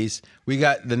morning release, we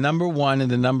got the number 1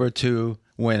 and the number 2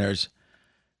 winners.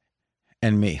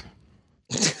 And me.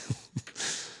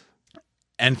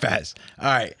 And Fez. All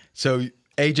right. So,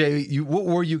 AJ, what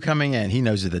were you coming in? He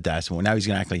knows the decimal. Now he's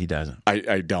going to act like he doesn't.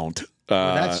 I don't.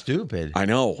 Well, that's stupid. I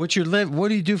know. What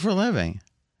do you do for a living?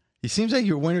 It seems like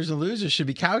your winners and losers should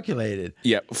be calculated.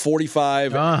 Yeah,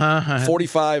 45,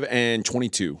 45 and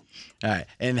 22. All right.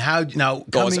 And how now?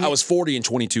 I was 40 and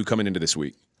 22 coming into this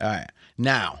week. All right.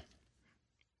 Now,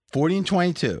 40 and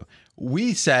 22.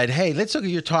 We said, hey, let's look at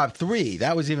your top 3.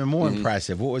 That was even more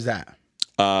impressive. What was that?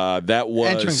 That was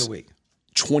entering the week.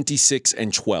 26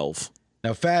 and 12.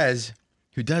 Now, Fez,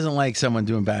 who doesn't like someone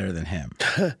doing better than him,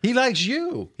 he likes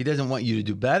you. He doesn't want you to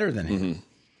do better than him.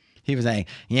 He was saying,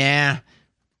 yeah,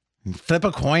 flip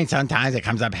a coin. Sometimes it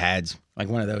comes up heads, like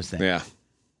one of those things. Yeah.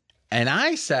 And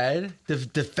I said,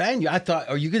 defend you. I thought,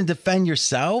 are you going to defend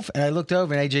yourself? And I looked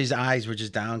over, and AJ's eyes were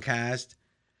just downcast.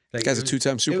 Like, that guy's a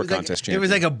 2-time Super Contest champion. It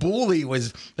was like a bully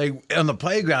was like on the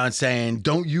playground saying,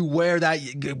 "Don't you wear that?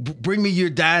 Bring me your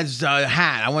dad's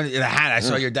hat. I want the hat. I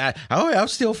saw your dad. Oh, I'll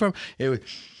steal from it." Was,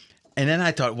 and then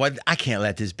I thought, "What? I can't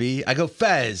let this be." I go,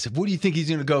 "Fez, what do you think he's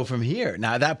going to go from here?"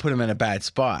 Now that put him in a bad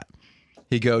spot.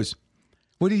 He goes,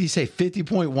 "What did he say?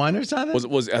 50.1 or something?"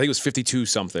 Was I think it was 52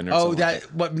 something. Or something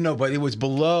that. Like that. No, but it was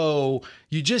below.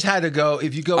 You just had to go.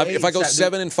 If you go, if I go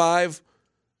 7 and 5.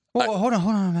 Well, hold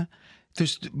on.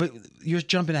 But you're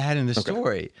jumping ahead in the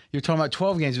story. You're talking about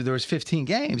 12 games, but there was 15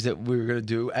 games that we were going to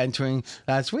do entering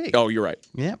last week. Oh, you're right.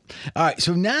 Yeah. All right.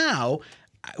 So now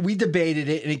we debated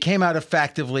it, and it came out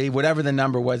effectively, whatever the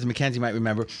number was, Mackenzie might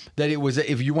remember, that it was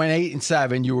if you went 8 and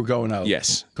 7, you were going over.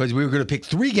 Yes. Because we were going to pick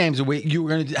 3 games a week. You were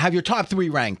going to have your top 3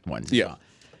 ranked ones. Yeah.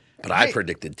 But I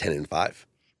predicted 10 and 5.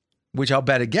 Which I'll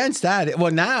bet against that.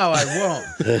 Well, now I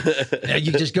won't. Now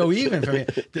you just go even from here.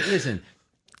 Listen.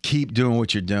 Keep doing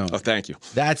what you're doing. Oh, thank you.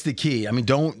 That's the key. I mean,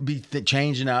 don't be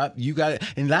changing up. You got it.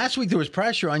 And last week there was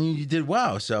pressure on you. You did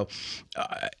well. So,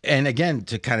 and again,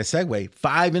 to kind of segue,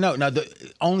 5-0. Now,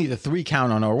 only the 3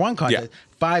 count on our 1 contest.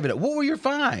 5-0. What were your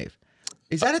 5?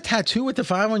 Is that a tattoo with the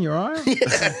 5 on your arm?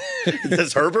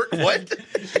 Does Herbert? What?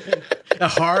 A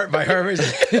heart by Herbert.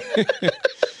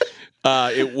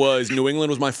 It was New England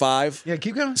was my 5. Yeah,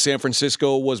 keep going. San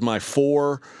Francisco was my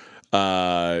 4.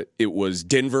 It was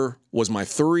Denver was my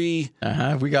 3.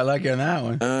 We got lucky on that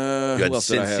one. You had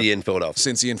Cincy and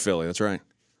Philadelphia. Cincy and Philly, that's right.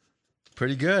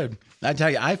 Pretty good. I tell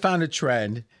you, I found a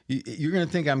trend. You're going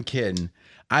to think I'm kidding.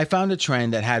 I found a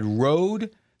trend that had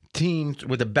road teams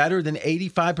with a better than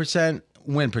 85%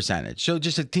 win percentage. So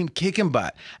just a team kicking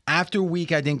butt. After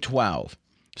week, I think 12.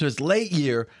 So it's late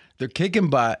year, they're kicking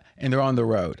butt, and they're on the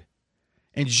road.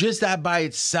 And just that by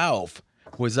itself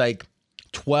was like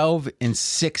 12 and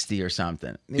 60 or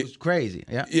something. It was crazy.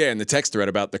 Yeah. Yeah. And the text thread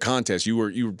about the contest,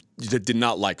 you did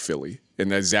not like Philly, and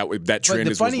that trend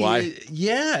was why.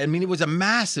 Yeah. I mean, it was a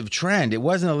massive trend. It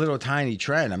wasn't a little tiny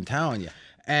trend. I'm telling you.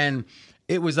 And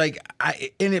it was like,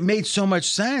 and it made so much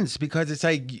sense because it's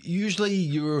like usually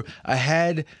you're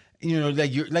ahead,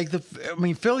 like you're like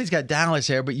Philly's got Dallas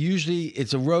here, but usually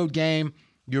it's a road game.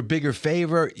 You're a bigger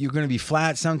favorite. You're going to be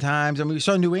flat sometimes. I mean, we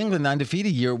saw New England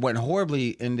undefeated year went horribly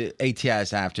in the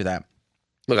ATS after that.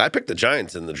 Look, I picked the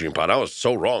Giants in the Dream Pod. I was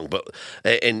so wrong, but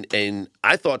and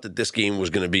I thought that this game was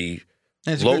going to be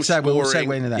low scoring. We'll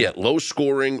segue into that. Yeah, low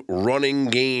scoring, running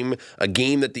game, a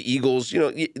game that the Eagles,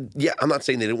 I'm not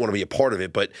saying they didn't want to be a part of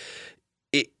it, but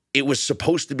it was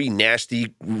supposed to be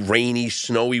nasty, rainy,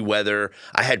 snowy weather.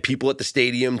 I had people at the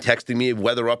stadium texting me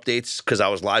weather updates because I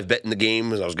was live betting the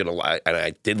game. And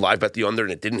I did live bet the under,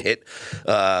 and it didn't hit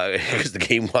because the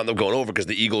game wound up going over because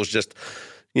the Eagles just,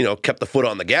 kept the foot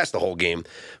on the gas the whole game.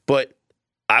 But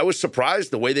I was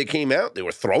surprised the way they came out. They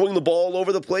were throwing the ball all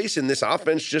over the place, and this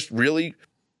offense just really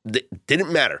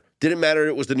didn't matter. Didn't matter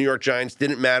it was the New York Giants.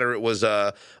 Didn't matter it was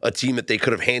a team that they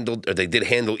could have handled, or they did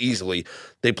handle easily.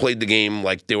 They played the game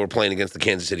like they were playing against the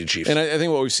Kansas City Chiefs. And I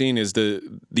think what we've seen is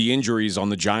the injuries on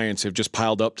the Giants have just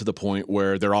piled up to the point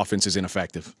where their offense is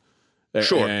ineffective.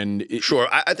 Sure.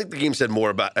 I think the game said more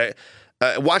about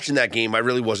watching that game. I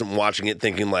really wasn't watching it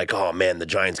thinking like, oh, man, the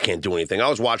Giants can't do anything. I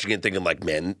was watching it thinking like,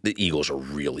 man, the Eagles are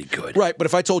really good. Right, but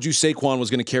if I told you Saquon was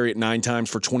going to carry it 9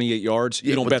 times for 28 yards,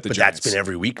 you don't bet the Giants. But that's been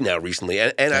every week now recently.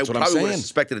 And I probably would have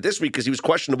suspected it this week because he was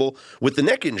questionable with the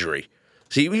neck injury.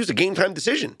 See, he was a game-time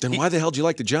decision. Then why the hell do you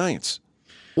like the Giants?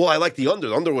 Well, I like the under.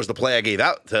 The under was the play I gave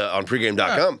out on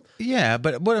pregame.com. Yeah,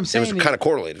 but what I'm saying it was kind of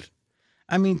correlated.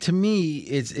 I mean, to me,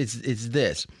 it's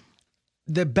this.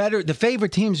 The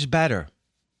favorite team's better.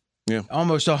 Yeah.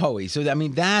 Almost always. So, I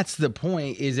mean, that's the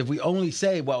point is if we only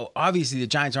say, well, obviously the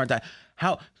Giants aren't that.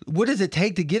 What does it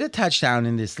take to get a touchdown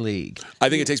in this league? I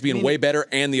think it takes being way better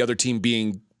and the other team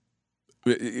being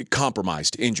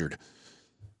compromised, injured.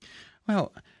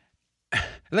 Well,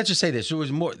 let's just say this. There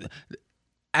was more.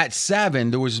 At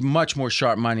 7, there was much more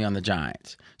sharp money on the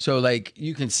Giants. So, like,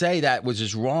 you can say that was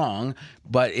just wrong,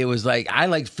 but it was like, I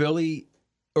liked Philly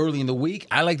early in the week.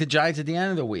 I liked the Giants at the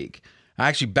end of the week. I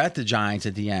actually bet the Giants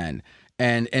at the end.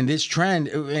 And this trend,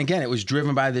 again, it was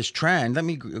driven by this trend. Let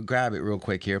me grab it real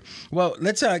quick here. Well,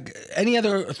 let's any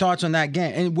other thoughts on that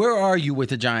game? And where are you with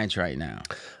the Giants right now?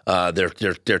 They're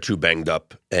too banged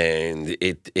up, and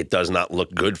it does not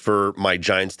look good for my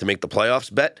Giants to make the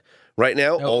playoffs bet right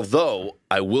now. No. Although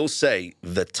I will say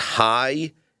the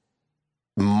tie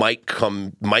might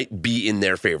be in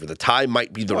their favor. The tie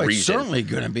might be the reason. It's certainly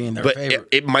going to be in their favor. But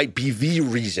it might be the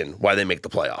reason why they make the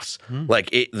playoffs.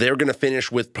 They're going to finish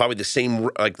with probably the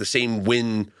same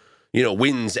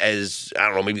wins as, I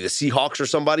don't know, maybe the Seahawks or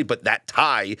somebody, but that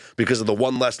tie, because of the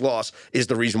one less loss, is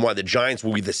the reason why the Giants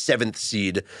will be the 7th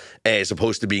seed as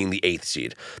opposed to being the 8th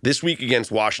seed. This week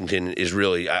against Washington is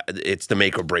really, it's the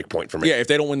make or break point for me. Yeah, if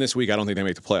they don't win this week, I don't think they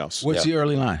make the playoffs. What's the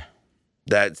early line?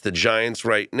 That's the Giants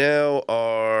right now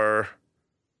are...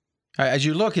 All right, as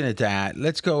you're looking at that,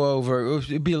 let's go over.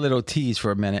 It'll be a little tease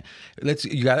for a minute.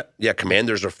 You got it? Yeah,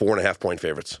 Commanders are 4.5-point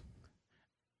favorites.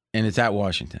 And it's at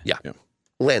Washington. Yeah.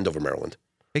 Landover, Maryland.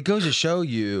 It goes to show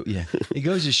you, it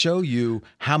goes to show you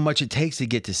how much it takes to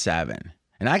get to 7.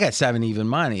 And I got 7 even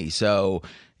money, so,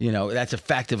 that's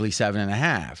effectively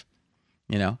 7.5.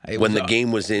 When the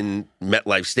game was in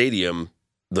MetLife Stadium,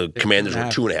 the Commanders were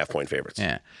 2.5-point favorites.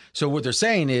 Yeah. So what they're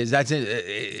saying is that's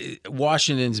it.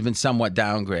 Washington's been somewhat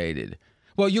downgraded.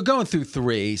 Well, you're going through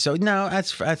 3, so no,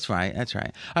 that's right. That's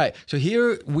right. All right. So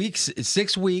here,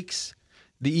 6 weeks,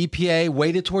 the EPA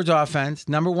weighted towards offense.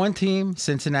 Number 1 team,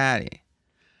 Cincinnati.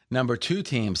 Number 2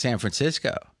 team, San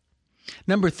Francisco.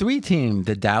 Number 3 team,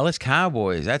 the Dallas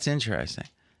Cowboys. That's interesting.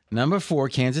 Number 4,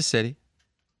 Kansas City.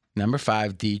 Number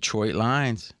 5, Detroit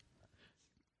Lions.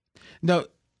 No.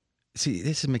 See,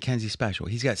 this is Mackenzie's special.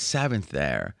 He's got 7th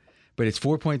there, but it's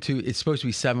 4.2. It's supposed to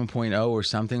be 7.0 or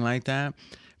something like that.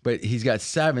 But he's got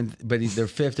 7th, but they're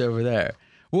 5th over there.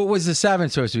 What was the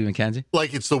 7th supposed to be, Mackenzie?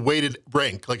 Like it's the weighted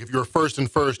rank. Like if you're first and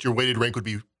first, your weighted rank would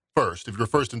be first. If you're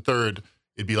first and third,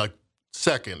 it'd be like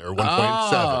 2nd or 1.7.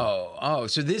 Oh,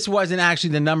 so this wasn't actually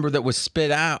the number that was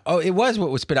spit out. Oh, it was what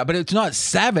was spit out, but it's not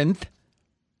 7th,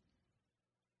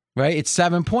 right? It's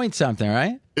 7 point something,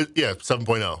 right?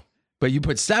 7.0. But you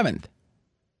put 7th.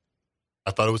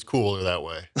 I thought it was cooler that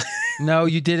way. No,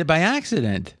 you did it by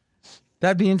accident.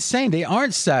 That'd be insane. They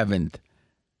aren't 7th.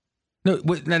 No,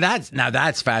 now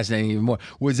that's fascinating even more.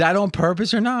 Was that on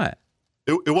purpose or not?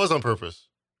 It was on purpose.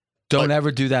 Don't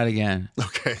ever do that again.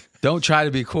 Okay. Don't try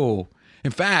to be cool.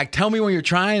 In fact, tell me when you're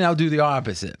trying, I'll do the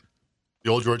opposite. The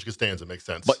old George Costanza makes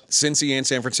sense. But Cincy and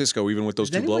San Francisco, even with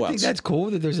those 2 blowouts. Think that's cool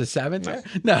that there's a 7th there?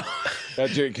 No.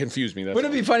 That confused me.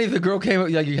 Wouldn't it be funny if the girl came up,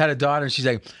 like you had a daughter, and she's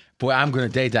like, Boy, I'm going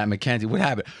to date that, Mackenzie. What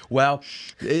happened? Well,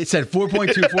 it said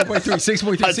 4.2, 4.3,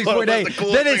 6.3,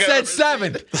 6.8. Then it said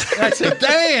 7. And I said,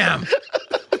 damn.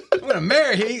 I'm going to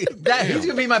marry him. He's going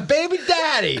to be my baby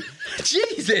daddy.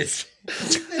 Jesus.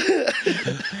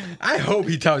 I hope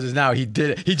he tells us now he did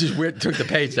it. He just took the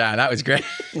page down. That was great.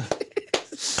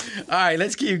 All right,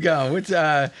 let's keep going.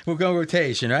 We'll go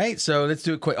rotation, right? So let's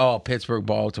do it quick. Oh, Pittsburgh,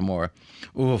 Baltimore.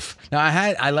 Oof. Now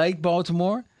I like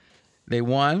Baltimore. They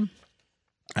won.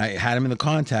 I had them in the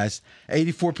contest.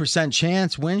 84%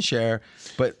 chance win share.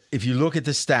 But if you look at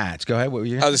the stats, go ahead. What were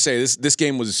you? I was going to say this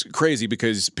game was crazy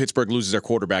because Pittsburgh loses their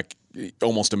quarterback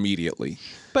almost immediately.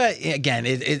 But again,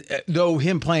 though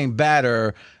him playing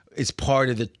better is part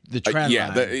of the trend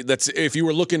line. That's if you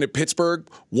were looking at Pittsburgh,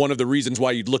 one of the reasons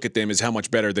why you'd look at them is how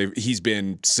much better he's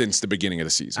been since the beginning of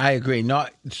the season. I agree.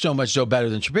 Not so much so better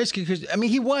than Trubisky because, I mean,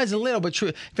 he was a little, but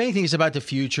if anything, it's about the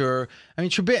future. I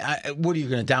mean, what are you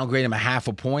going to downgrade him a half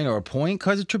a point or a point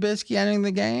because of Trubisky entering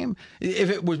the game? If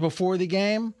it was before the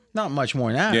game, not much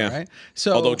more now, right?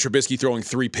 So, although Trubisky throwing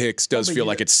 3 picks does feel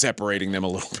like it's separating them a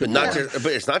little bit.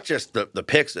 But it's not just the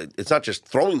picks. It's not just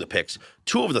throwing the picks.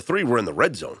 2 of the 3 were in the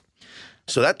red zone.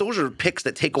 So those are picks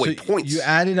that take away points. You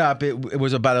added up, it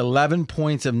was about 11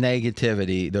 points of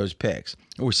negativity, those picks.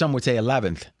 Or some would say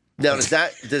 11th. Now, is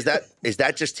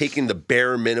that just taking the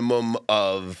bare minimum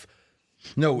of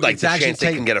like the chance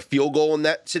they can get a field goal in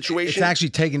that situation? It's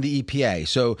actually taking the EPA.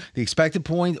 So the expected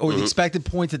point or the expected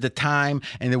points at the time,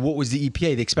 and then what was the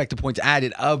EPA, the expected points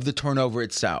added of the turnover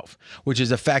itself, which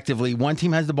is effectively one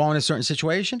team has the ball in a certain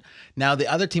situation. Now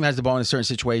the other team has the ball in a certain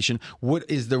situation. What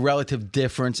is the relative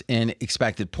difference in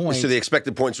expected points? So the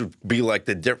expected points would be like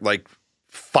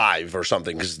 5 or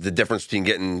something, because the difference between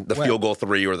getting the field goal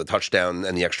 3 or the touchdown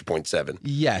and the extra point 7.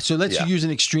 Yeah. So let's use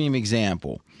an extreme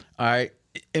example. All right.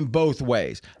 In both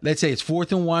ways. Let's say it's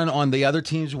 4th and 1 on the other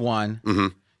team's 1. Mm-hmm.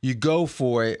 You go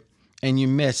for it and you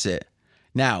miss it.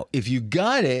 Now, if you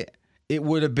got it, it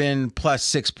would have been plus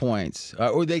 6 points.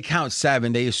 Or they count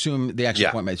 7. They assume the extra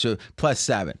point made. So plus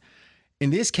 7.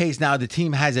 In this case, now the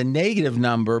team has a negative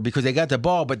number because they got the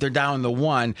ball, but they're down the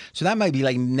 1. So that might be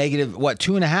like negative,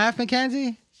 2.5,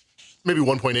 Mackenzie? Maybe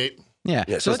 1.8. Yeah.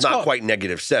 So it's not quite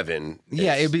 -7.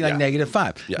 Yeah, it'd be like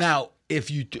 -5. Yes. Now,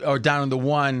 if you are down on the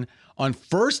 1 on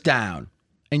first down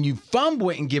and you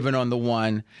fumble it and give it on the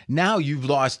 1, now you've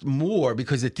lost more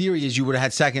because the theory is you would have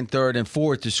had 2nd, 3rd, and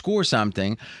 4th to score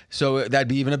something. So that'd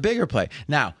be even a bigger play.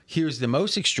 Now, here's the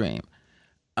most extreme.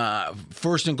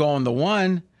 1st and goal on the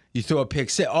 1, you throw a pick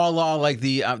six, all like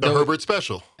the Herbert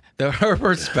special. The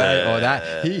Herbert special.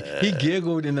 That he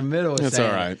giggled in the middle. That's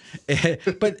saying, all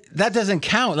right. But that doesn't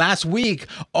count. Last week,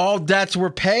 all debts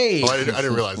were paid. Oh, I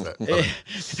didn't realize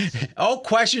that. All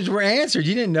questions were answered.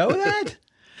 You didn't know that?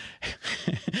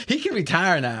 He can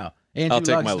retire now. Andrew I'll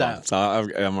take my Luck loss.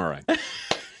 I'm all right.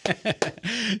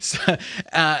 So,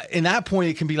 in that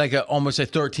point, it can be like almost a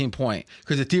 13-point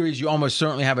because the theory is you almost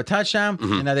certainly have a touchdown,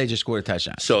 and now they just scored a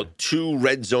touchdown. So 2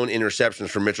 red zone interceptions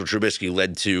from Mitchell Trubisky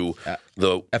led to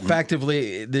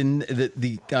effectively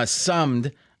the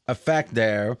summed effect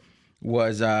there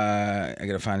was I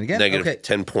got to find it again. Negative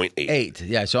 10.8. 8,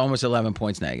 yeah, so almost 11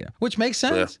 points negative, which makes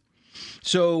sense. Yeah.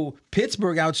 So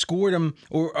Pittsburgh outscored them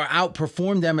or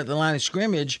outperformed them at the line of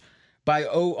scrimmage by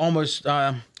almost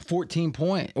 14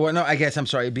 points. Or no, I guess, I'm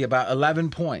sorry, it'd be about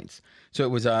 11 points. So it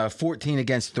was 14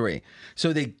 against 3.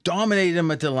 So they dominated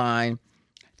them at the line,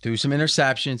 threw some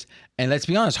interceptions. And let's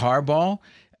be honest, Harbaugh,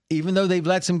 even though they've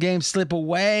let some games slip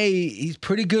away, he's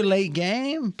pretty good late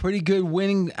game, pretty good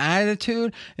winning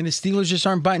attitude, and the Steelers just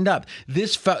aren't buttoned up.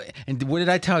 And what did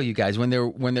I tell you guys? When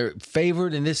they're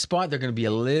favored in this spot, they're going to be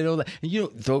a little.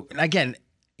 Again,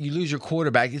 you lose your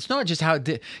quarterback. It's not just how it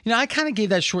did. I kind of gave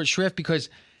that short shrift because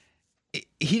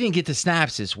he didn't get the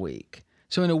snaps this week.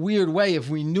 So in a weird way, if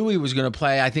we knew he was going to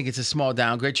play, I think it's a small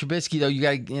downgrade. Trubisky, though, you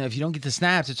got if you don't get the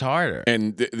snaps, it's harder.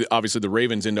 And obviously the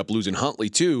Ravens end up losing Huntley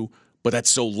too, but that's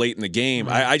so late in the game.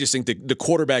 Mm-hmm. I just think the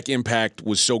quarterback impact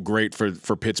was so great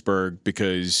for Pittsburgh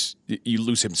because you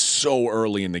lose him so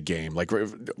early in the game, like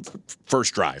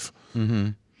first drive. Mm-hmm.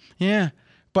 Yeah,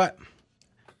 but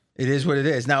it is what it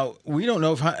is. Now, we don't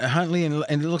know if Huntley and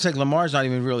it looks like Lamar's not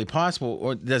even really possible,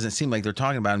 or it doesn't seem like they're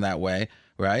talking about him that way,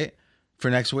 right? For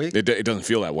next week? It doesn't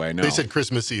feel that way, no. They said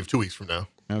Christmas Eve, 2 weeks from now.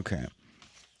 Okay.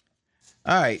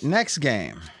 All right, next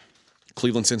game.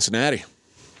 Cleveland, Cincinnati.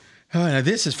 Oh, now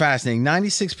this is fascinating.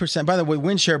 96%. By the way,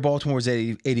 win share Baltimore was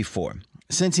 84.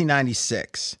 Cincy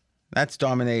 96. That's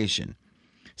domination.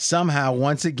 Somehow,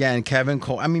 once again, Kevin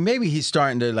Cole. I mean, maybe he's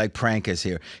starting to prank us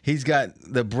here. He's got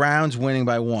the Browns winning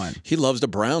by 1. He loves the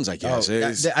Browns, I guess.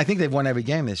 I think they've won every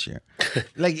game this year,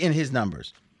 in his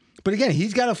numbers. But again,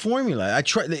 he's got a formula.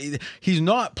 He's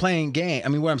not playing game. I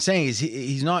mean, what I'm saying is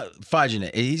he's not fudging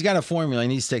it. He's got a formula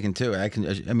and he's sticking to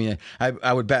it.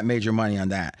 I would bet major money on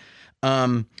that.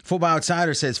 Football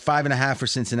Outsider says 5.5 for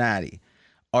Cincinnati.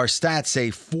 Our stats say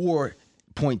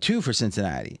 4.2 for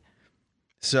Cincinnati.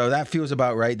 So that feels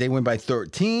about right. They win by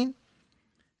 13.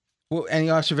 Well, any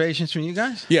observations from you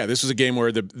guys? Yeah, this was a game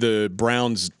where the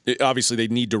Browns, obviously they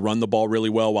need to run the ball really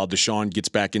well while Deshaun gets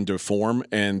back into form,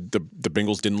 and the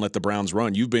Bengals didn't let the Browns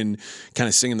run. You've been kind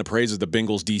of singing the praises of the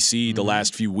Bengals DC the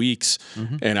last few weeks.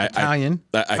 And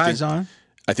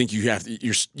I think you have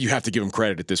to give them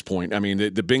credit at this point. I mean,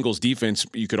 the Bengals defense,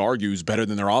 you could argue, is better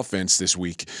than their offense this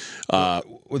week. The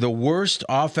worst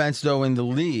offense, though, in the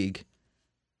league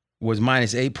was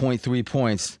minus 8.3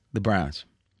 points, the Browns.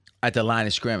 At the line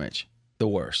of scrimmage, the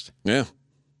worst. Yeah.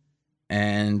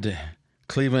 And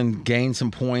Cleveland gained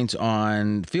some points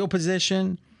on field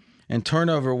position, and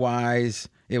turnover-wise,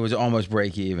 it was almost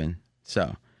break even. So,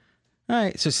 all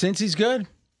right. So Cincy's good.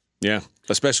 Yeah,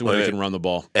 especially when they can run the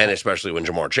ball. And especially when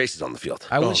Jamar Chase is on the field.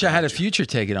 I wish I had a future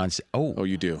ticket on. Oh,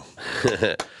 you do.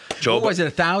 What was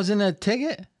it, $1,000 a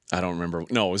ticket? I don't remember.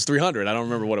 No, it was 300. I don't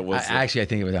remember what it was. Actually, I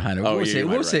think it was 100. Oh,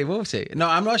 We'll see. No,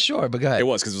 I'm not sure, but go ahead. It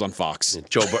was because it was on Fox.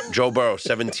 Joe Burrow,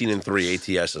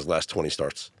 17-3 ATS his last 20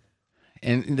 starts.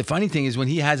 And the funny thing is when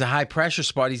he has a high-pressure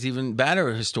spot, he's even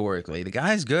better historically. The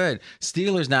guy's good.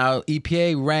 Steelers now,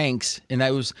 EPA ranks, and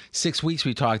that was 6 weeks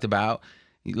we talked about.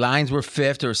 Lions were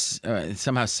 5th or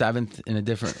somehow 7th in a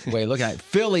different way. Look at it.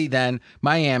 Philly, then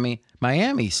Miami.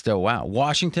 Miami still, wow.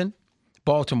 Washington,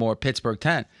 Baltimore, Pittsburgh,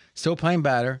 10. Still playing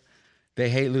better. They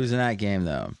hate losing that game,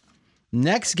 though.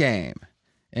 Next game,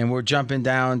 and we're jumping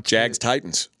down to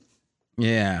Jags-Titans.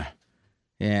 Yeah.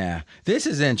 This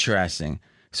is interesting.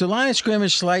 So line of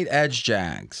scrimmage, slight edge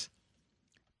Jags.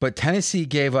 But Tennessee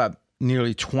gave up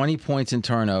nearly 20 points in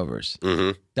turnovers.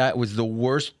 Mm-hmm. That was the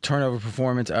worst turnover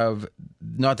performance of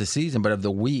not the season, but of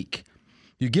the week.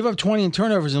 You give up 20 in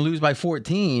turnovers and lose by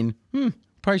 14,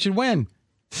 probably should win.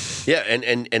 Yeah,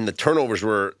 and the turnovers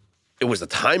it was the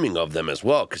timing of them as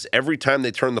well, because every time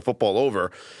they turned the football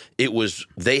over,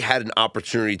 they had an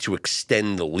opportunity to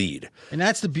extend the lead. And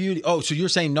that's the beauty. Oh, so you're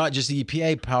saying not just the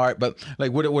EPA part, but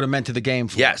like what it would have meant to the game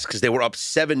for Yes, because they were up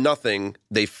 7-0,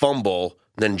 they fumble,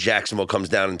 then Jacksonville comes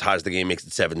down and ties the game, makes it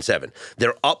 7-7.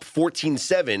 They're up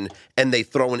 14-7, and they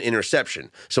throw an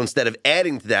interception. So instead of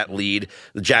adding to that lead,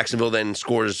 Jacksonville then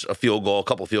scores a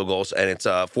couple field goals, and it's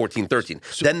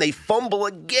 14-13. Then they fumble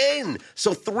again.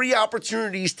 So 3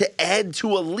 opportunities to add to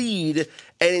a lead,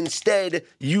 and instead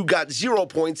you got 0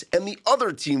 points, and the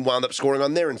other team wound up scoring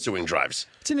on their ensuing drives.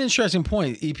 It's an interesting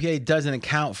point. EPA doesn't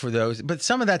account for those, but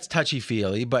some of that's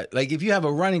touchy-feely. But like if you have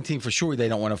a running team, for sure they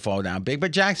don't want to fall down big.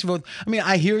 But Jacksonville, I mean,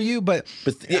 I hear you, but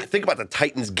think about the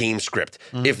Titans game script.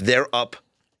 If they're up,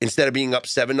 instead of being up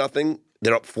 7-0,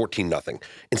 they're up 14-0.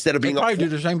 Instead of being they probably do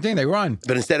the same thing. They run.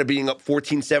 But instead of being up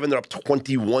 14-7, they're up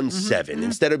 21-7.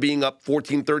 Instead of being up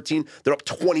 14-13, they're up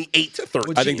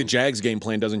 28-13. I think the Jags game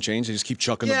plan doesn't change. They just keep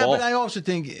chucking the ball. Yeah, but I also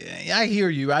think, I hear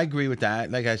you. I agree with that,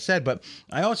 like I said. But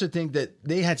I also think that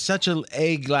they had such an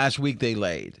egg last week they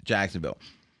laid, Jacksonville.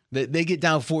 They get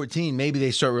down 14, maybe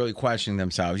they start really questioning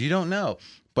themselves. You don't know.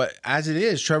 But as it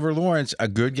is, Trevor Lawrence, a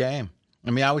good game. I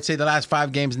mean, I would say the last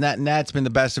 5 games, net's been the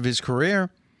best of his career.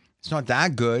 It's not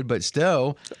that good, but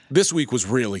still. This week was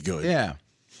really good. Yeah.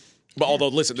 But although,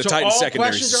 listen, the Titans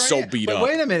secondary is so beat up.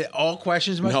 Wait a minute. All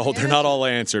questions must be No, they're not all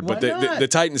answered. Why but the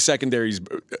Titans secondary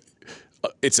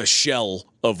it's a shell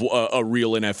of a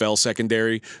real NFL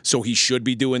secondary, so he should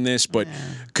be doing this. But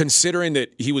considering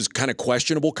that he was kind of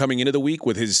questionable coming into the week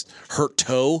with his hurt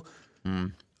toe,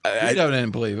 I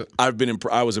didn't believe it.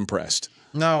 I was impressed.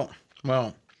 No.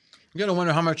 Well, you got to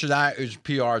wonder how much of that is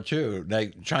PR, too,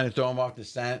 like trying to throw him off the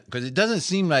scent. Because it doesn't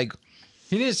seem like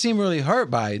he didn't seem really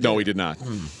hurt by it. No, he did not.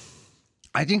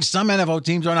 I think some NFL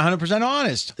teams aren't 100%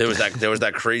 honest. There was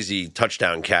that crazy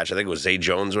touchdown catch. I think it was Zay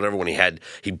Jones, whatever, when he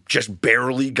just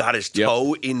barely got his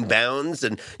toe in bounds,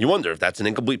 and you wonder if that's an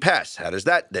incomplete pass. How does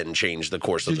that then change the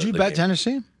course of the game? Did you bet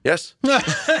Tennessee? Yes.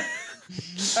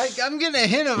 I'm getting a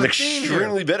hint of a theme here.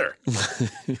 Extremely bitter.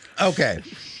 Okay.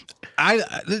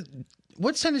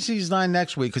 What's Tennessee's line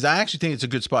next week? Because I actually think it's a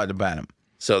good spot to bet them.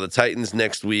 So the Titans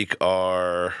next week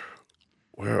are.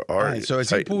 Where are you? So as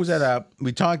he pulls that up,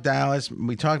 we talked Dallas.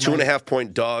 We talked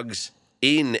 2.5-point dogs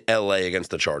in LA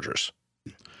against the Chargers.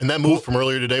 And that moved from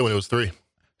earlier today when it was 3.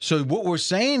 So what we're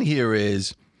saying here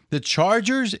is the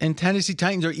Chargers and Tennessee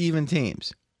Titans are even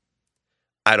teams.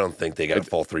 I don't think they got a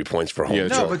full 3 points for home. Yeah,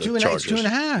 No, but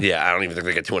 2.5. Yeah, I don't even think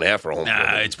they get 2.5 for home.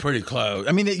 Nah, it's pretty close.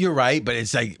 I mean, you're right, but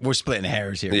it's like we're splitting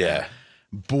hairs here. Yeah.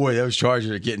 Boy, those Chargers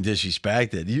are getting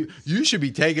disrespected. You should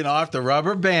be taking off the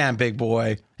rubber band, big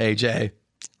boy, AJ.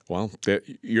 Well,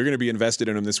 you're going to be invested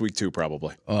in them this week too,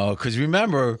 probably. Oh, because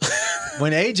remember,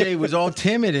 when AJ was all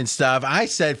timid and stuff, I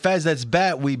said, Fez, let's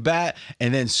bet. We bet.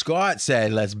 And then Scott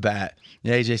said, let's bet.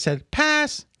 And AJ said,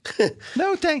 pass.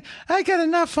 No thing. I got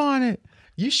enough on it.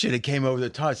 You should have came over the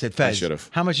top and said, Fez,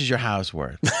 how much is your house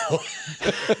worth?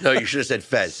 No, you should have said,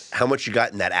 Fez, how much you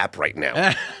got in that app right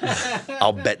now?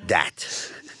 I'll bet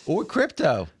that. Or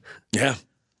crypto. Yeah.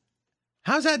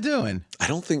 How's that doing? I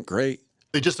don't think great.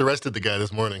 They just arrested the guy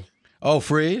this morning. Oh,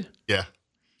 Freed? Yeah.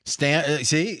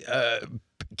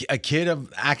 A kid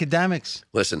of academics.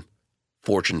 Listen,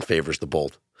 fortune favors the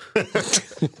bold.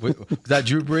 Is that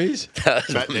Drew Brees?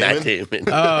 Matt Damon.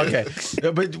 Oh, okay.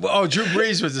 Drew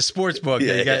Brees was the sports book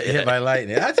that got hit by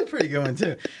lightning. That's a pretty good one,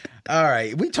 too. All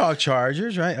right. We talk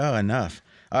Chargers, right? Oh, enough.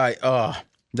 All right. Oh,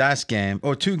 last game.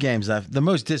 Oh, 2 games left. The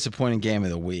most disappointing game of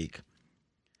the week.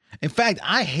 In fact,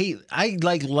 I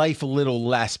like life a little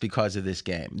less because of this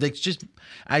game.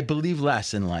 I believe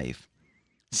less in life.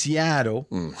 Seattle.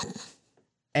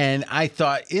 And I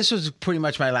thought this was pretty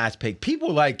much my last pick.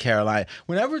 People like Carolina.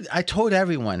 Whenever I told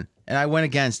everyone, and I went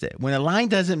against it, when a line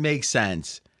doesn't make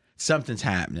sense, something's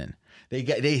happening.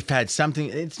 They've had something.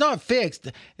 It's not fixed.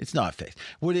 It's not fixed.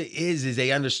 What it is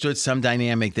they understood some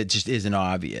dynamic that just isn't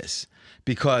obvious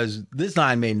because this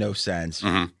line made no sense.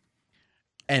 Mm-hmm.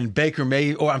 And Baker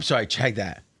check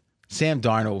that. Sam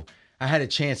Darnold. I had a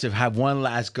chance to have one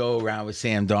last go around with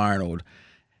Sam Darnold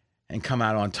and come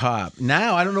out on top.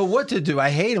 Now I don't know what to do. I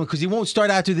hate him because he won't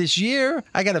start after this year.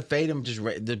 I got to fade him just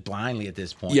blindly at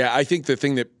this point. Yeah, I think the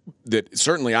thing that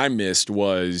certainly I missed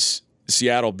was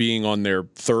Seattle being on their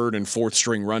 3rd and 4th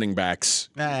string running backs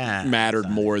mattered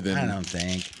more than I don't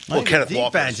think. Well, Kenneth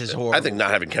Walker is horrible. I think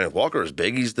not having Kenneth Walker is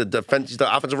big. He's the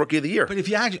offensive rookie of the year. But if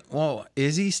you actually,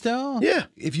 is he still? Yeah.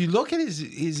 If you look at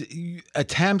his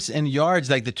attempts and yards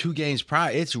like the 2 games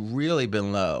prior, it's really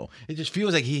been low. It just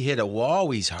feels like he hit a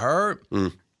wall. He's hurt. I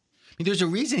mean, there's a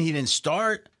reason he didn't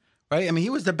start, right? I mean, he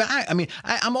was the back. I mean,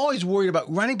 I'm always worried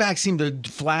about running backs seem to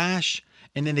flash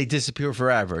and then they disappear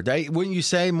forever. Wouldn't you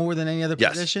say more than any other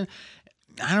position?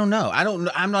 I don't know.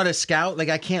 I'm not a scout. Like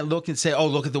I can't look and say, "Oh,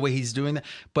 look at the way he's doing that."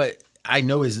 But I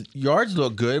know his yards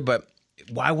look good. But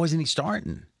why wasn't he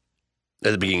starting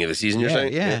at the beginning of the season? You're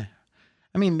saying, yeah.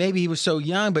 I mean, maybe he was so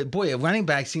young, but boy, a running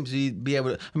back seems to be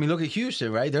able to. I mean, look at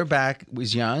Houston, right? Their back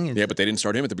was young. Yeah, but they didn't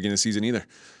start him at the beginning of the season either.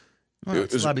 Well,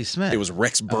 it was Bobby Smith. It was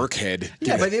Rex Burkhead.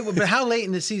 Yeah, but how late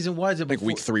in the season was it? I think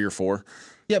week 3 or 4.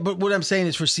 Yeah, but what I'm saying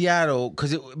is for Seattle,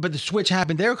 but the switch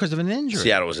happened there because of an injury.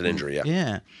 Seattle was an injury, yeah.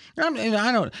 Yeah.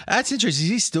 I don't. That's interesting.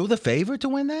 Is he still the favorite to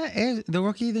win that? The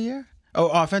rookie of the year? Oh,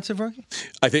 offensive rookie?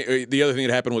 I think the other thing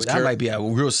that happened was that might be a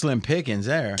real slim pickings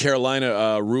there.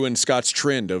 Carolina ruined Scott's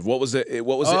trend of what was it?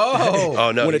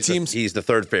 Oh no, he's the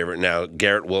 3rd favorite now.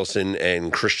 Garrett Wilson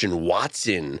and Christian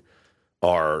Watson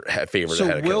are favorite. So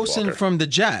ahead of Wilson from the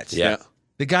Jets. Yeah.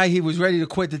 The guy he was ready to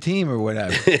quit the team or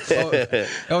whatever.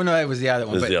 No, that was the other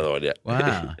one. It was the other one, yeah.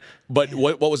 Wow. But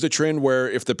what was the trend where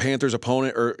if the Panthers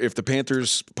opponent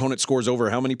scores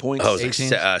over how many points? Oh,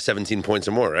 it's like 17 points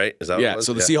or more, right? Is that what it was?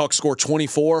 So the Seahawks score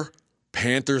 24,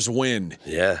 Panthers win.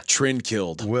 Yeah. Trend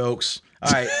killed. Wilkes.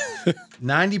 All right.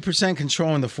 90%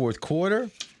 control in the 4th quarter.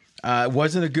 It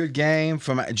wasn't a good game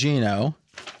from Gino.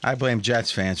 I blame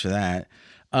Jets fans for that.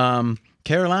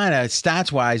 Carolina,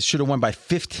 stats-wise, should have won by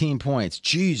 15 points.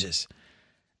 Jesus.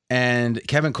 And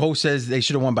Kevin Cole says they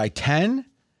should have won by 10.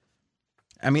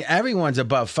 I mean, everyone's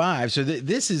above 5. So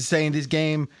this is saying this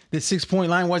game, this 6-point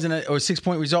line or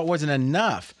 6-point result wasn't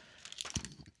enough.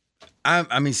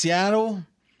 I mean, Seattle,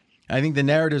 I think the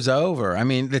narrative's over. I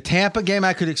mean, the Tampa game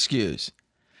I could excuse.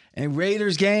 And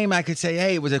Raiders game, I could say,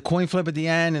 hey, it was a coin flip at the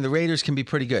end, and the Raiders can be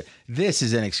pretty good. This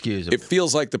is inexcusable. It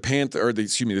feels like the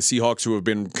Seahawks, who have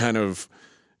been kind of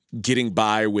getting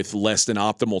by with less than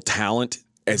optimal talent,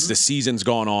 as the season's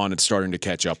gone on, it's starting to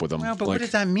catch up with them. Well, but what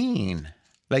does that mean?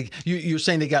 Like you're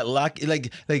saying they got lucky,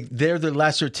 like they're the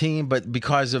lesser team, but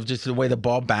because of just the way the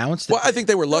ball bounced. Well, I think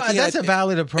they were lucky. That's a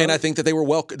valid approach, and I think that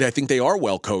I think they are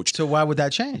well coached. So why would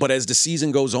that change? But as the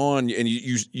season goes on, and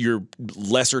your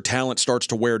lesser talent starts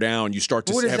to wear down, you start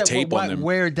to have tape on them.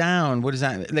 Wear down? What does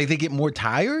that mean? Like they get more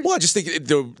tired? Well, I just think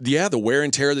the wear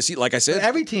and tear of the season. Like I said, but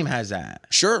every team has that.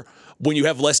 Sure, when you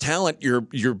have less talent, you're.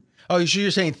 Oh, so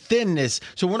you're saying thinness.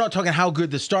 So we're not talking how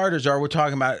good the starters are. We're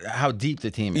talking about how deep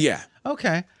the team is. Yeah.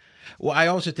 Okay. Well, I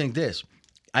also think this.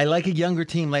 I like a younger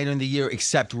team later in the year,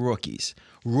 except rookies.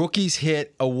 Rookies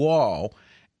hit a wall,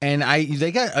 and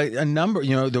they got a number.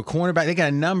 The cornerback. They got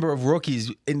a number of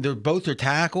rookies, and both their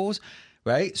tackles.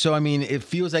 right? So, I mean, it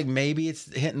feels like maybe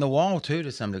it's hitting the wall, too,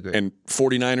 to some degree. And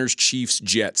 49ers, Chiefs,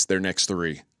 Jets, their next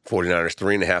 3. 49ers,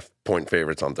 3.5-point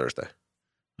favorites on Thursday.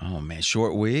 Oh, man,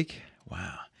 short week?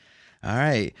 Wow. All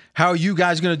right. How are you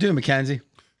guys going to do, Mackenzie?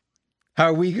 How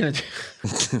are we going to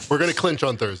do? We're going to clinch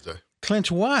on Thursday.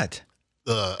 Clinch what?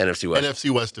 The NFC West.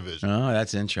 NFC West division. Oh,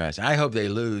 that's interesting. I hope they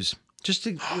lose just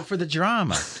for the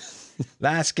drama.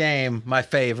 Last game, my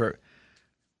favorite.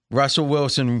 Russell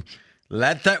Wilson,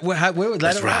 let it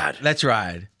ride. Let's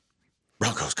ride.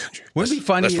 Broncos country. Wouldn't it be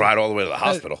funny? Let's ride all the way to the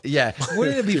hospital. Yeah.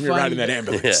 Wouldn't it be Give me a funny? ride in that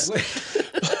ambulance.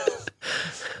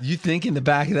 You think in the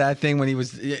back of that thing when he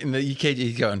was in the EKG,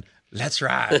 he's going, let's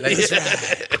ride. Let's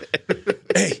ride.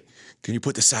 Hey, can you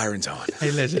put the sirens on?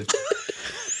 Hey, listen.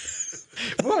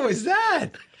 What was that?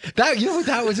 You know what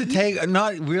that was a take?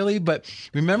 Not really, but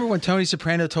remember when Tony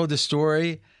Soprano told the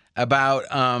story about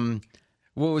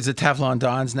what was the Teflon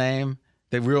Don's name?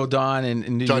 The real Don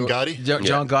in New John York. Gotti?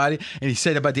 John Gotti. And he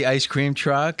said about the ice cream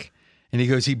truck. And he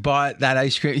goes, he bought that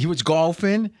ice cream. He was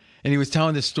golfing and he was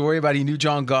telling the story about he knew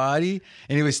John Gotti.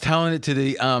 And he was telling it to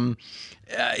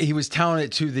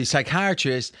the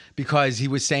psychiatrist because he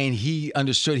was saying he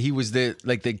understood he was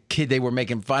the kid they were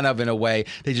making fun of in a way.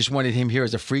 They just wanted him here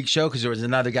as a freak show because there was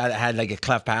another guy that had like a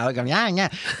cleft palate going, yeah.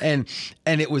 And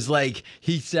it was like,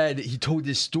 he said, he told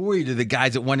this story to the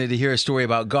guys that wanted to hear a story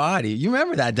about Gotti. You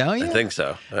remember that, don't you? I think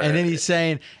so. And then he's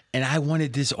saying, and I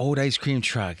wanted this old ice cream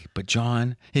truck, but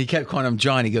John, he kept calling him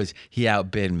John. He goes, he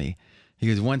outbid me. He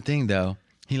goes, one thing though,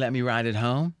 he let me ride it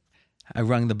home. I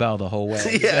rung the bell the whole way.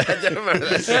 Yeah, I do remember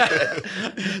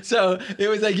that. So it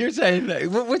was like you're saying,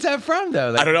 what's that from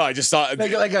though? Like, I don't know. I just thought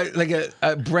like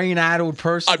a brain-addled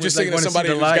person. I'm just thinking of somebody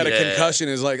who's got a concussion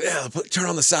is like, yeah, turn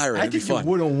on the siren. I It'd be think you fun.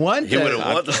 wouldn't want that. He wouldn't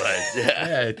want the lights.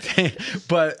 Yeah. Yeah,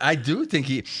 but I do think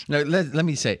he. No, let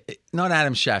me say, not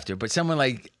Adam Schefter, but someone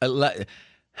like,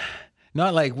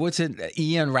 not like what's it,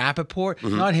 Ian Rappaport?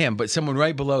 Mm-hmm. Not him, but someone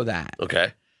right below that.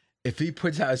 Okay. If he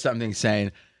puts out something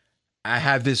saying, I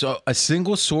have this a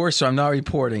single source, so I'm not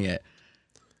reporting it.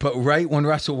 But right when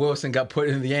Russell Wilson got put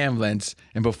in the ambulance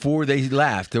and before they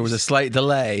left, there was a slight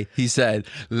delay. He said,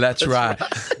 let's ride.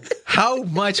 How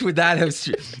much would that have,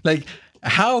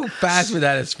 how fast would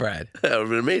that have spread? That would have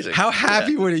been amazing. How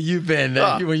happy would have you been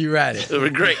when you read it? It would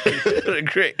have been great. It would have been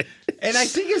great. And I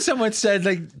think if someone said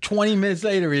like 20 minutes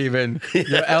later even,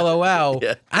 LOL,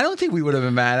 Yeah. I don't think we would have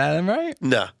been mad at him, right?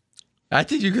 No. I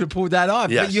think you could have pulled that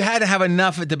off. Yes. But you had to have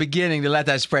enough at the beginning to let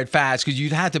that spread fast because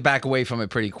you'd have to back away from it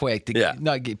pretty quick to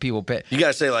not get people pissed. You got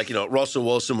to say, Russell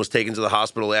Wilson was taken to the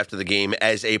hospital after the game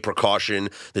as a precaution.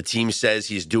 The team says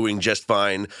he's doing just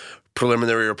fine.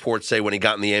 Preliminary reports say when he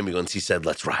got in the ambulance, he said,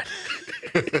 let's ride.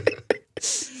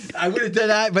 I would have done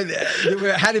that, but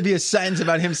there had to be a sentence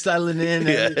about him settling in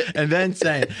and then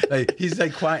saying, he's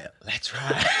like, quiet, let's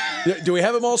ride. Do we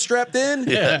have them all strapped in?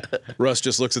 Yeah. Russ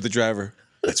just looks at the driver.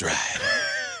 That's right.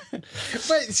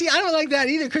 But see, I don't like that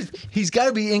either because he's got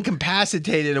to be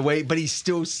incapacitated away, but he's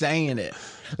still saying it.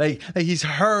 Like he's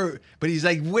hurt, but he's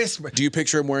like whispering. Do you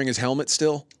picture him wearing his helmet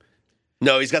still?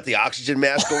 No, he's got the oxygen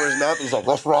mask over his mouth. He's like,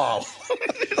 what's wrong?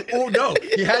 Oh, no.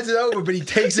 He has it over, but he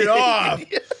takes it off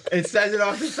and says it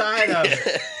off the side of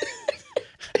it.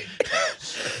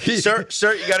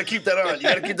 Sir, you got to keep that on. You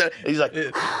got to keep that. He's like,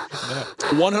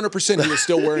 100% he was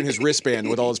still wearing his wristband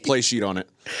with all his play sheet on it.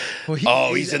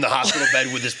 Well, he's in the hospital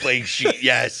bed with his play sheet.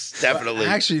 Yes, definitely.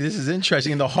 Actually, this is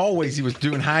interesting. In the hallways, he was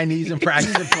doing high knees and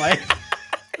practicing play.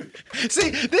 See,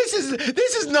 this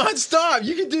is nonstop.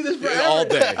 You can do this forever. All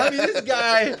day. I mean, this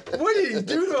guy, what did he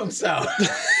do to himself?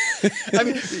 I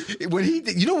mean, when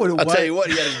you know what it was? I'll tell you what,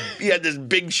 he had this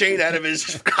big chain out of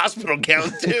his hospital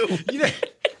gown, too.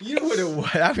 You know what it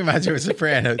was? That reminds me of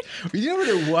Sopranos. You know what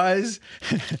it was?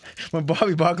 When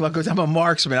Bobby Bacala goes, I'm a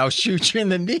marksman. I'll shoot you in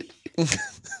the knee.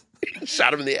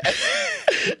 Shot him in the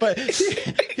ass. But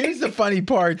here's the funny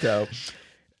part, though.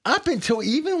 Up until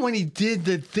even when he did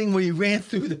the thing where he ran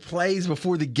through the plays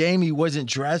before the game he wasn't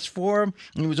dressed for, and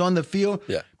he was on the field,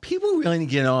 people really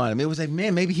didn't get on him. It was like,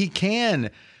 man, maybe he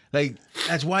can. Like,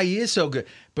 that's why he is so good.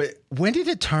 But when did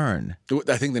it turn?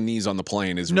 I think the knees on the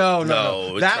plane is... No.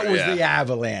 That was yeah. the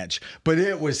avalanche. But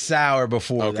it was sour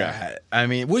before that. I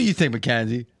mean, what do you think,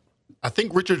 Mackenzie? I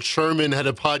think Richard Sherman had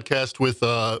a podcast with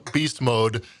Beast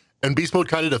Mode, and Beast Mode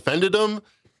kind of defended him,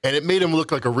 and it made him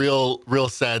look like a real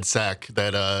sad sack.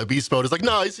 That Beast Mode is like,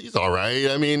 no, he's all right.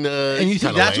 I mean, and you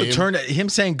think that's what turned him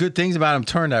saying good things about him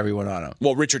turned everyone on him?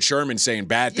 Well, Richard Sherman saying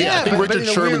bad things. Yeah, I think but Richard in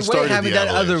a Sherman weird way, started having the that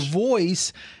other avalanche.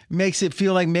 voice makes it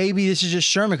feel like maybe this is just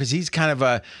Sherman because he's kind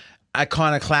of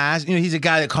iconoclast. He's a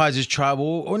guy that causes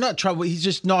trouble, or not trouble. He's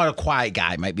just not a quiet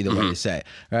guy, might be the way to say it,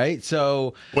 right?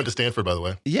 So went to Stanford, by the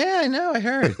way. Yeah, I know. I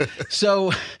heard.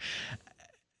 So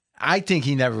I think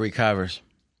he never recovers.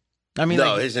 I mean,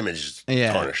 no, his image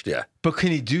is tarnished. Yeah, but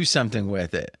can he do something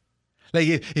with it? Like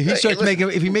if he starts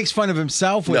if he makes fun of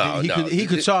himself with it, he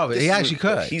could solve it. He actually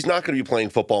could. He's not going to be playing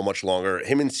football much longer.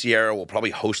 Him and Sierra will probably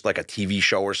host like a TV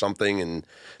show or something, and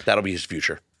that'll be his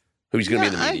future. He's going to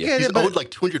be in the media. He's owed like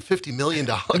 $250 million.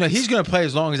 No, he's going to play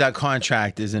as long as that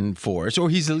contract is in force, or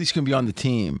he's at least going to be on the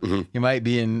team. Mm-hmm. He might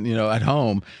be at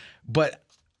home. But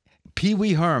Pee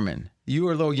Wee Herman, you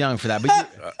were a little young for that. But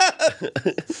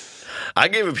I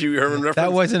gave a Pee Wee Herman reference.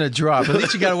 That wasn't a drop. At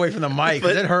least you got away from the mic,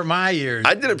 because it hurt my ears.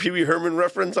 I did a Pee Wee Herman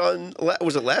reference on,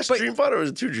 was it last Dream Pod or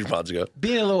was it 2 Dream Pods ago?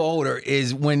 Being a little older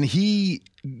is when he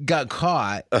got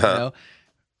caught,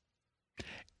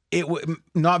 it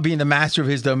not being the master of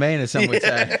his domain, as some would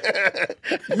say.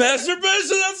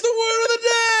 Masturbation, that's the word of the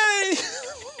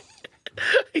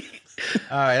day.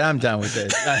 All right, I'm done with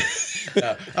this.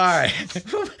 All right.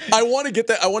 I want to get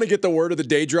the word of the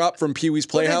day drop from Pee Wee's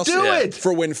Playhouse. Do it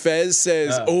for when Fez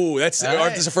says, that's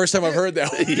the first time I've heard that.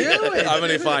 Do it. I'm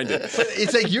going to find it. But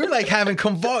it's like you're like having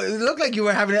It looked like you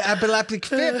were having an epileptic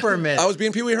fit for a minute. I was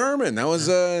being Pee Wee Herman. That was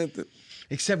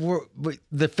Except we're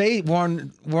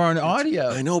on audio.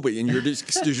 I know, but you're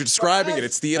describing it.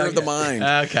 It's theater of the mind.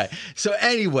 Okay. So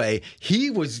anyway,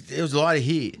 it was a lot of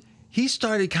heat. He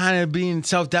started kind of being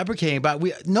self-deprecating about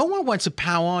no one wants to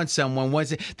pow on someone.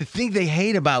 The thing they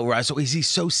hate about Russell is he's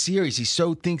so serious. He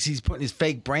so thinks he's putting his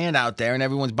fake brand out there and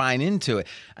everyone's buying into it.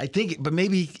 But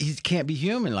maybe he can't be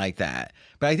human like that.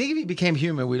 But I think if he became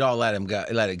human, we'd all let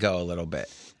it go a little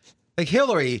bit. Like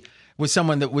Hillary was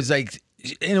someone that was like,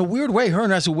 in a weird way, her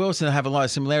and Russell Wilson have a lot of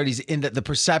similarities in that the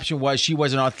perception was she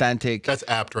wasn't authentic. That's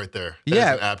apt right there.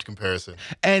 That's an apt comparison.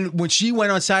 And when she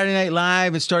went on Saturday Night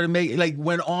Live and started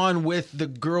went on with the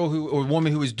girl or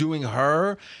woman who was doing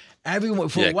her, everyone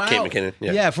for a while. Kate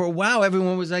McKinnon. For a while,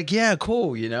 everyone was like, "Yeah,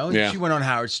 cool," Yeah. She went on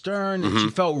Howard Stern, and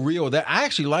she felt real. That I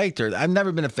actually liked her. I've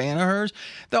never been a fan of hers,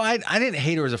 though. I didn't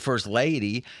hate her as a first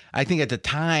lady. I think at the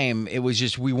time it was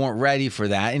just we weren't ready for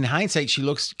that. In hindsight, she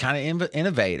looks kind of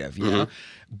innovative, you know,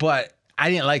 but. I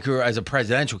didn't like her as a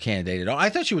presidential candidate at all. I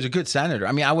thought she was a good senator.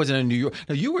 I mean, I wasn't in New York.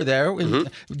 No, you were there. A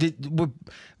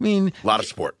lot of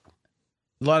support.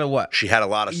 A lot of what? She had a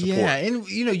lot of support. Yeah, and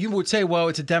you would say, well,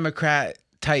 it's a Democrat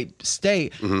type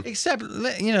state, except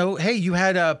hey, you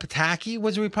had Pataki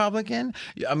was a Republican.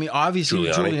 I mean, obviously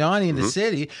Giuliani in the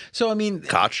city. So I mean,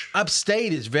 Koch.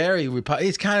 Upstate is very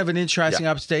it's kind of an interesting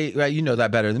upstate. Right? You know that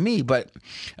better than me, but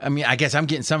I mean, I guess I'm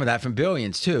getting some of that from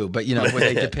Billions too. But where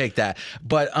they depict that,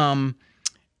 but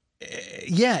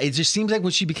yeah, it just seems like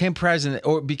when she became president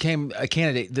or became a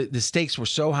candidate, the stakes were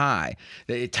so high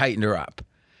that it tightened her up.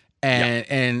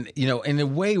 And in a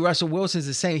way, Russell Wilson's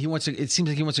the same. It seems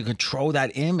like he wants to control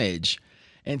that image.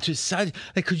 And to such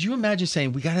could you imagine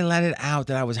saying, we got to let it out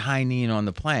that I was high kneeing on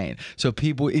the plane? So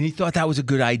people, and he thought that was a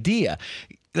good idea.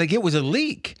 Like it was a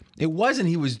leak. It wasn't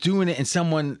he was doing it and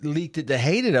someone leaked it that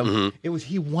hated him. It was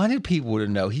he wanted people to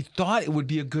know. He thought it would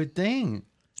be a good thing.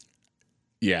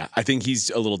 Yeah, I think he's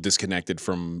a little disconnected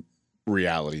from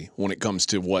reality when it comes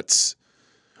to what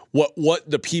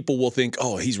the people will think.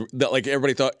 Oh, he's like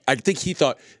everybody thought. I think he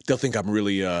thought they'll think I'm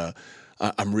really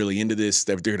into this.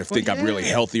 They're going to think I'm really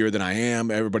healthier than I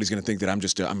am. Everybody's going to think that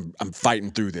I'm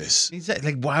fighting through this.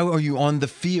 Exactly. Like, why are you on the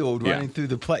field running through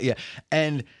the play? Yeah,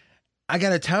 and I got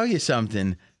to tell you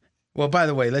something. Well, by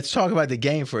the way, let's talk about the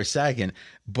game for a second.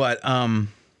 But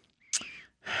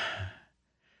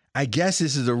I guess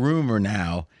this is a rumor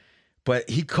now. But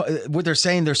what they're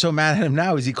saying, they're so mad at him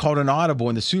now is he called an audible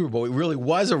in the Super Bowl. It really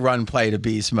was a run play to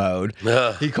beast mode.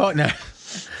 He called now.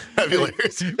 Wouldn't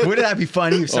that be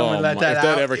funny if someone let that out? If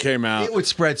that ever came out, it would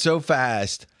spread so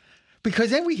fast. Because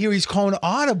then we hear he's calling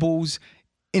audibles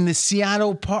in the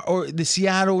Seattle part or the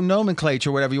Seattle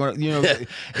nomenclature, whatever you want.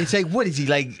 It's like, what is he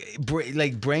like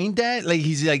brain dead? Like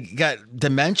he's like got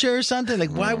dementia or something?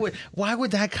 Like why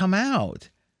would that come out?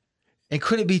 And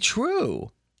could it be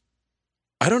true?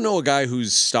 I don't know a guy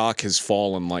whose stock has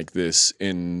fallen like this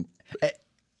in.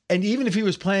 And even if he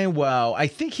was playing well, I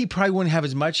think he probably wouldn't have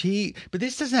as much heat. But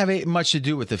this doesn't have much to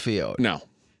do with the field. No,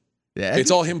 it's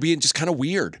all him being just kind of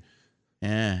weird.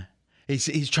 Yeah,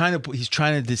 he's trying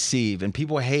to deceive, and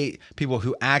people hate people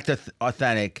who act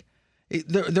authentic.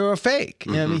 They're a fake.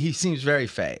 I mean, he seems very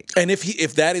fake. And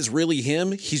if that is really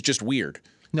him, he's just weird.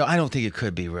 No, I don't think it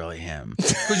could be really him.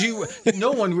 Because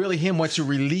no one really wants to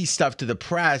release stuff to the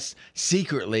press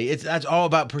secretly. That's all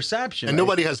about perception. And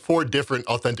nobody has 4 different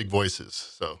authentic voices.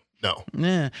 So No.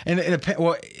 Yeah,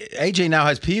 well, AJ now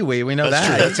has Pee Wee. We know That's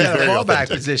that. true. He's got a Very fallback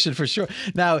authentic. position for sure.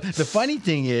 Now, the funny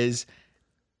thing is,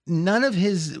 none of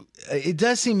his. It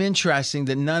does seem interesting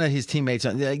that none of his teammates.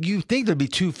 Like, you think there'd be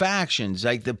two factions,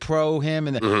 like the pro him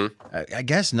and the. I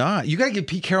guess not. You got to give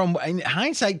Pete Carroll. In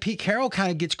hindsight, Pete Carroll kind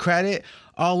of gets credit,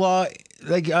 a la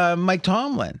like Mike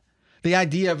Tomlin. The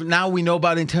idea of now we know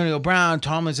about Antonio Brown.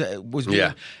 Tomlin was.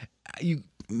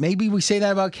 Maybe we say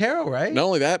that about Carroll, right? Not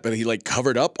only that, but he like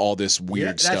covered up all this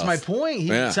weird stuff. That's my point.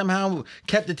 He somehow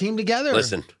kept the team together.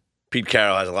 Listen, Pete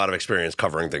Carroll has a lot of experience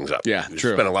covering things up. Yeah, He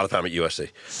true. Spent a lot of time at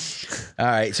USC. All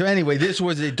right. So anyway, this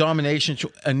was a domination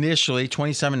initially,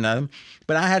 27-0.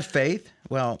 But I had faith.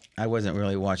 Well, I wasn't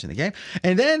really watching the game.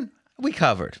 And then we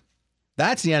covered.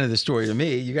 That's the end of the story to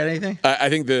me. You got anything? I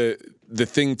think the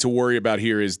thing to worry about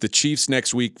here is the Chiefs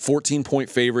next week, 14-point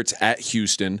favorites at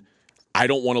Houston. I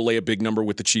don't want to lay a big number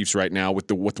with the Chiefs right now with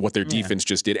what their defense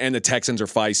just did, and the Texans are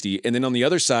feisty. And then on the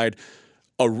other side,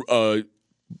 a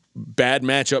bad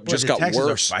matchup just got Texans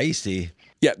worse. Are feisty.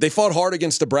 Yeah, they fought hard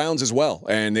against the Browns as well,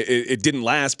 and it didn't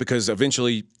last because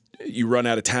eventually you run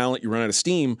out of talent, you run out of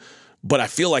steam. But I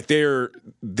feel like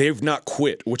they've not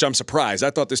quit, which I'm surprised. I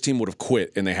thought this team would have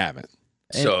quit, and they haven't.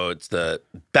 So it's the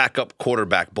backup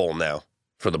quarterback bowl now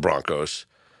for the Broncos,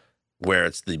 where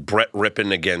it's the Brett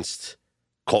Rippon against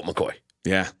Colt McCoy.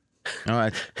 Yeah. All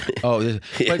right.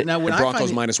 But now when The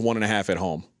Broncos I find -1.5 at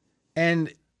home.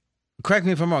 and correct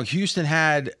me if I'm wrong, Houston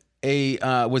had a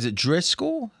was it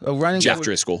Driscoll, a running Jeff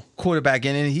Driscoll. quarterback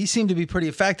in, and he seemed to be pretty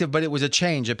effective, but it was a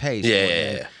change of pace.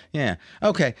 Yeah.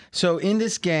 Okay. So in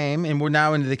this game, and we're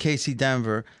now into the KC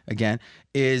Denver again,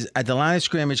 is at the line of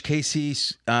scrimmage,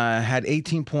 KC had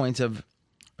 18 points of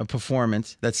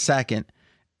performance. That's second,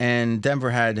 and Denver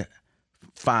had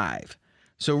 5.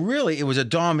 So really, it was a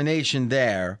domination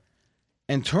there.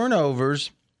 And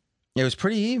turnovers, it was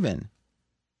pretty even.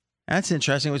 That's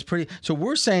interesting. It was pretty. So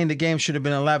we're saying the game should have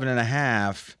been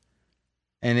 11.5.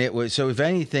 And it was. So if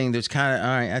anything, there's kind of.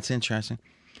 All right, that's interesting.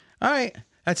 All right,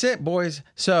 that's it, boys.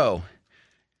 So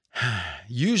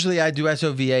usually I do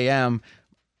SOVAM.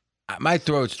 My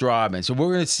throat's throbbing. So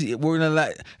we're going to see. We're going to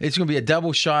let. It's going to be a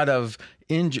double shot of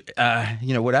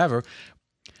whatever.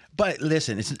 But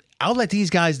listen, I'll let these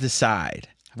guys decide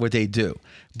what they do.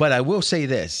 But I will say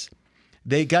this.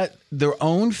 They got their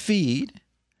own feed,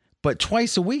 but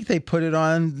twice a week they put it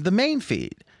on the main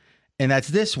feed. And that's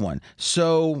this one.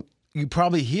 So you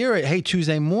probably hear it, hey,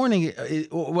 Tuesday morning.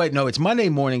 It's Monday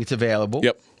morning it's available.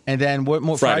 Yep. And then what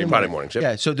more? Friday mornings. Yep.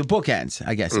 Yeah, so the bookends,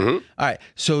 I guess. All right,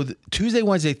 so Tuesday,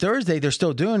 Wednesday, Thursday, they're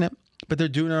still doing it, but they're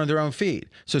doing it on their own feed.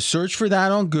 So search for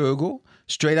that on Google.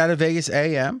 Straight Out of Vegas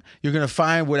AM. You're going to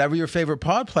find whatever your favorite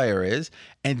pod player is.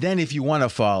 And then if you want to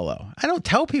follow, I don't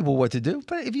tell people what to do,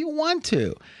 but if you want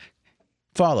to,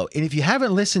 follow. And if you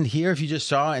haven't listened here, if you just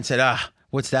saw it and said,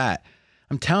 what's that?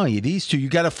 I'm telling you, these two, you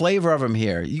got a flavor of them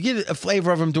here. You get a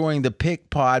flavor of them during the pick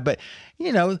pod, but,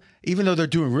 even though they're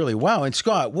doing really well. And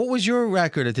Scott, what was your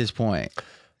record at this point?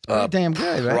 It's pretty damn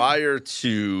good, right? Prior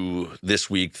to this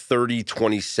week, 30,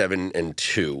 27, and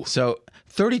 2. So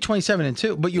 30, 27, and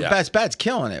 2. But your best bet's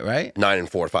killing it, right? 9 and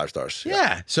 4, 5 stars.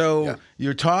 Yeah. So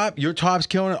your top's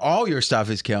killing it. All your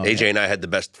stuff is killing it. AJ and I had the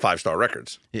best 5-star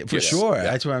records. Yeah, for sure. Yeah.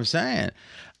 That's what I'm saying.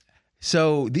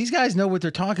 So these guys know what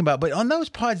they're talking about. But on those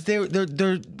pods,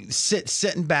 they're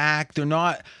sitting back. They're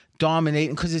not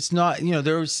dominating because it's not,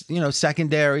 there's,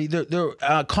 secondary. They're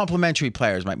complimentary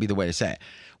players might be the way to say it.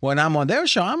 When I'm on their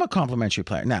show, I'm a complimentary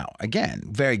player. Now, again,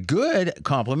 very good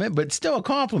compliment, but still a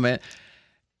compliment.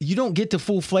 You don't get the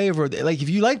full flavor. Like if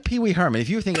you like Pee Wee Herman, if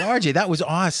you think RJ, that was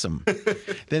awesome,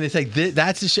 then it's like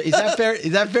that's a show. Is that fair?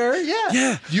 Is that fair?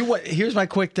 Yeah. Yeah. Here's my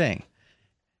quick thing.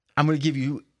 I'm going to give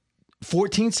you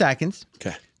 14 seconds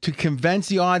to convince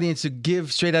the audience to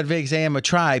give Straight Out of Vegas AM a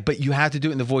try, but you have to do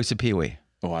it in the voice of Pee Wee.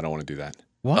 Oh, I don't want to do that.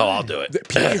 What? Oh, I'll do it.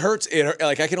 Pee Wee hurts.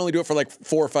 Like I can only do it for like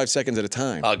 4 or 5 seconds at a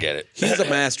time. I'll get it. He's the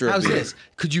master of How's this?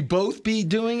 Could you both be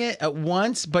doing it at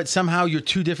once, but somehow you're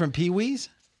two different Pee Wees?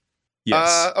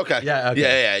 Yes. Okay. Yeah, okay.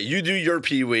 Yeah. You do your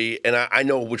Pee Wee, and I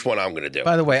know which one I'm going to do.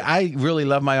 By the way, I really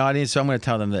love my audience, so I'm going to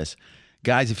tell them this.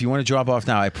 Guys, if you want to drop off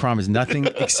now, I promise nothing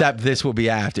except this will be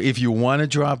after. If you want to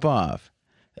drop off.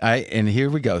 All right, and here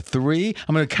we go. 3.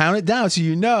 I'm going to count it down so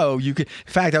you can.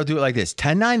 In fact, I'll do it like this: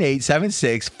 10, 9, 8, 7,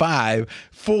 6, 5,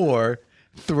 4,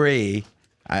 3.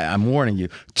 I'm warning you.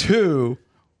 2,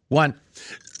 1.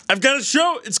 I've got a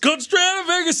show. It's called Straight Out of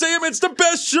Vegas AM. It's the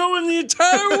best show in the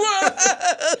entire world.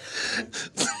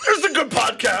 There's a good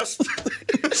podcast.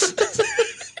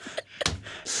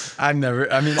 I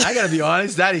got to be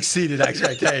honest. That exceeded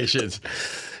expectations.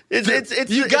 It's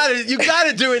you got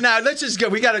to do it now. Let's just go.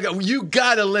 We got to go. You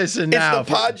got to listen now. It's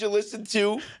the pod you listen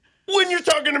to When you're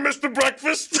talking to Mr.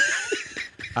 Breakfast.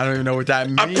 I don't even know what that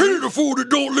means. I pity the fool that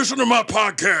don't listen to my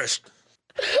podcast.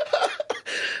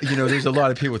 You know, there's a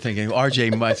lot of people thinking,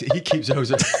 RJ must, he keeps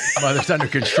those mothers under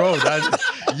control.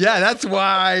 That's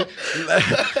why.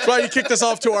 That's why you kicked us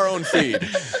off to our own feed.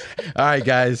 All right,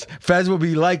 guys. Fez will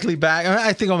be likely back.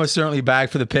 I think almost certainly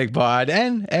back for the Pig Pod.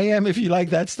 And AM, if you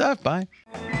like that stuff, bye.